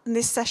done in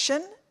this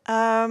session.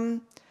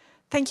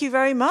 Thank you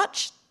very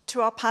much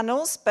to our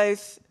panels,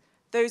 both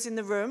those in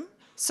the room,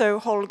 So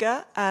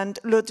Holger and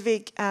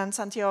Ludwig and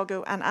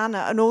Santiago and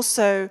Anna, and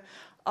also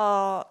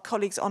our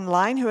colleagues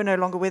online who are no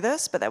longer with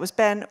us, but that was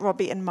Ben,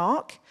 Robbie and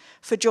Mark,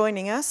 for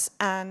joining us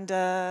and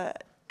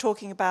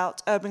talking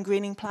about urban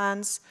greening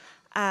plans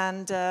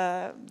and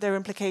their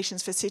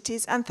implications for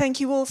cities. And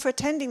thank you all for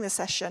attending the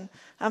session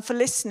and for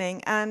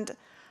listening. And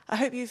I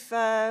hope you've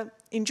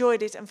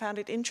enjoyed it and found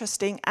it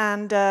interesting.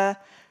 And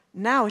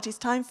now it is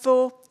time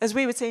for, as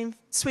we would say in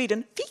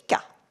Sweden,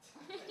 fika.